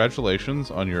 Well,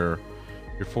 congratulations on your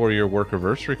 4-year work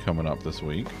anniversary coming up this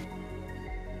week.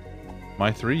 My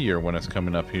 3-year when it's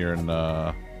coming up here in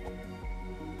a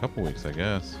couple weeks, I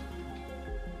guess.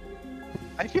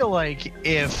 I feel like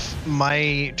if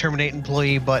my terminate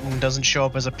employee button doesn't show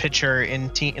up as a pitcher in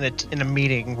a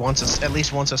meeting at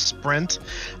least once a sprint,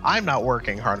 I'm not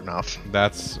working hard enough.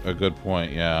 That's a good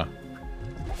point. Yeah.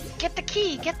 Get the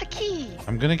key. Get the key.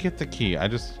 I'm gonna get the key. I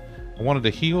wanted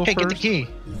to heal first. Get the key.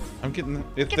 I'm getting.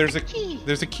 There's a key.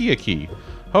 There's a key.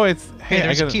 Oh,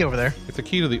 there's a key over there. It's a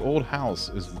key to the old house.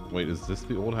 Wait, is this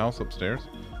the old house upstairs?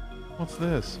 What's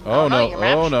this? Oh no! your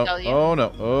map Oh should no! tell you. Oh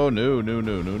no! Oh no! No!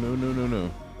 No! No! No! No! No!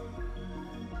 No!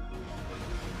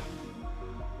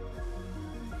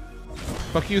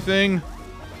 Fuck you, thing.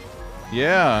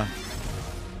 Yeah.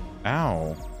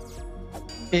 Ow.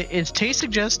 Is Tay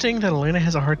suggesting that Elena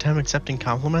has a hard time accepting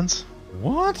compliments?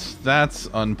 What? That's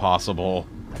impossible.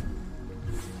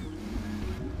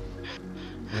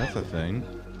 That's a thing.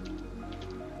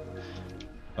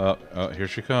 Oh, here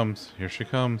she comes. Here she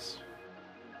comes.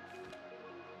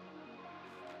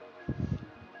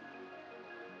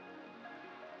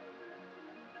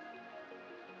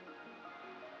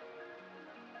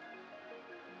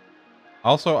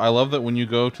 Also, I love that when you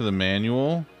go to the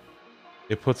manual,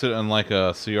 it puts it on like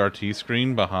a CRT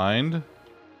screen behind.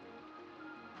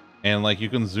 And like you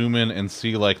can zoom in and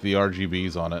see like the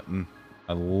RGBs on it, and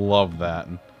I love that.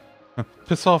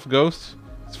 Piss off, Ghost.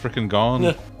 It's freaking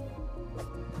gone.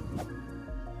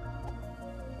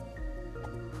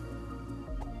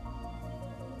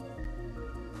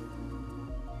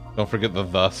 Don't forget the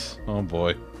thus. Oh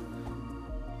boy.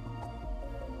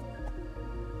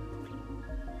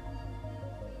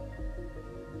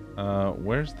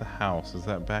 Where's the house? Is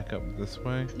that back up this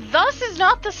way? Thus is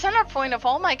not the center point of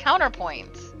all my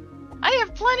counterpoints. I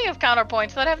have plenty of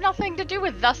counterpoints that have nothing to do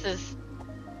with thuses.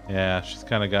 Yeah, she's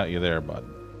kind of got you there, bud.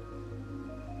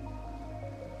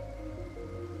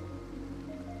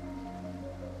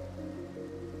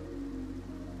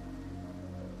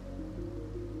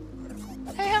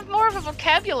 I have more of a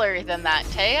vocabulary than that,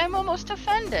 Tay. I'm almost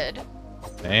offended.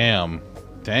 Damn.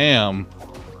 Damn.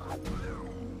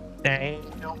 Damn.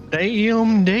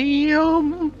 Damn.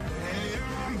 Damn.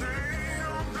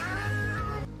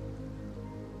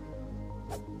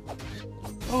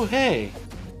 Oh, hey.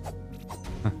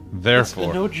 Therefore.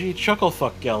 It's an OG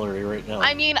Chucklefuck gallery right now.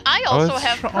 I mean, I also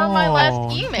have per my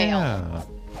last email. Yeah.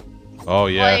 Oh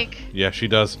yeah. Like, yeah, she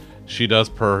does. She does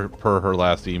per her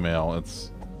last email.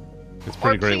 It's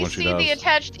pretty great when she see does. the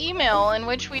attached email in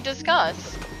which we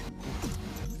discuss.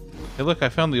 Hey, look! I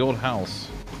found the old house.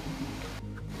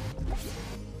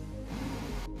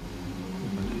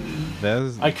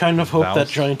 I kind of hope that House,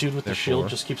 giant dude with the therefore. shield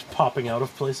just keeps popping out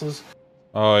of places.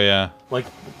 Oh yeah. Like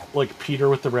Peter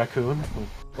with the raccoon.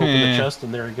 Open the chest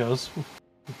and there he goes.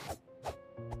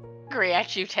 Agree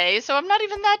at you, Tay, so I'm not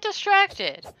even that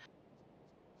distracted.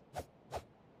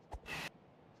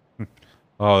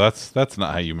 Oh, that's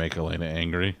not how you make Elena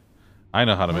angry. I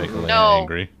know how to make Elena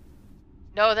angry.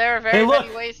 No, there are very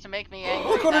many ways to make me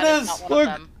angry. Look what That it is is! not one Look!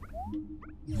 of them.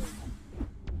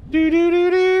 Do do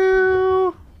do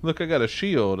do. Look, I got a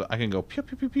shield. I can go pew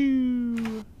pew pew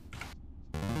pew.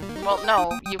 Well,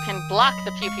 no, you can block the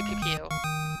pew pew pew pew.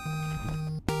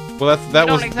 Well, that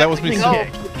was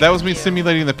me Pew.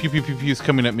 simulating the pew pew pew pews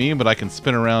coming at me, but I can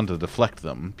spin around to deflect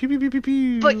them. Pew pew pew pew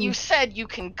pew. But you said you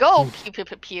can go pew pew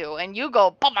pew pew, and you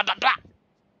go blah blah blah blah.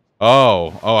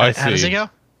 Oh, I see. How does it go?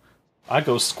 I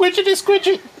go squidgety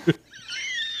squidgy.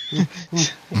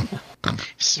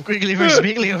 Squiggly versus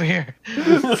Squiggly over here.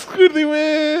 Squiggly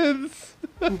wins.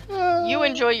 You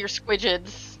enjoy your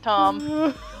squidgets,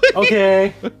 Tom.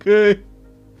 Okay. Okay.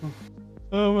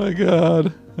 Oh my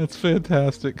god, that's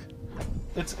fantastic.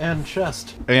 It's Ann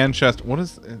Chest. And chest. What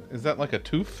is that like a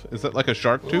tooth? Is that like a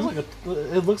shark tooth?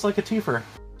 It looks like a teefer. It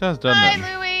does, doesn't Bye,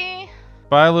 it? Louie.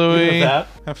 Bye, Louie. Either that,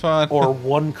 have fun. or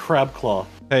one crab claw.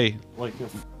 Hey. Like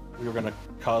if we were gonna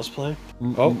cosplay.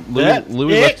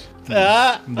 Louie left you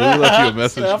a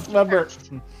message. Staff member.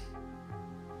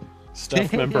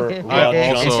 Staff member.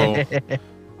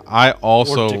 I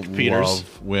also Or Dick Peters.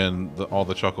 love when all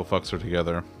the chuckle fucks are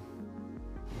together.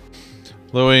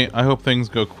 Louie, I hope things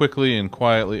go quickly and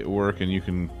quietly at work, and you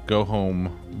can go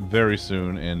home very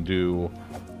soon and do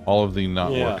all of the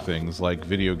not work things like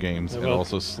video games and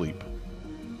also sleep.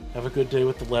 Have a good day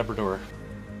with the Labrador.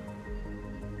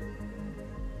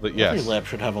 But yes. Every lab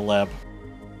should have a lab.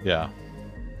 Yeah.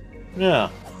 Yeah.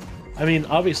 I mean,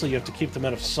 obviously you have to keep them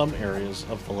out of some areas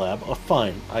of the lab. Oh,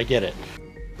 fine, I get it.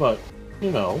 But,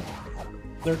 you know,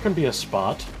 there can be a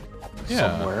spot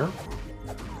somewhere.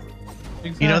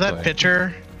 Exactly. You know that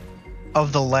picture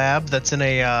of the lab that's in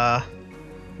a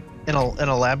in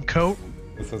a lab coat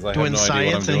doing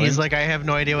science, and he's like, "I have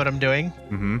no idea what I'm doing."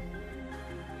 Mm-hmm.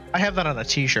 I have that on a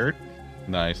T-shirt.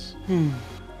 Nice.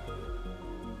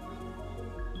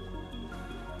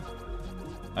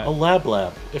 A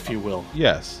lab, if you will.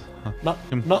 Yes.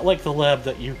 Not like the lab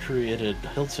that you created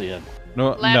Hiltzy in.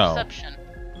 No. Labception.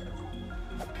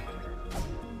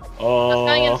 Oh.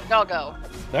 Science doggo.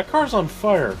 That car's on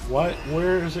fire. Why?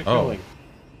 Where is it going?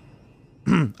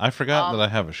 I forgot that I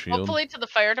have a shield. Hopefully to the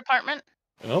fire department.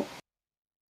 Oh.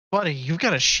 Buddy, you've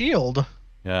got a shield.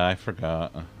 Yeah, I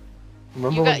forgot.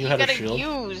 Remember when you had a gotta shield?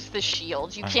 use the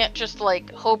shield. You can't just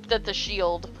like hope that the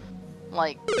shield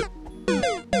like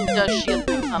does shield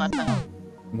things on its own.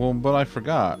 Well, but I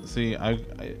forgot. See,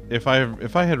 if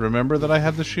I had remembered that I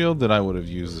had the shield, then I would have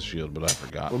used the shield, but I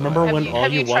forgot. Remember when all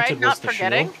you wanted was the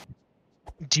forgetting? shield?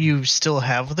 Do you still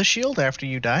have the shield after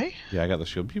you die? Yeah, I got the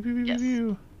shield. Pew, pew, pew, Yes.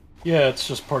 pew. Yeah, it's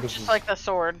just part of Just like the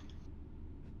sword.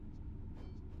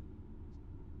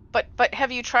 But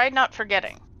have you tried not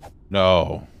forgetting?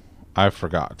 No, I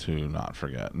forgot to not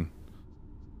forget.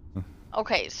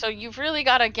 Okay, so you've really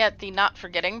got to get the not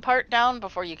forgetting part down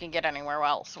before you can get anywhere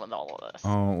else with all of this.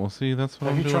 Oh, well, see, that's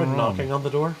what Have I'm you doing tried wrong. knocking on the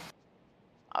door?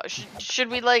 Should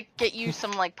we like get you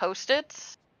some like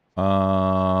post-its?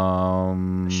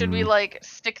 Um. Should we like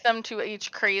stick them to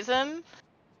each Krazen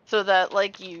so that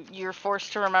like you're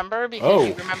forced to remember because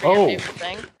you remember your favorite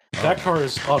thing? That car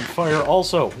is on fire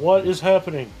also. What is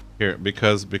happening? Here,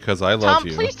 because I love Tom,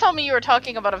 you. please tell me you were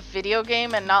talking about a video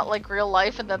game and not like real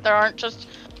life, and that there aren't just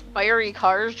fiery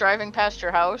cars driving past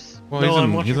your house. Well,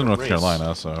 No, he's in a North race.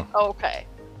 Carolina, so. Okay.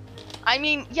 I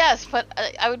mean, yes, but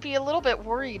I would be a little bit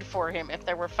worried for him if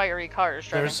there were fiery cars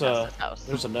driving past his house.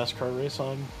 There's a NASCAR race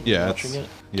on. Yeah, Watching it.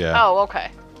 Yeah. Oh,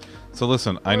 okay. So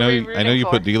listen, I What know are we you rooting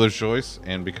put for? dealer's choice,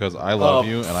 and because I love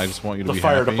you and I just want you to the be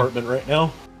fire happy. department right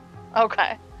now.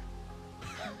 Okay.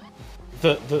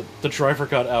 The driver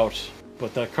got out,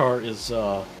 but that car is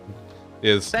what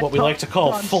we like to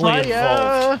call on fully fire.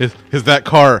 involved. Is that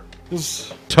car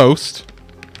Is- toast?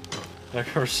 That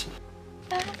car's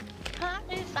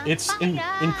it's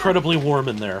incredibly warm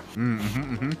in there.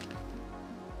 I'm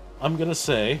gonna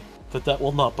say that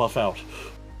will not buff out.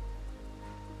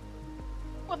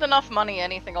 With enough money,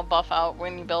 anything will buff out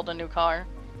when you build a new car.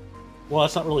 Well,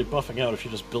 that's not really buffing out if you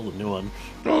just build a new one.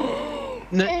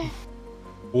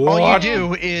 All you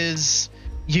do is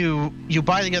you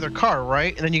buy the other car,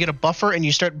 right? And then you get a buffer and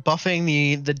you start buffing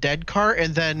the dead car,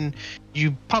 and then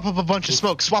you pop up a bunch of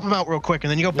smoke, swap them out real quick,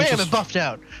 and then you go bam, it buffed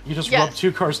out. You just Yes. rub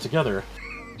two cars together.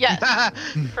 Yes,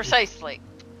 precisely.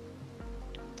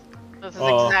 This is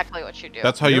exactly what you do.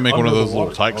 That's how you make one of under the those little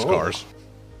water. Tykes Oh. cars.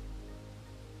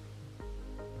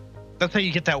 That's how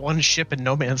you get that one ship in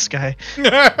No Man's Sky.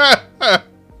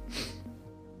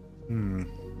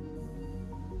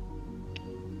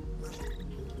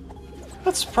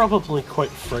 That's probably quite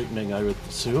frightening, I would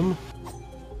assume.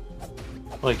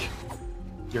 Like,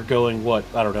 you're going, what,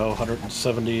 I don't know,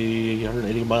 170,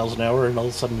 180 miles an hour, and all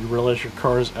of a sudden you realize your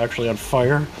car is actually on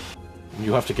fire, and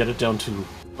you have to get it down to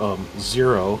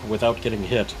 0 without getting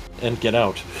hit, and get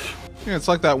out. Yeah, it's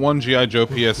like that one G.I. Joe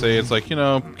PSA. It's like,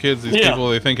 kids, these people,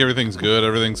 they think everything's good,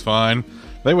 everything's fine.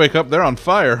 They wake up, they're on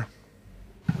fire.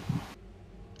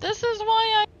 This is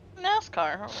why I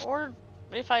NASCAR, or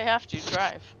if I have to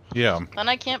drive. Yeah. Then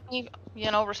I can't be,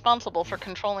 responsible for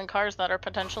controlling cars that are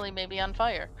potentially maybe on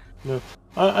fire. No,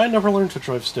 I never learned to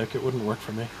drive stick. It wouldn't work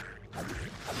for me.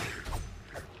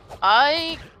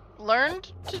 I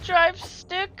learned to drive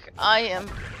stick. I am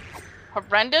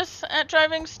horrendous at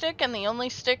driving stick, and the only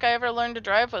stick I ever learned to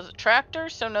drive was a tractor,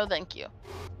 so no thank you.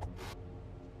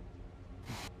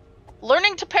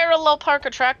 Learning to parallel park a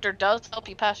tractor does help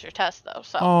you pass your test, though,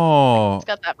 so it's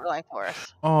got that going for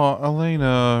us. Oh,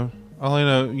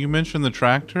 Elena, you mentioned the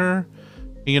tractor.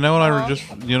 You know what I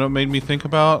just, made me think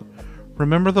about?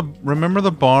 Remember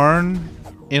the barn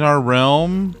in our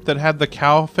realm that had the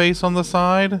cow face on the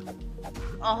side?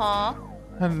 Uh-huh.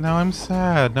 And now I'm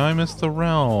sad. Now I miss the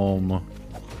realm.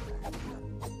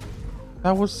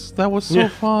 That was so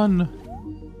fun.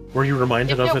 Were you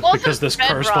reminded If of it it wasn't because this car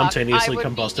Bedrock, spontaneously I would be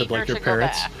combusted like eager your to go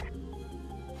parents? back.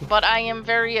 But I am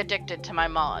very addicted to my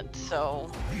mods,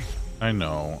 so... I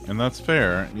know, and that's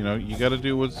fair. You gotta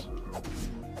do what's...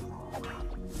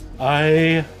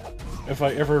 If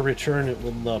I ever return, it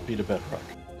will not be to Bedrock.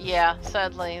 Yeah,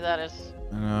 sadly, that is...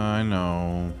 I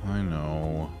know.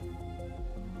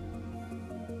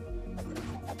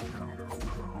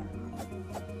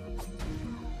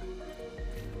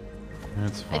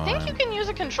 It's fine. I think you can use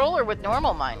a controller with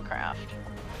normal Minecraft.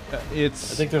 I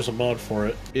think there's a mod for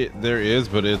it. There is,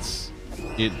 but it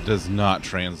does not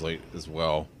translate as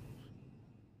well.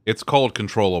 It's called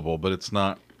controllable, but it's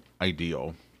not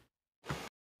ideal.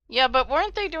 Yeah, but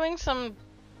weren't they doing some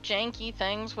janky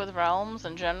things with realms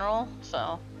in general?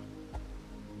 So...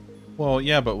 Well,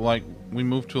 yeah, but we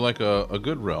moved to a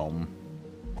good realm.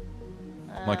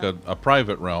 Like a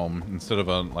private realm instead of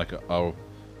a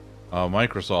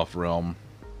Microsoft realm.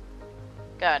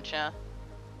 Gotcha.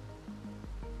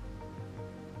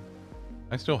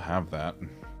 I still have that.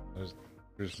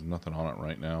 There's nothing on it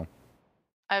right now.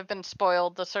 I've been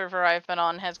spoiled. The server I've been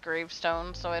on has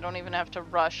gravestones, so I don't even have to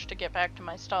rush to get back to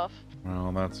my stuff.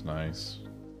 Well, that's nice.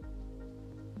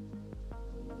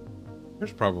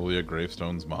 There's probably a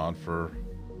gravestones mod for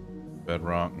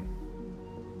Bedrock.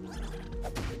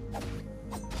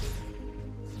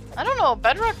 I don't know.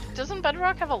 Bedrock doesn't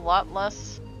Bedrock have a lot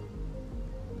less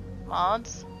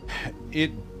mods?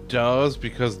 It does,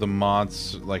 because the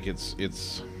mods, like, it's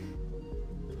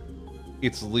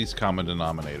the least common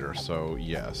denominator, so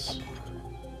yes.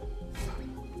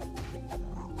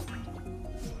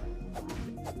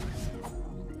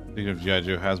 Speaking of G.I.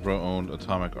 Joe, Hasbro-owned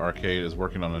Atomic Arcade is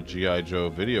working on a G.I. Joe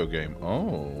video game.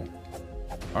 Oh.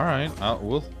 Alright,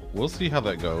 we'll see how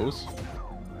that goes.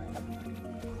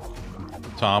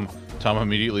 Tom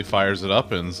immediately fires it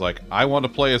up and is like, I want to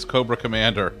play as Cobra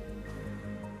Commander.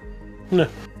 No,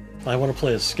 I want to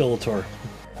play as Skeletor.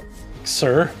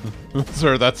 Sir?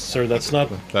 Sir, that's... Sir, that's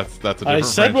not... That's a different I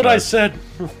said what I said!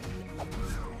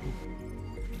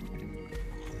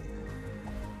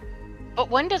 But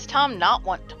when does Tom not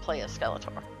want to play as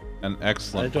Skeletor? An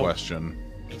excellent question.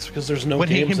 It's because there's no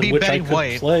games in which I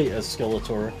could play as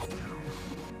Skeletor.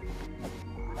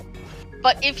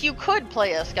 But if you could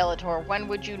play as Skeletor, when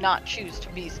would you not choose to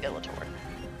be Skeletor?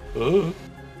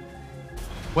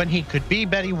 When he could be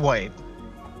Betty White.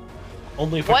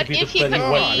 Only if I could be the Betty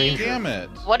White Ranger. Damn it.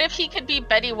 What if he could be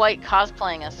Betty White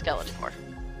cosplaying as Skeletor?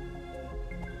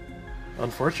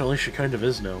 Unfortunately, she kind of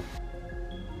is now.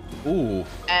 Ooh.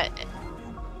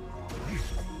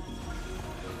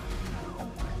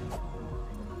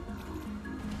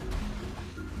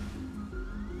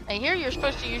 I hear you're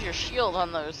supposed to use your shield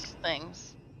on those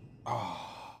things.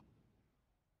 Oh.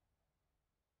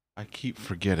 I keep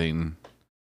forgetting.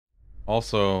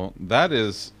 Also, that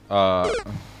is,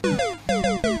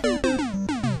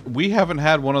 we haven't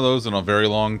had one of those in a very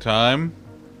long time.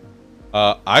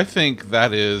 I think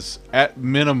that is, at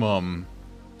minimum,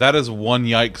 that is one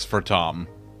yikes for Tom.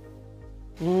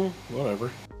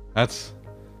 Whatever. That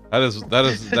is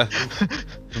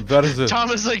it. Tom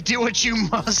is like, do what you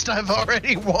must, I've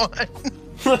already won.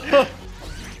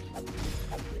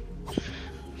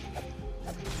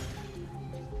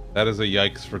 That is a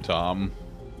yikes for Tom.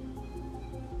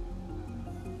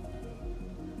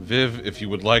 Viv, if you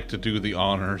would like to do the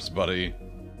honors, buddy.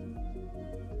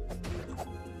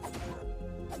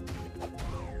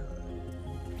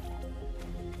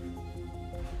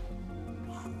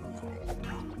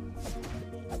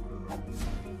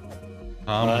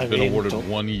 Tom has been awarded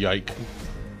one yike.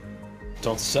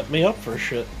 Don't set me up for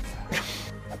shit.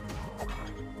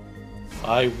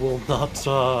 I will not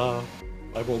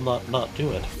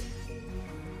do it.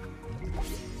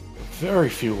 Very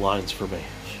few lines for me.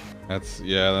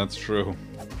 That's true.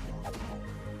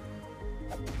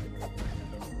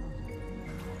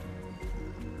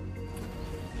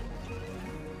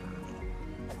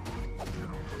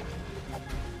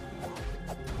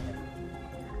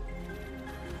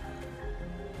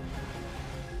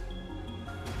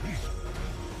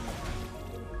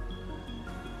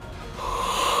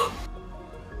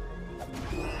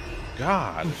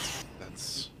 God,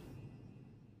 that's...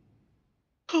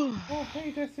 Oh,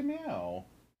 hey, that's a meow.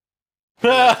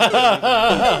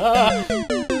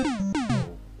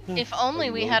 If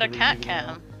only we had a cat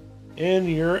cam. In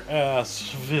your ass,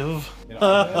 Viv.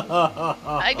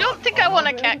 I don't think I want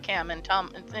a cat cam in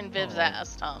Viv's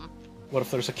ass, Tom. What if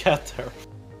there's a cat there?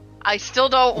 I still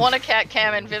don't want a cat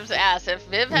cam in Viv's ass. If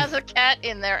Viv has a cat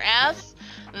in their ass,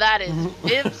 that is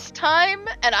Viv's time,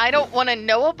 and I don't want to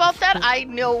know about that. I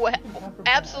know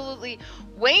absolutely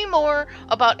way more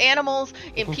about animals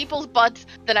in people's butts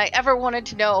than I ever wanted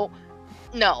to know.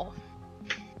 No.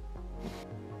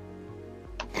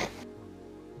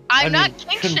 I'm not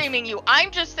kink-shaming you.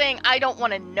 I'm just saying I don't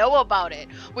want to know about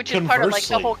it, which is part of like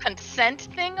the whole consent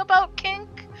thing about kink.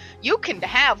 You can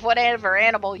have whatever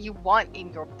animal you want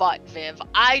in your butt, Viv.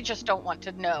 I just don't want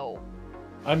to know.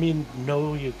 I mean,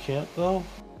 no, you can't, though.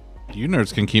 You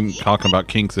nerds can keep talking about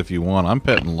kinks if you want. I'm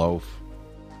petting Loaf.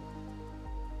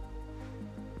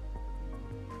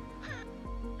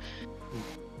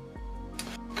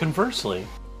 Conversely,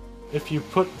 if you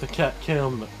put the cat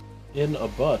cam in a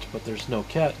butt, but there's no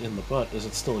cat in the butt, is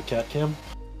it still a cat cam?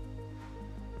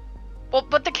 Well,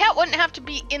 but the cat wouldn't have to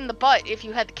be in the butt if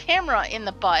you had the camera in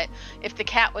the butt, if the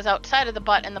cat was outside of the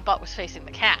butt and the butt was facing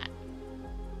the cat.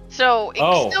 So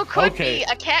it still could be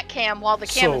a cat cam while the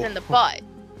camera's in the butt.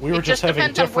 We were just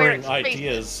having differing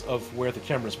ideas of where the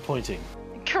camera's pointing.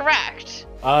 Correct.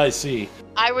 I see.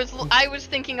 I was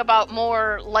thinking about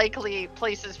more likely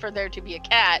places for there to be a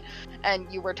cat, and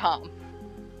you were Tom.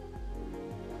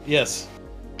 Yes.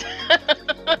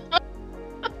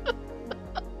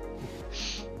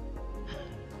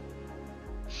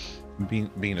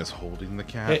 Bean is holding the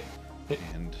cat.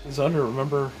 Zunder,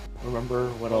 remember Remember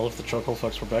when all of the chuckle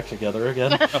fucks were back together again?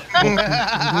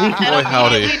 Boy,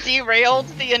 howdy. We derailed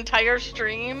the entire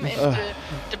stream into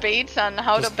debates on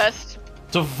how to best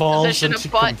Devolves position into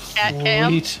a butt cat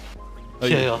cam. complete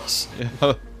chaos.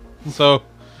 Yeah.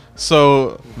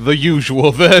 So the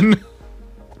usual then.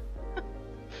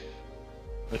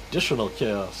 Additional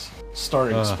chaos.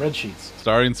 Starring spreadsheets.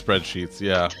 Starring spreadsheets,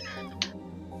 yeah.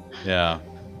 Yeah.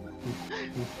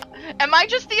 Am I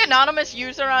just the anonymous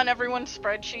user on everyone's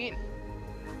spreadsheet?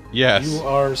 Yes. You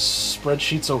are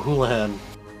Spreadsheets O'Houlihan.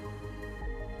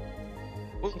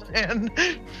 And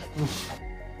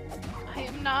I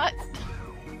am not.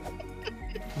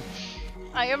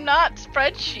 I am not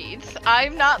spreadsheets.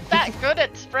 I'm not that good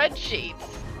at spreadsheets.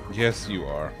 Yes, you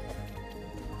are.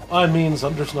 I mean,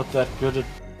 Zunder's not that good at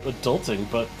adulting,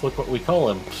 but look what we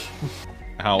call him.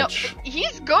 Ouch. No,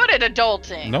 he's good at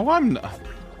adulting. No, I'm not.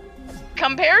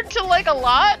 Compared to like a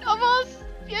lot of us,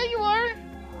 yeah, you are.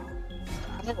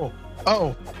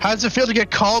 oh, how does it feel to get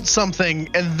called something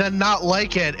and then not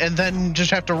like it, and then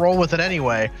just have to roll with it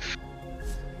anyway?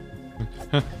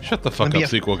 Shut the fuck up,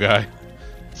 sequel guy.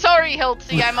 Sorry,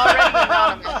 Hiltzy, I'm already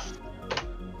anonymous.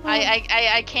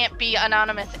 I can't be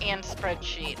anonymous and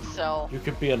spreadsheet, so. You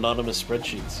could be anonymous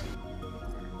spreadsheets.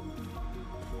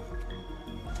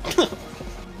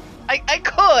 I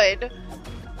could.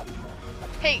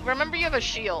 Hey, remember you have a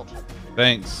shield.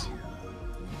 Thanks.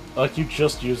 You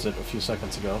just used it a few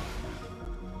seconds ago.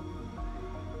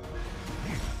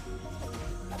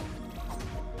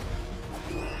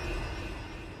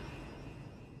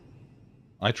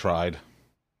 I tried.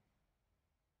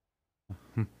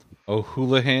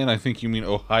 O'Houlihan? I think you mean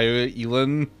Ohio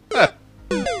Elon.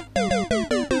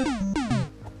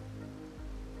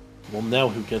 Well, now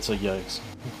who gets a yikes?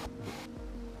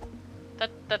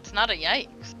 That's not a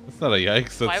yikes. That's not a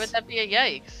yikes. That's... Why would that be a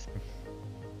yikes?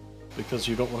 Because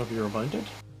you don't want to be reminded?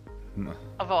 No.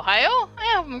 Of Ohio?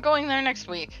 Yeah, I'm going there next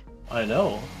week. I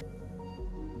know.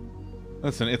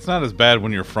 Listen, it's not as bad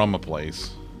when you're from a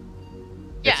place.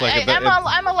 Yeah, it's like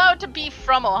I'm allowed to be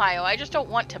from Ohio. I just don't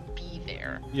want to be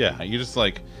there. Yeah, you just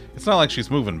like... It's not like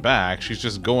she's moving back. She's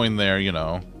just going there, you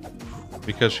know,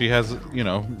 because she has, you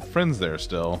know, friends there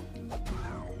still.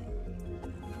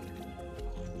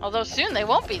 Although soon they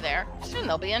won't be there. Soon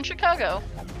they'll be in Chicago.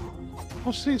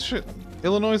 Well, see, shit.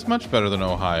 Illinois is much better than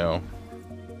Ohio.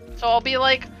 So I'll be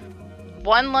like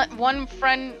one or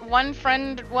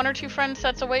two friend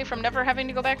sets away from never having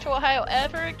to go back to Ohio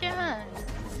ever again.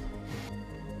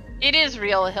 It is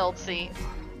real, Hiltzy.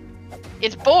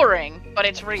 It's boring, but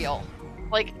it's real.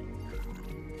 Like,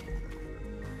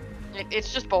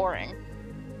 it's just boring.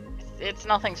 It's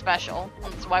nothing special.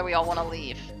 That's why we all want to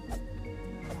leave.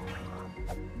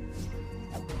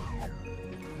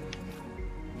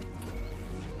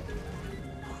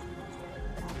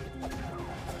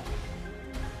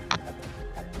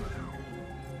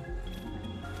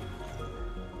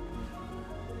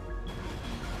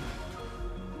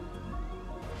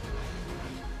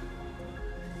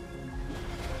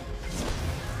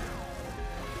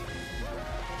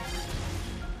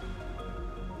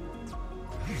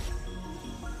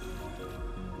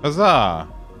 Huzzah!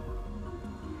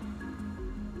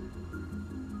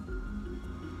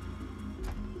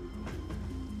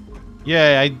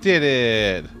 Yay, I did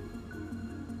it!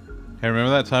 Hey,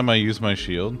 remember that time I used my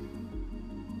shield?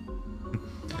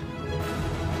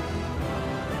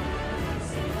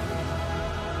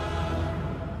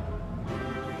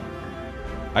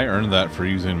 I earned that for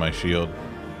using my shield.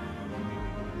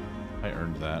 I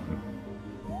earned that.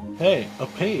 Hey, a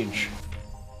page.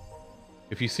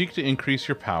 If you seek to increase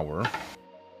your power...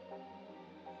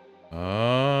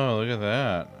 Oh, look at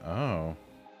that. Oh.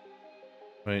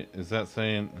 Wait, is that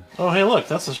saying... Oh, hey, look,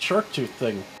 that's a shark tooth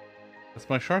thing. That's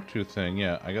my shark tooth thing,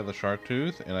 yeah. I got the shark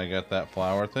tooth, and I got that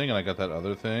flower thing, and I got that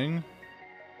other thing.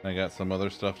 And I got some other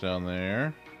stuff down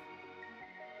there.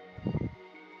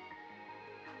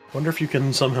 Wonder if you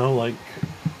can somehow, like,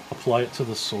 apply it to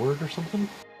the sword or something?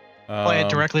 Apply it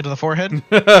directly to the forehead?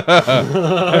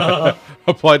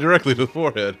 Apply directly to the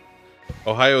forehead.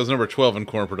 Ohio is number 12 in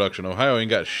corn production. Ohio ain't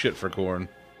got shit for corn.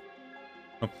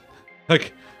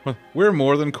 Like, we're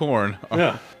more than corn.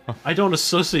 Yeah. I don't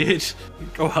associate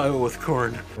Ohio with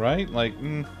corn. Right? Like,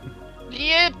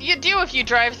 You do if you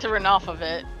drive through enough of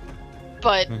it.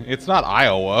 But... It's not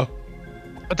Iowa.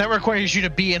 But that requires you to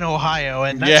be in Ohio,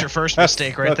 and that's your first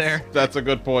mistake right there. That's a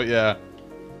good point, yeah.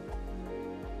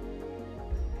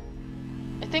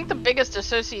 I think the biggest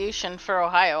association for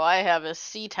Ohio I have is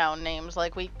C-town names.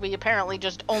 Like, we apparently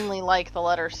just only like the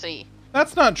letter C.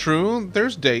 That's not true.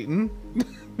 There's Dayton.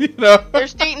 You know?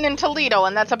 There's Dayton and Toledo,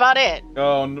 and that's about it.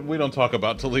 Oh, we don't talk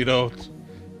about Toledo.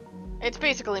 It's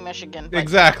basically Michigan.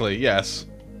 Exactly, yes.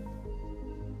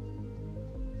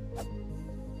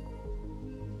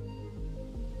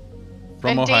 From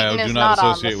And Ohio, Dayton do is not not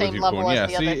on associate the with same you, level Corn. as Yeah,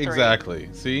 the see, other three. exactly.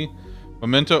 See?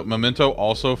 Memento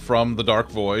also from the Dark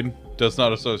Void, does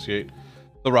not associate.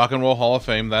 The Rock and Roll Hall of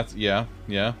Fame, that's, yeah.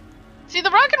 See,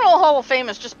 the Rock and Roll Hall of Fame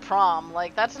is just prom.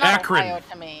 Like, that's not Akron. Ohio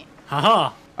to me.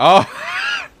 Haha.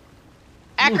 Oh!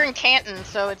 Akron Canton,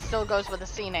 so it still goes with a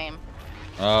C name.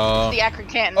 It's the Akron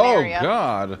Canton oh, area. Oh,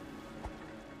 God.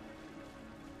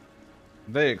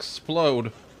 They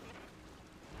explode.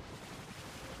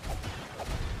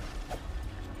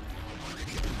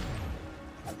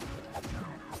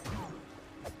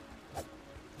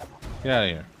 Get out of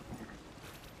here.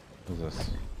 What's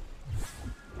this?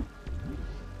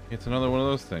 It's another one of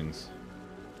those things.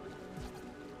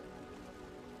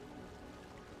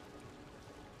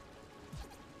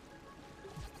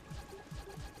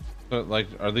 But, like,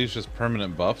 are these just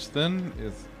permanent buffs then?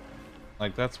 Is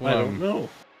like that's what I don't know.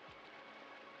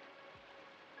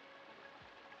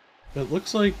 It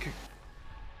looks like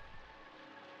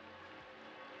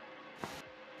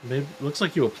maybe looks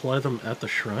like you apply them at the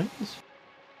shrines.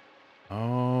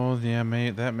 Oh yeah,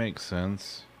 mate, that makes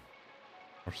sense.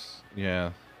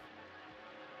 Yeah.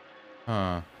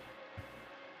 Huh.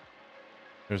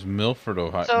 There's Milford,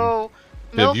 Ohio. So,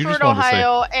 Viv, Milford,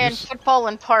 Ohio, and football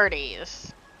and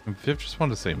parties. Viv just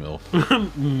wanted to say MILF.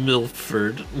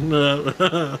 Milford.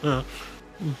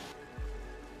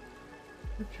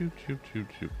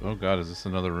 Oh god, is this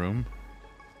another room?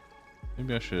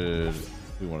 Maybe I should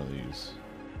do one of these.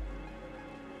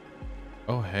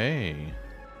 Oh hey.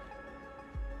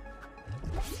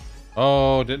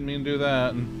 Oh, didn't mean to do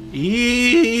that.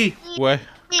 Wait,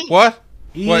 what?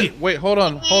 Wait, hold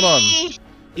on. Hold on.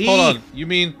 You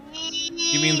mean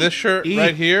this shirt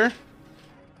right here?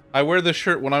 I wear this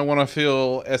shirt when I want to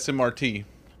feel SMRT.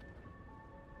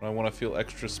 When I want to feel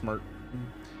extra smart.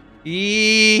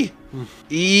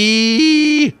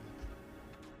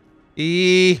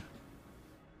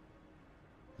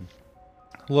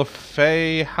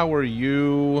 LaFay, how are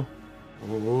you?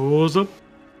 What's up?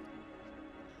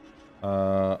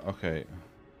 Okay.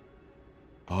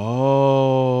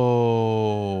 Oh,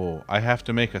 I have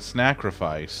to make a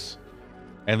sacrifice,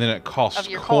 and then it costs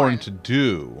corn to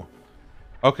do.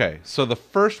 Okay, so the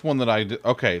first one that I did,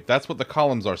 okay, that's what the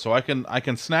columns are. So I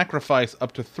can sacrifice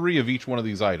up to 3 of each one of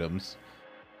these items,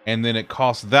 and then it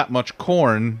costs that much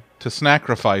corn to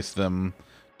sacrifice them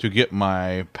to get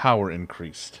my power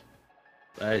increased.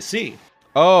 I see.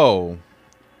 Oh,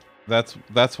 that's why.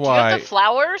 Do you have the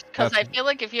flowers? Because I feel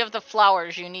like if you have the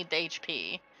flowers, you need the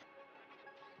HP.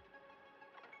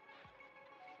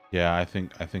 Yeah, I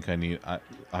think I need.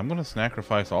 I'm gonna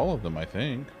sacrifice all of them. I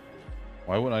think.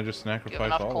 Why wouldn't I just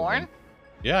sacrifice all corn? of them?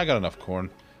 Yeah, I got enough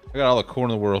corn. I got all the corn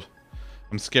in the world.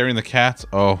 I'm scaring the cats.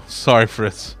 Oh, sorry,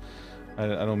 Fritz. I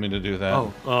don't mean to do that.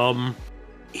 Oh,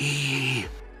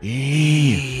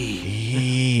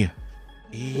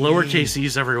 Lowercase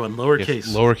e's, everyone. Lowercase.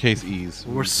 Yes, lowercase e's.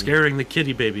 We're scaring the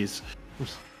kitty babies.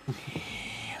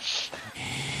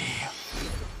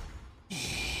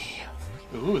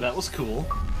 Ooh, that was cool.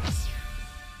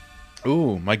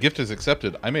 Ooh, my gift is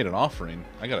accepted. I made an offering.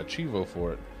 I got a Chivo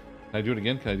for it. Can I do it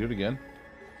again? Can I do it again?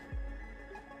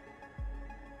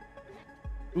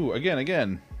 Ooh,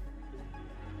 again.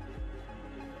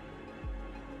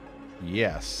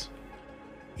 Yes.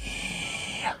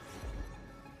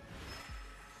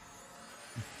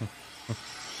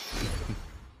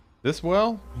 This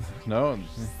well? No,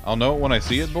 I'll know it when I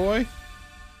see it, boy.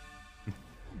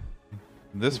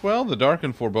 This well? The dark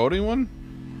and foreboding one?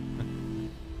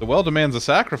 The well demands a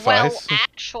sacrifice. Well,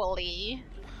 actually...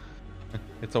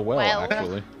 It's a well,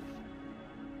 actually.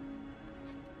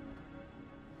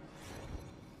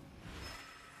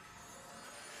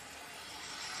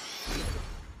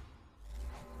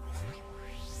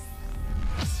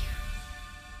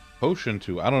 Potion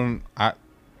 2.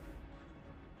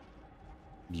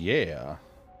 Yeah.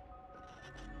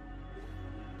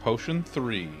 Potion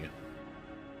 3.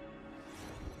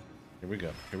 Here we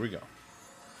go.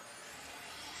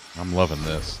 I'm loving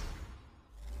this.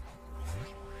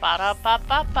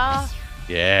 Ba-da-ba-ba-ba.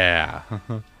 Yeah.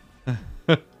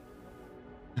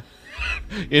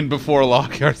 In before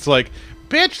Lockhart's like,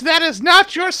 bitch, that is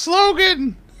not your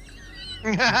slogan!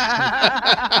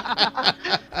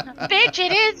 Bitch,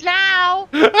 it is now!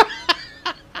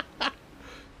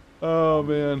 Oh,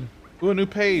 man. Ooh, a new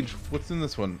page. What's in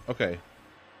this one? Okay.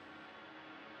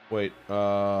 Wait,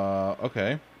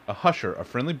 okay. A husher, a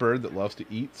friendly bird that loves to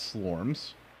eat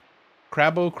slorms.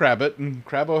 Crabbo Crabbit.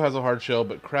 Crabbo has a hard shell,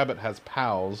 but Crabbit has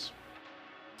pals.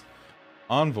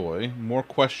 Envoy, more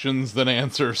questions than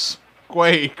answers.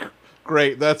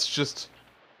 Great. That's just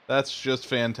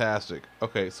fantastic.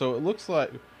 Okay, so it looks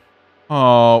like...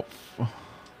 Oh.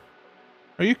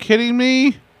 Are you kidding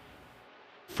me?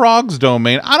 Frogs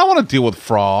domain. I don't want to deal with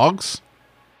frogs.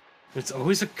 It's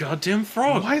always a goddamn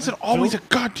frog. Why is it always a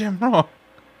goddamn frog?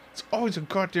 It's always a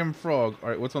goddamn frog. All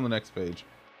right, what's on the next page?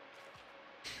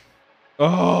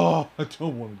 Oh, I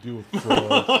don't want to deal with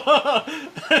frogs.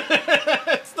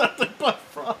 It's nothing but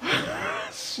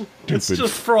frogs. It's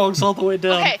just frogs all the way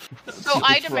down. Okay, so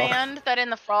I demand that in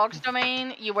the frogs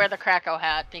domain, you wear the Krakow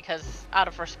hat, because out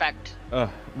of respect.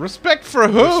 Respect for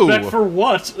who? Respect for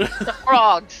what? The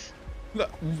frogs.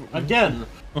 Again,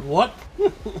 what?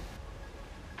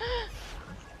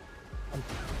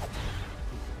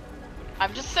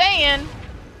 I'm just saying,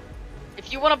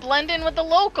 if you want to blend in with the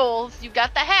locals, you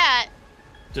got the hat.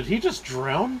 Did he just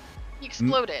drown? He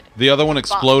exploded. The other one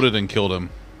exploded and killed him.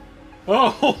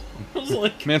 Oh, I was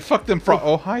like... Man, fuck them frogs.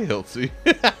 Oh, hi, Hiltsy.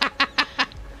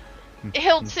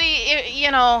 Hiltsy,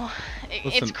 you know,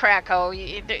 Listen, it's Krakow.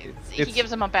 He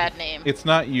gives him a bad name. It's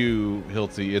not you,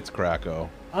 Hiltsy. It's Krakow.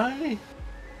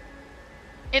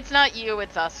 It's not you,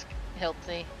 it's us,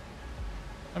 Hiltsy.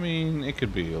 I mean, it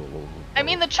could be a little... I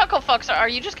mean, the chuckle fucks are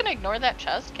you just gonna ignore that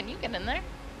chest? Can you get in there?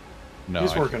 No,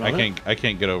 I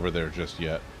can't get over there just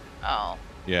yet. Oh.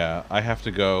 Yeah, I have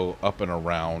to go up and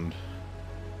around.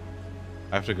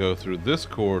 I have to go through this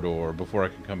corridor before I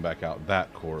can come back out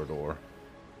that corridor.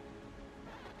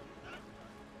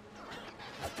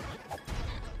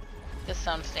 This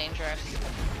sounds dangerous.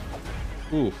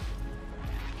 Oof.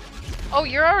 Oh,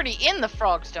 you're already in the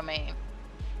frogs domain.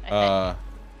 I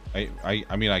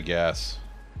mean, I guess.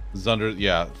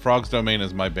 Yeah, Frog's domain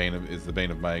is the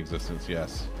bane of my existence,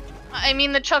 yes. I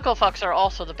mean, the chuckle fucks are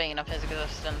also the bane of his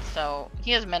existence, so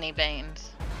he has many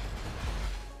banes.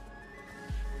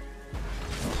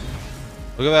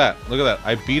 Look at that.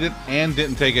 I beat it and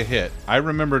didn't take a hit. I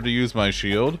remembered to use my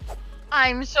shield.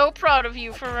 I'm so proud of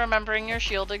you for remembering your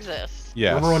shield exists.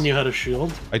 Yes. Remember when you had a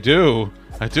shield? I do.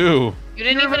 You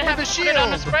didn't even have to put it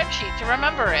on a spreadsheet to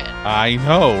remember it. I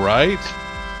know, right?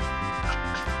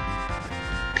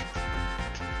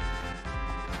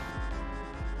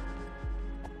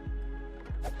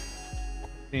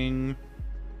 Ding.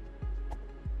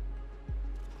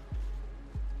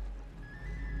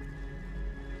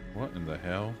 What in the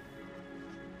hell?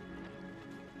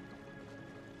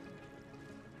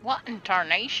 What in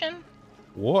tarnation?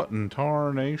 What in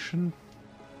tarnation?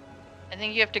 I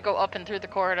think you have to go up and through the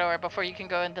corridor before you can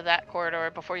go into that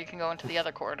corridor before you can go into the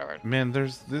other corridor. Man,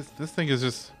 there's this thing is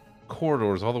just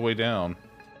corridors all the way down.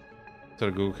 Set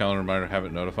a Google Calendar reminder, have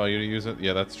it notify you to use it.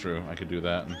 Yeah, that's true. I could do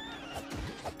that.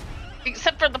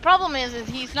 Except for the problem is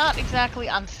he's not exactly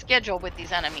on schedule with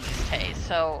these enemies, Tay.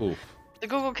 So Oof. The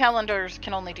Google Calendars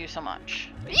can only do so much.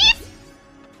 Yeep!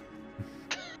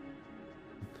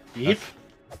 Yeep.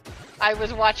 I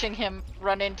was watching him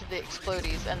run into the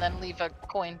explodies and then leave a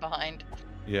coin behind.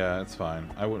 Yeah, it's fine.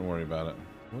 I wouldn't worry about it.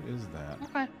 What is that?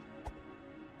 Okay.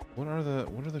 What are the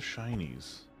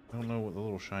shinies? I don't know what the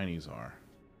little shinies are.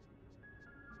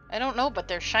 I don't know, but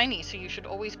they're shiny, so you should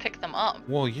always pick them up.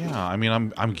 Well, yeah. I mean,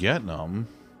 I'm getting them.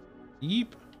 Yeep.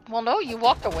 Well, no, you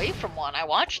walked away from one. I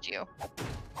watched you.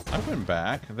 I went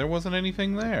back. There wasn't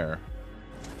anything there.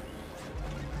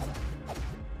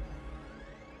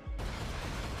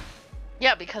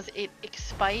 Yeah, because it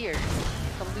expired.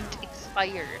 The loot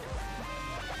expired.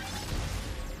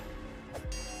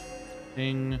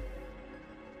 Ding.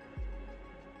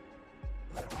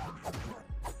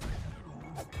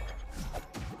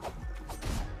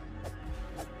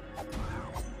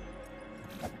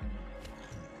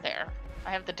 There.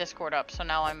 I have the Discord up, so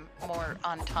now I'm more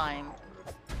on time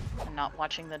and not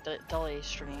watching the delay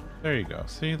stream. There you go.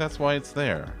 See, that's why it's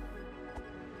there.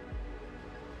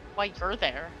 Why you're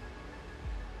there?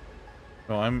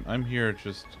 No, I'm here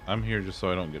just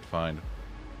so I don't get fined.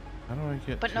 How do I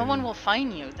get? But no one will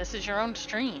fine you. This is your own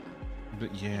stream.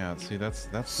 But yeah, see, that's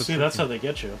the see, that's how they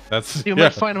get you. That's you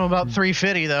might fine them about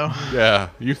 $3.50 though. Yeah,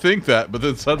 you think that, but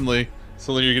then suddenly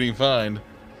you're getting fined.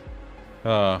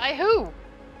 Who's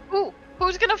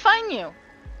gonna fine you?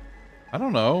 I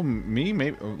don't know. Me,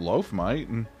 maybe Loaf might.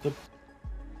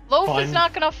 Loaf is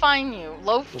not gonna fine you.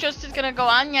 Loaf just is gonna go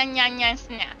on yan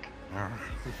snack.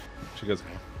 She goes.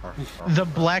 The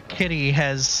black kitty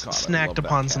has snacked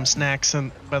upon some snacks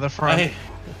by the front.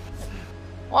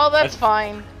 Well, that's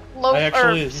fine. Loaf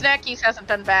or Snackies hasn't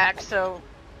been back, so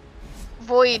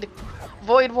Void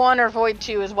 1 or Void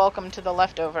 2 is welcome to the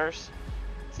leftovers.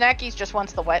 Snackies just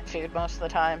wants the wet food most of the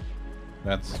time.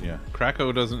 That's yeah.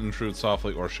 Krakow doesn't intrude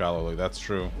softly or shallowly. That's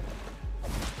true.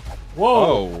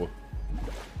 Whoa!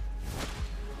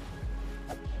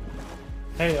 Oh.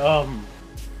 Hey,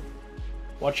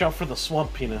 watch out for the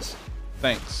swamp penis.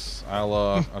 Thanks.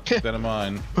 I'll keep that in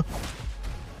mind.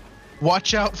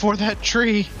 Watch out for that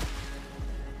tree.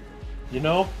 You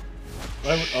know?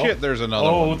 Shit, there's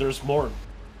another one. Oh, there's more.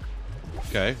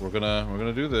 Okay, we're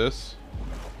gonna do this.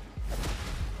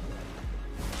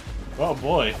 Oh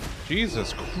boy.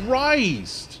 Jesus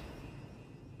Christ!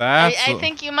 That's I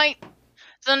think you might,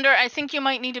 Zunder. I think you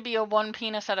might need to be a one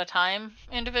penis at a time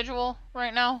individual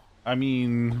right now. I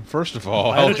mean, first of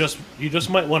all, you just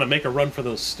might want to make a run for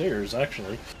those stairs,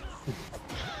 actually.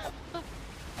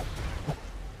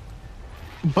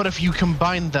 But if you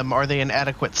combine them, are they an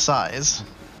adequate size?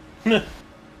 I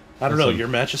don't know, Your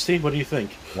Majesty. What do you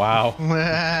think? Wow.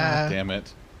 God damn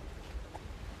it.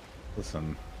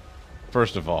 Listen.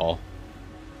 First of all,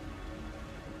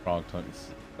 frog tongues.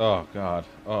 Oh God.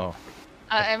 Oh.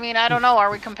 I mean, I don't know.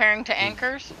 Are we comparing to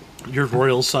anchors? Your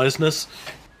royal sizeness.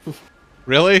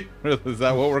 Really? Is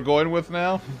that what we're going with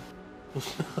now?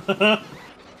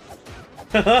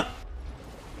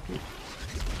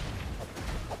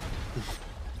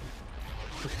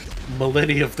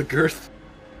 Millennia of the girth.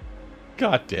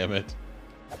 God damn it.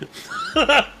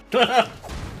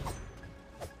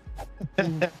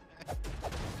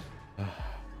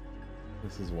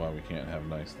 This is why we can't have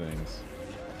nice things.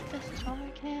 This is why we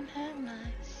can't have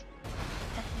nice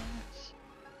things.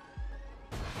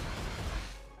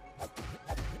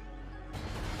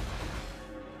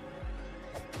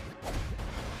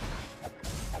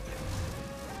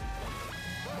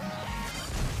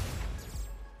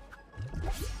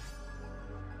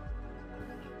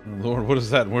 Lord, what is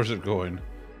that? Where's it going?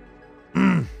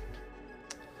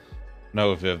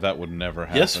 No, Viv, that would never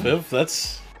happen. Yes, Viv,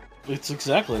 it's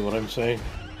exactly what I'm saying.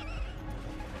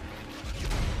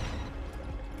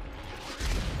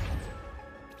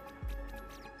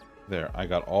 There, I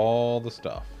got all the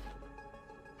stuff.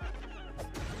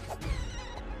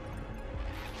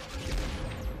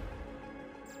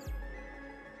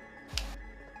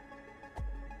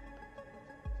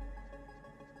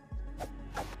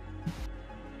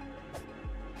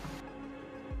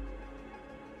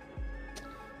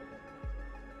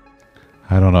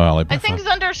 I don't know, Allie. I think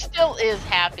Zunder still is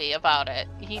happy about it.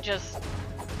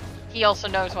 He also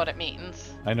knows what it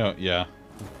means. I know, yeah.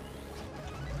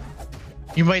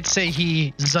 You might say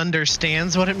he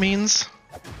understands what it means.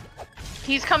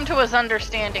 He's come to his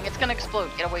understanding. It's gonna explode.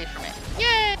 Get away from it.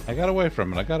 Yay! I got away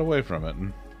from it.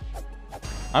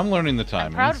 I'm learning the timings.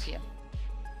 I'm proud of you.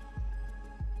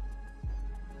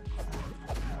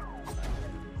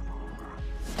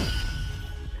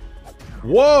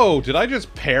 Whoa! Did I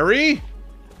just parry?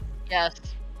 Yes.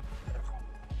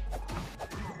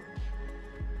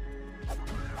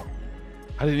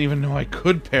 I didn't even know I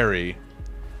could parry.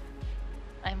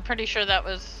 I'm pretty sure that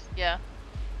was, yeah.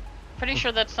 Pretty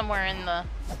sure that's somewhere in the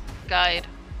guide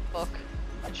book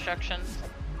instructions.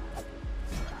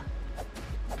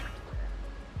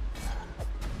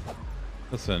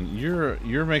 Listen,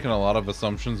 you're making a lot of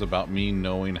assumptions about me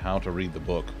knowing how to read the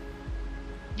book.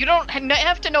 You don't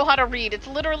have to know how to read. It's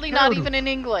literally not even in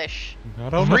English. I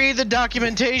don't know. Read the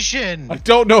documentation. I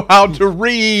don't know how to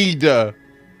read. You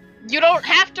don't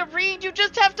have to read. You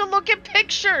just have to look at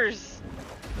pictures.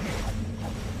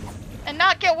 And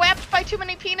not get whapped by too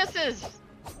many penises.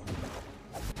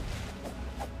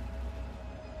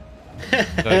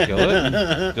 Did I kill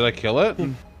it? Did I kill it?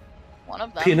 One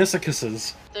of them.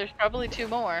 Penisicuses. There's probably two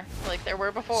more, like there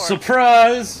were before.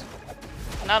 Surprise!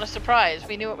 Not a surprise.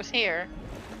 We knew it was here.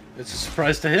 It's a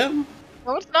surprise to him.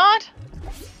 No, it's not.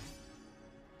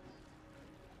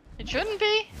 It shouldn't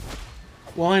be.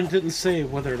 Well, I didn't say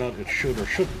whether or not it should or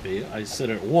shouldn't be. I said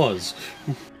it was.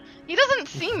 He doesn't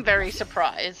seem very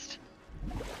surprised.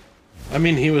 I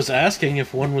mean, he was asking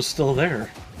if one was still there.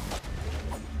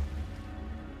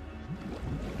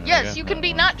 Yes, you can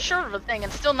be not sure of a thing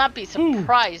and still not be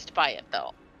surprised by it,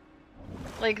 though.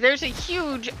 Like, there's a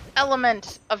huge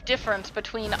element of difference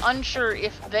between unsure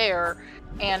if there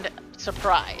and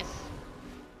surprise.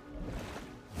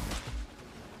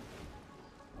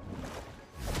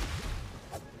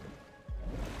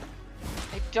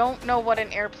 I don't know what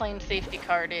an airplane safety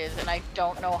card is, and I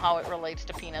don't know how it relates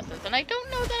to penises, and I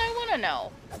don't know that I want to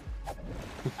know.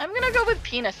 I'm gonna go with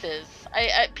penises.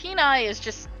 Peni is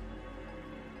just...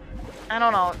 I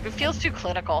don't know, it feels too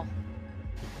clinical.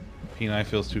 Peni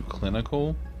feels too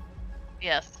clinical?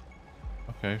 Yes.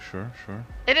 Okay, sure.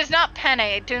 It is not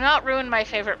penne. Do not ruin my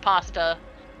favorite pasta,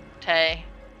 Tay.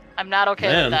 I'm not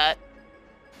okay with that.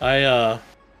 I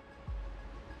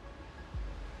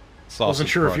wasn't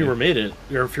sure if you were made it,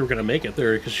 or if you were gonna make it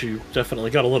there, because you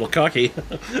definitely got a little cocky.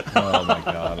 Oh my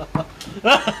god.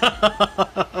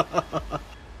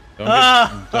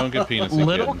 Don't get penis.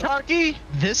 Little cocky?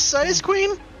 This size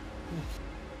queen?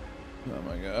 Oh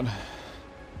my god.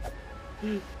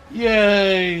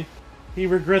 Yay! He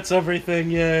regrets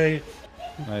everything, yay.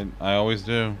 I always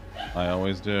do. I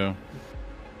always do.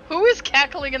 Who is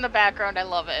cackling in the background? I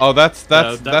love it. Oh, that's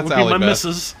that would Allie be my Beth.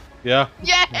 missus. Yeah.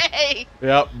 Yay!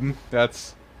 Yep.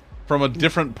 That's from a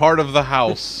different part of the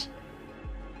house.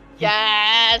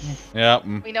 Yes! Yep.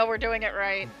 We know we're doing it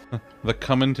right. The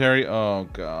commentary. Oh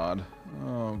god.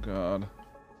 Oh god.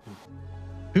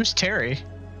 Who's Terry?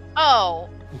 Oh.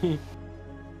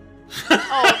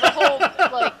 Oh, the whole,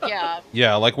 like, yeah.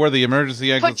 Yeah, like where the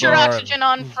emergency exits are. Put your oxygen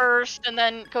on first, and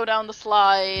then go down the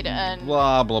slide, and...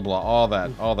 Blah, blah, blah. All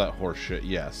that horse shit.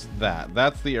 Yes,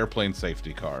 that's the airplane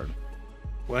safety card.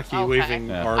 Wacky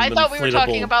waving arm. I thought we were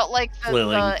talking about, like,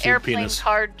 the airplane penis.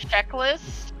 card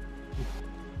checklist.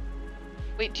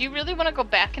 Wait, do you really want to go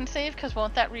back and save? Because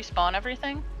won't that respawn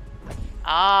everything?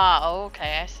 Ah,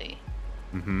 okay, I see.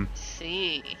 Mm-hmm.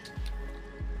 See.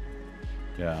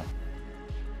 Yeah.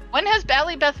 When has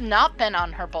Beth not been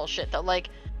on her bullshit though? Like,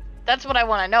 that's what I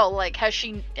want to know. Like, has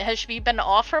she been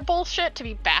off her bullshit to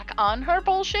be back on her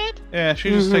bullshit? Yeah,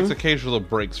 she just takes occasional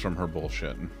breaks from her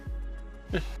bullshit.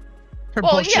 Her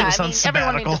bullshit is on everyone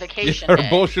sabbatical. needs a vacation Her day.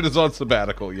 bullshit is on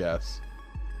sabbatical. Yes.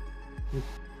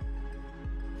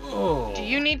 Oh. Do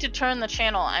you need to turn the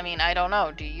channel? I mean, I don't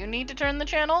know. Do you need to turn the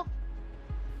channel?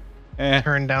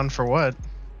 Turn down for what?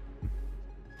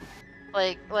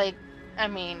 Like, I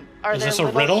mean, are Is there this a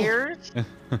little riddle? ears?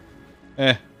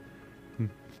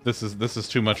 This is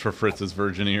too much for Fritz's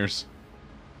virgin ears.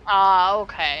 Ah,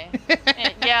 okay.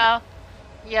 Yeah.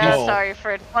 Yeah, Oh. sorry,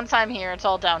 Fred. Once I'm here, it's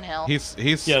all downhill. He's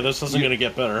Yeah, this isn't gonna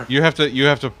get better. You have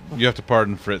to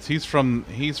pardon Fritz. He's from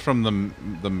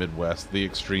the Midwest, the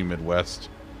extreme Midwest.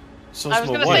 So I was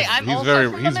gonna say, I'm he's also very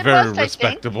from the he's Midwest, very I think.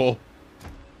 respectable.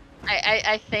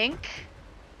 I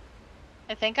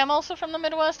think I'm also from the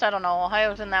Midwest. I don't know.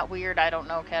 Ohio's in that weird I don't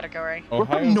know category. We're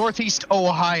from Northeast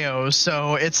Ohio,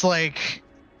 so it's like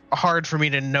hard for me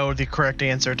to know the correct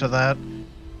answer to that.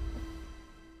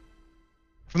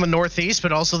 From the Northeast,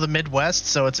 but also the Midwest,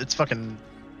 so it's fucking.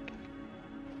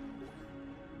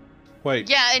 Wait.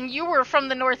 Yeah, and you were from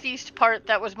the Northeast part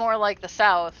that was more like the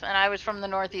South, and I was from the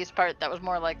Northeast part that was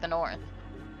more like the North.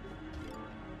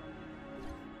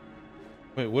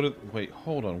 Wait, wait,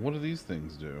 hold on. What do these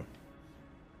things do?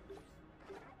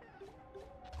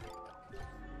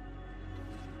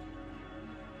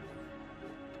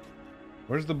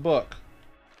 Where's the book?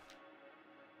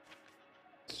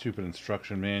 Stupid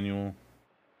instruction manual.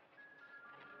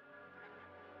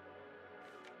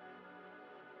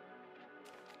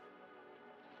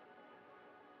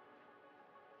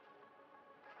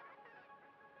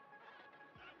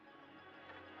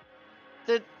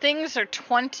 The things are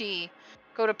 20.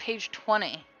 Go to page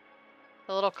 20.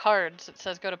 The little cards, it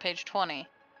says go to page 20.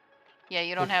 Yeah,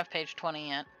 you don't have page 20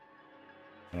 yet.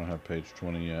 I don't have page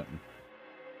 20 yet.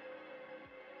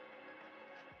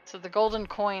 So the golden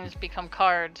coins become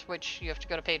cards, which you have to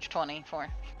go to page 20 for.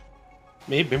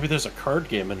 Maybe there's a card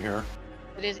game in here.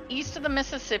 It is east of the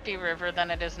Mississippi River,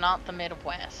 then it is not the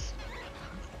Midwest.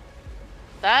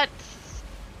 That's...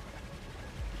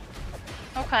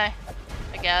 okay,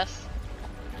 I guess.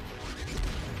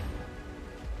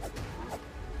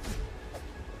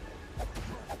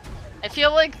 I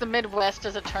feel like the Midwest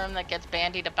is a term that gets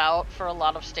bandied about for a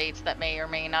lot of states that may or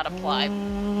may not apply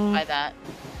by that.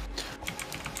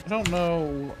 I don't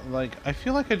know, like, I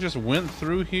feel like I just went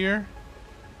through here.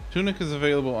 Tunic is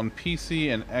available on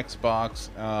PC and Xbox,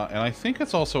 and I think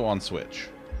it's also on Switch.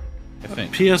 I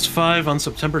think. PS5 on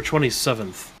September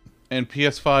 27th. And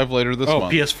PS5 later this month. Oh,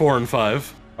 PS4 and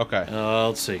 5. Okay.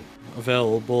 Let's see.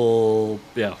 Available,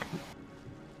 yeah.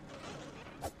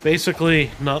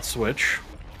 Basically, not Switch.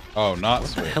 Oh, not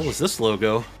Switch. What the hell is this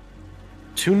logo?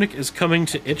 Tunic is coming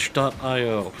to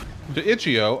itch.io. To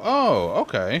itch.io? Oh,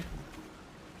 okay.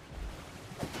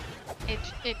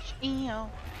 Itch.io.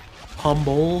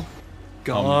 Humble.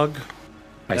 GOG.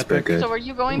 Iceberg good. So are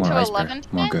you going More to iceberg. 11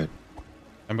 today? More good.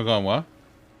 Am I going what?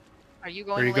 Are you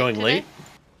going Are you going today?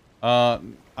 late?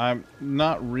 I'm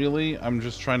not really. I'm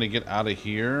just trying to get out of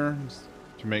here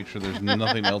to make sure there's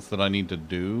nothing else that I need to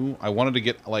do. I wanted to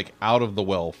get, like, out of the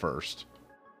well first.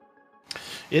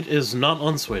 It is not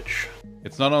on Switch.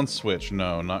 It's not on Switch.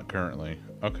 No, not currently.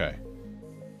 Okay.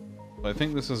 But I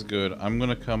think this is good. I'm going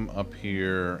to come up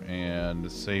here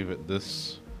and save it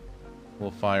this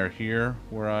little fire here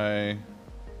where I...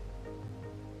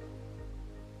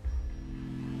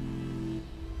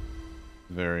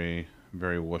 Very,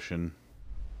 very whooshin'.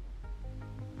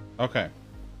 Okay.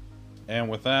 And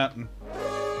with that,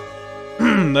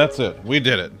 that's it. We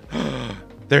did it.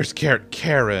 There's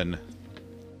Karen.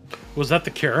 Was that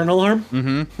the Karen alarm?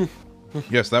 Mm-hmm.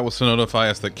 Yes, that was to notify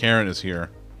us that Karen is here.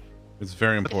 It's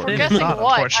very important. We're guessing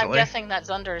what? I'm guessing that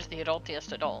Zunder is the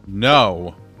adultiest adult.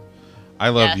 No. I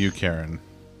love Yes. you, Karen.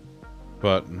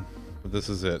 But this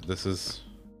is it. That's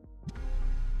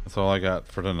all I got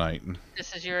for tonight.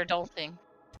 This is your adulting.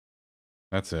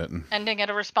 That's it. Ending at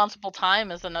a responsible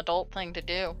time is an adult thing to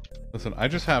do. Listen, I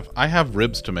have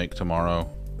ribs to make tomorrow.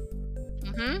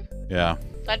 Mm-hmm. Yeah.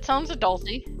 That sounds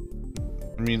adulty.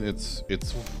 I mean, it's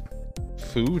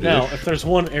food. Now, if there's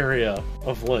one area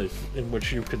of life in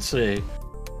which you could say,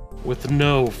 with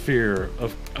no fear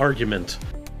of argument,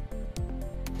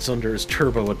 Zunder is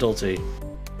turbo adulty,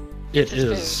 it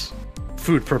is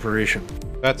food preparation.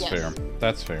 That's fair.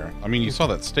 That's fair. I mean, you saw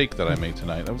that steak that I made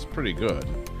tonight. That was pretty good.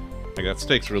 Like, that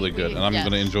steak's really good, and I'm going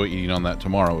to enjoy eating on that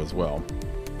tomorrow as well.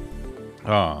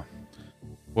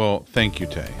 Well, thank you,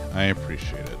 Tay. I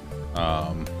appreciate it.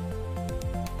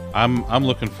 I'm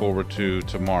looking forward to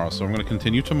tomorrow, so I'm going to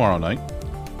continue tomorrow night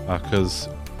because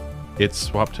it's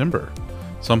Swaptimber.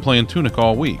 So I'm playing Tunic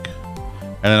all week,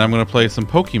 and then I'm going to play some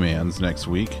Pokemans next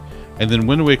week, and then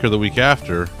Wind Waker the week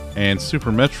after, and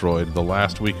Super Metroid the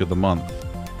last week of the month.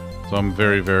 So I'm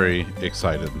very, very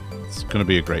excited. It's going to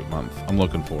be a great month. I'm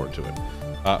looking forward to it.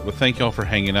 But thank y'all for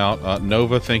hanging out.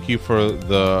 Nova, thank you for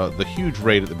the huge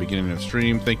raid at the beginning of the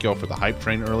stream. Thank y'all for the hype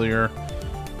train earlier.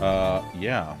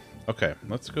 Yeah. Okay,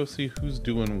 let's go see who's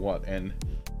doing what and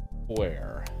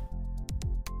where.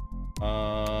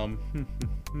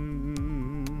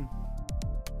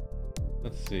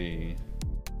 Let's see.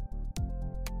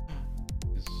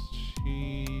 Is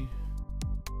she...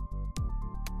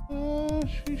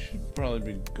 she should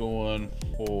probably be going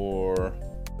for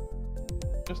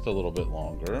just a little bit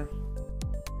longer.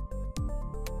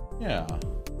 Yeah.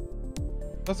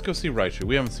 Let's go see Raichu.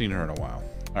 We haven't seen her in a while.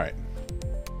 Alright.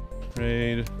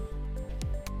 Trade.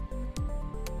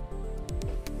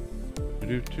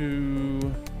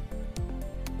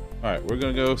 Alright, we're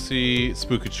gonna go see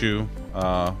Spookachu,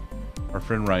 our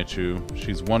friend Raichu.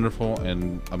 She's wonderful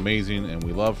and amazing, and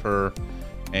we love her.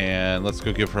 And let's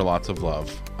go give her lots of love.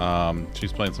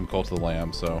 She's playing some Cult of the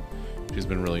Lamb, so she's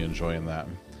been really enjoying that.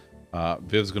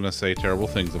 Viv's gonna say terrible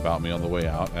things about me on the way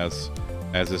out, as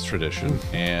is tradition.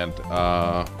 And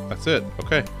that's it.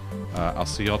 Okay. I'll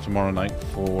see y'all tomorrow night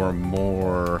for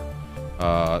more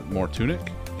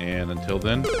Tunic. And until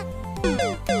then,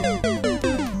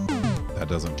 that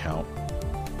doesn't count.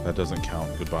 That doesn't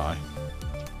count. Goodbye.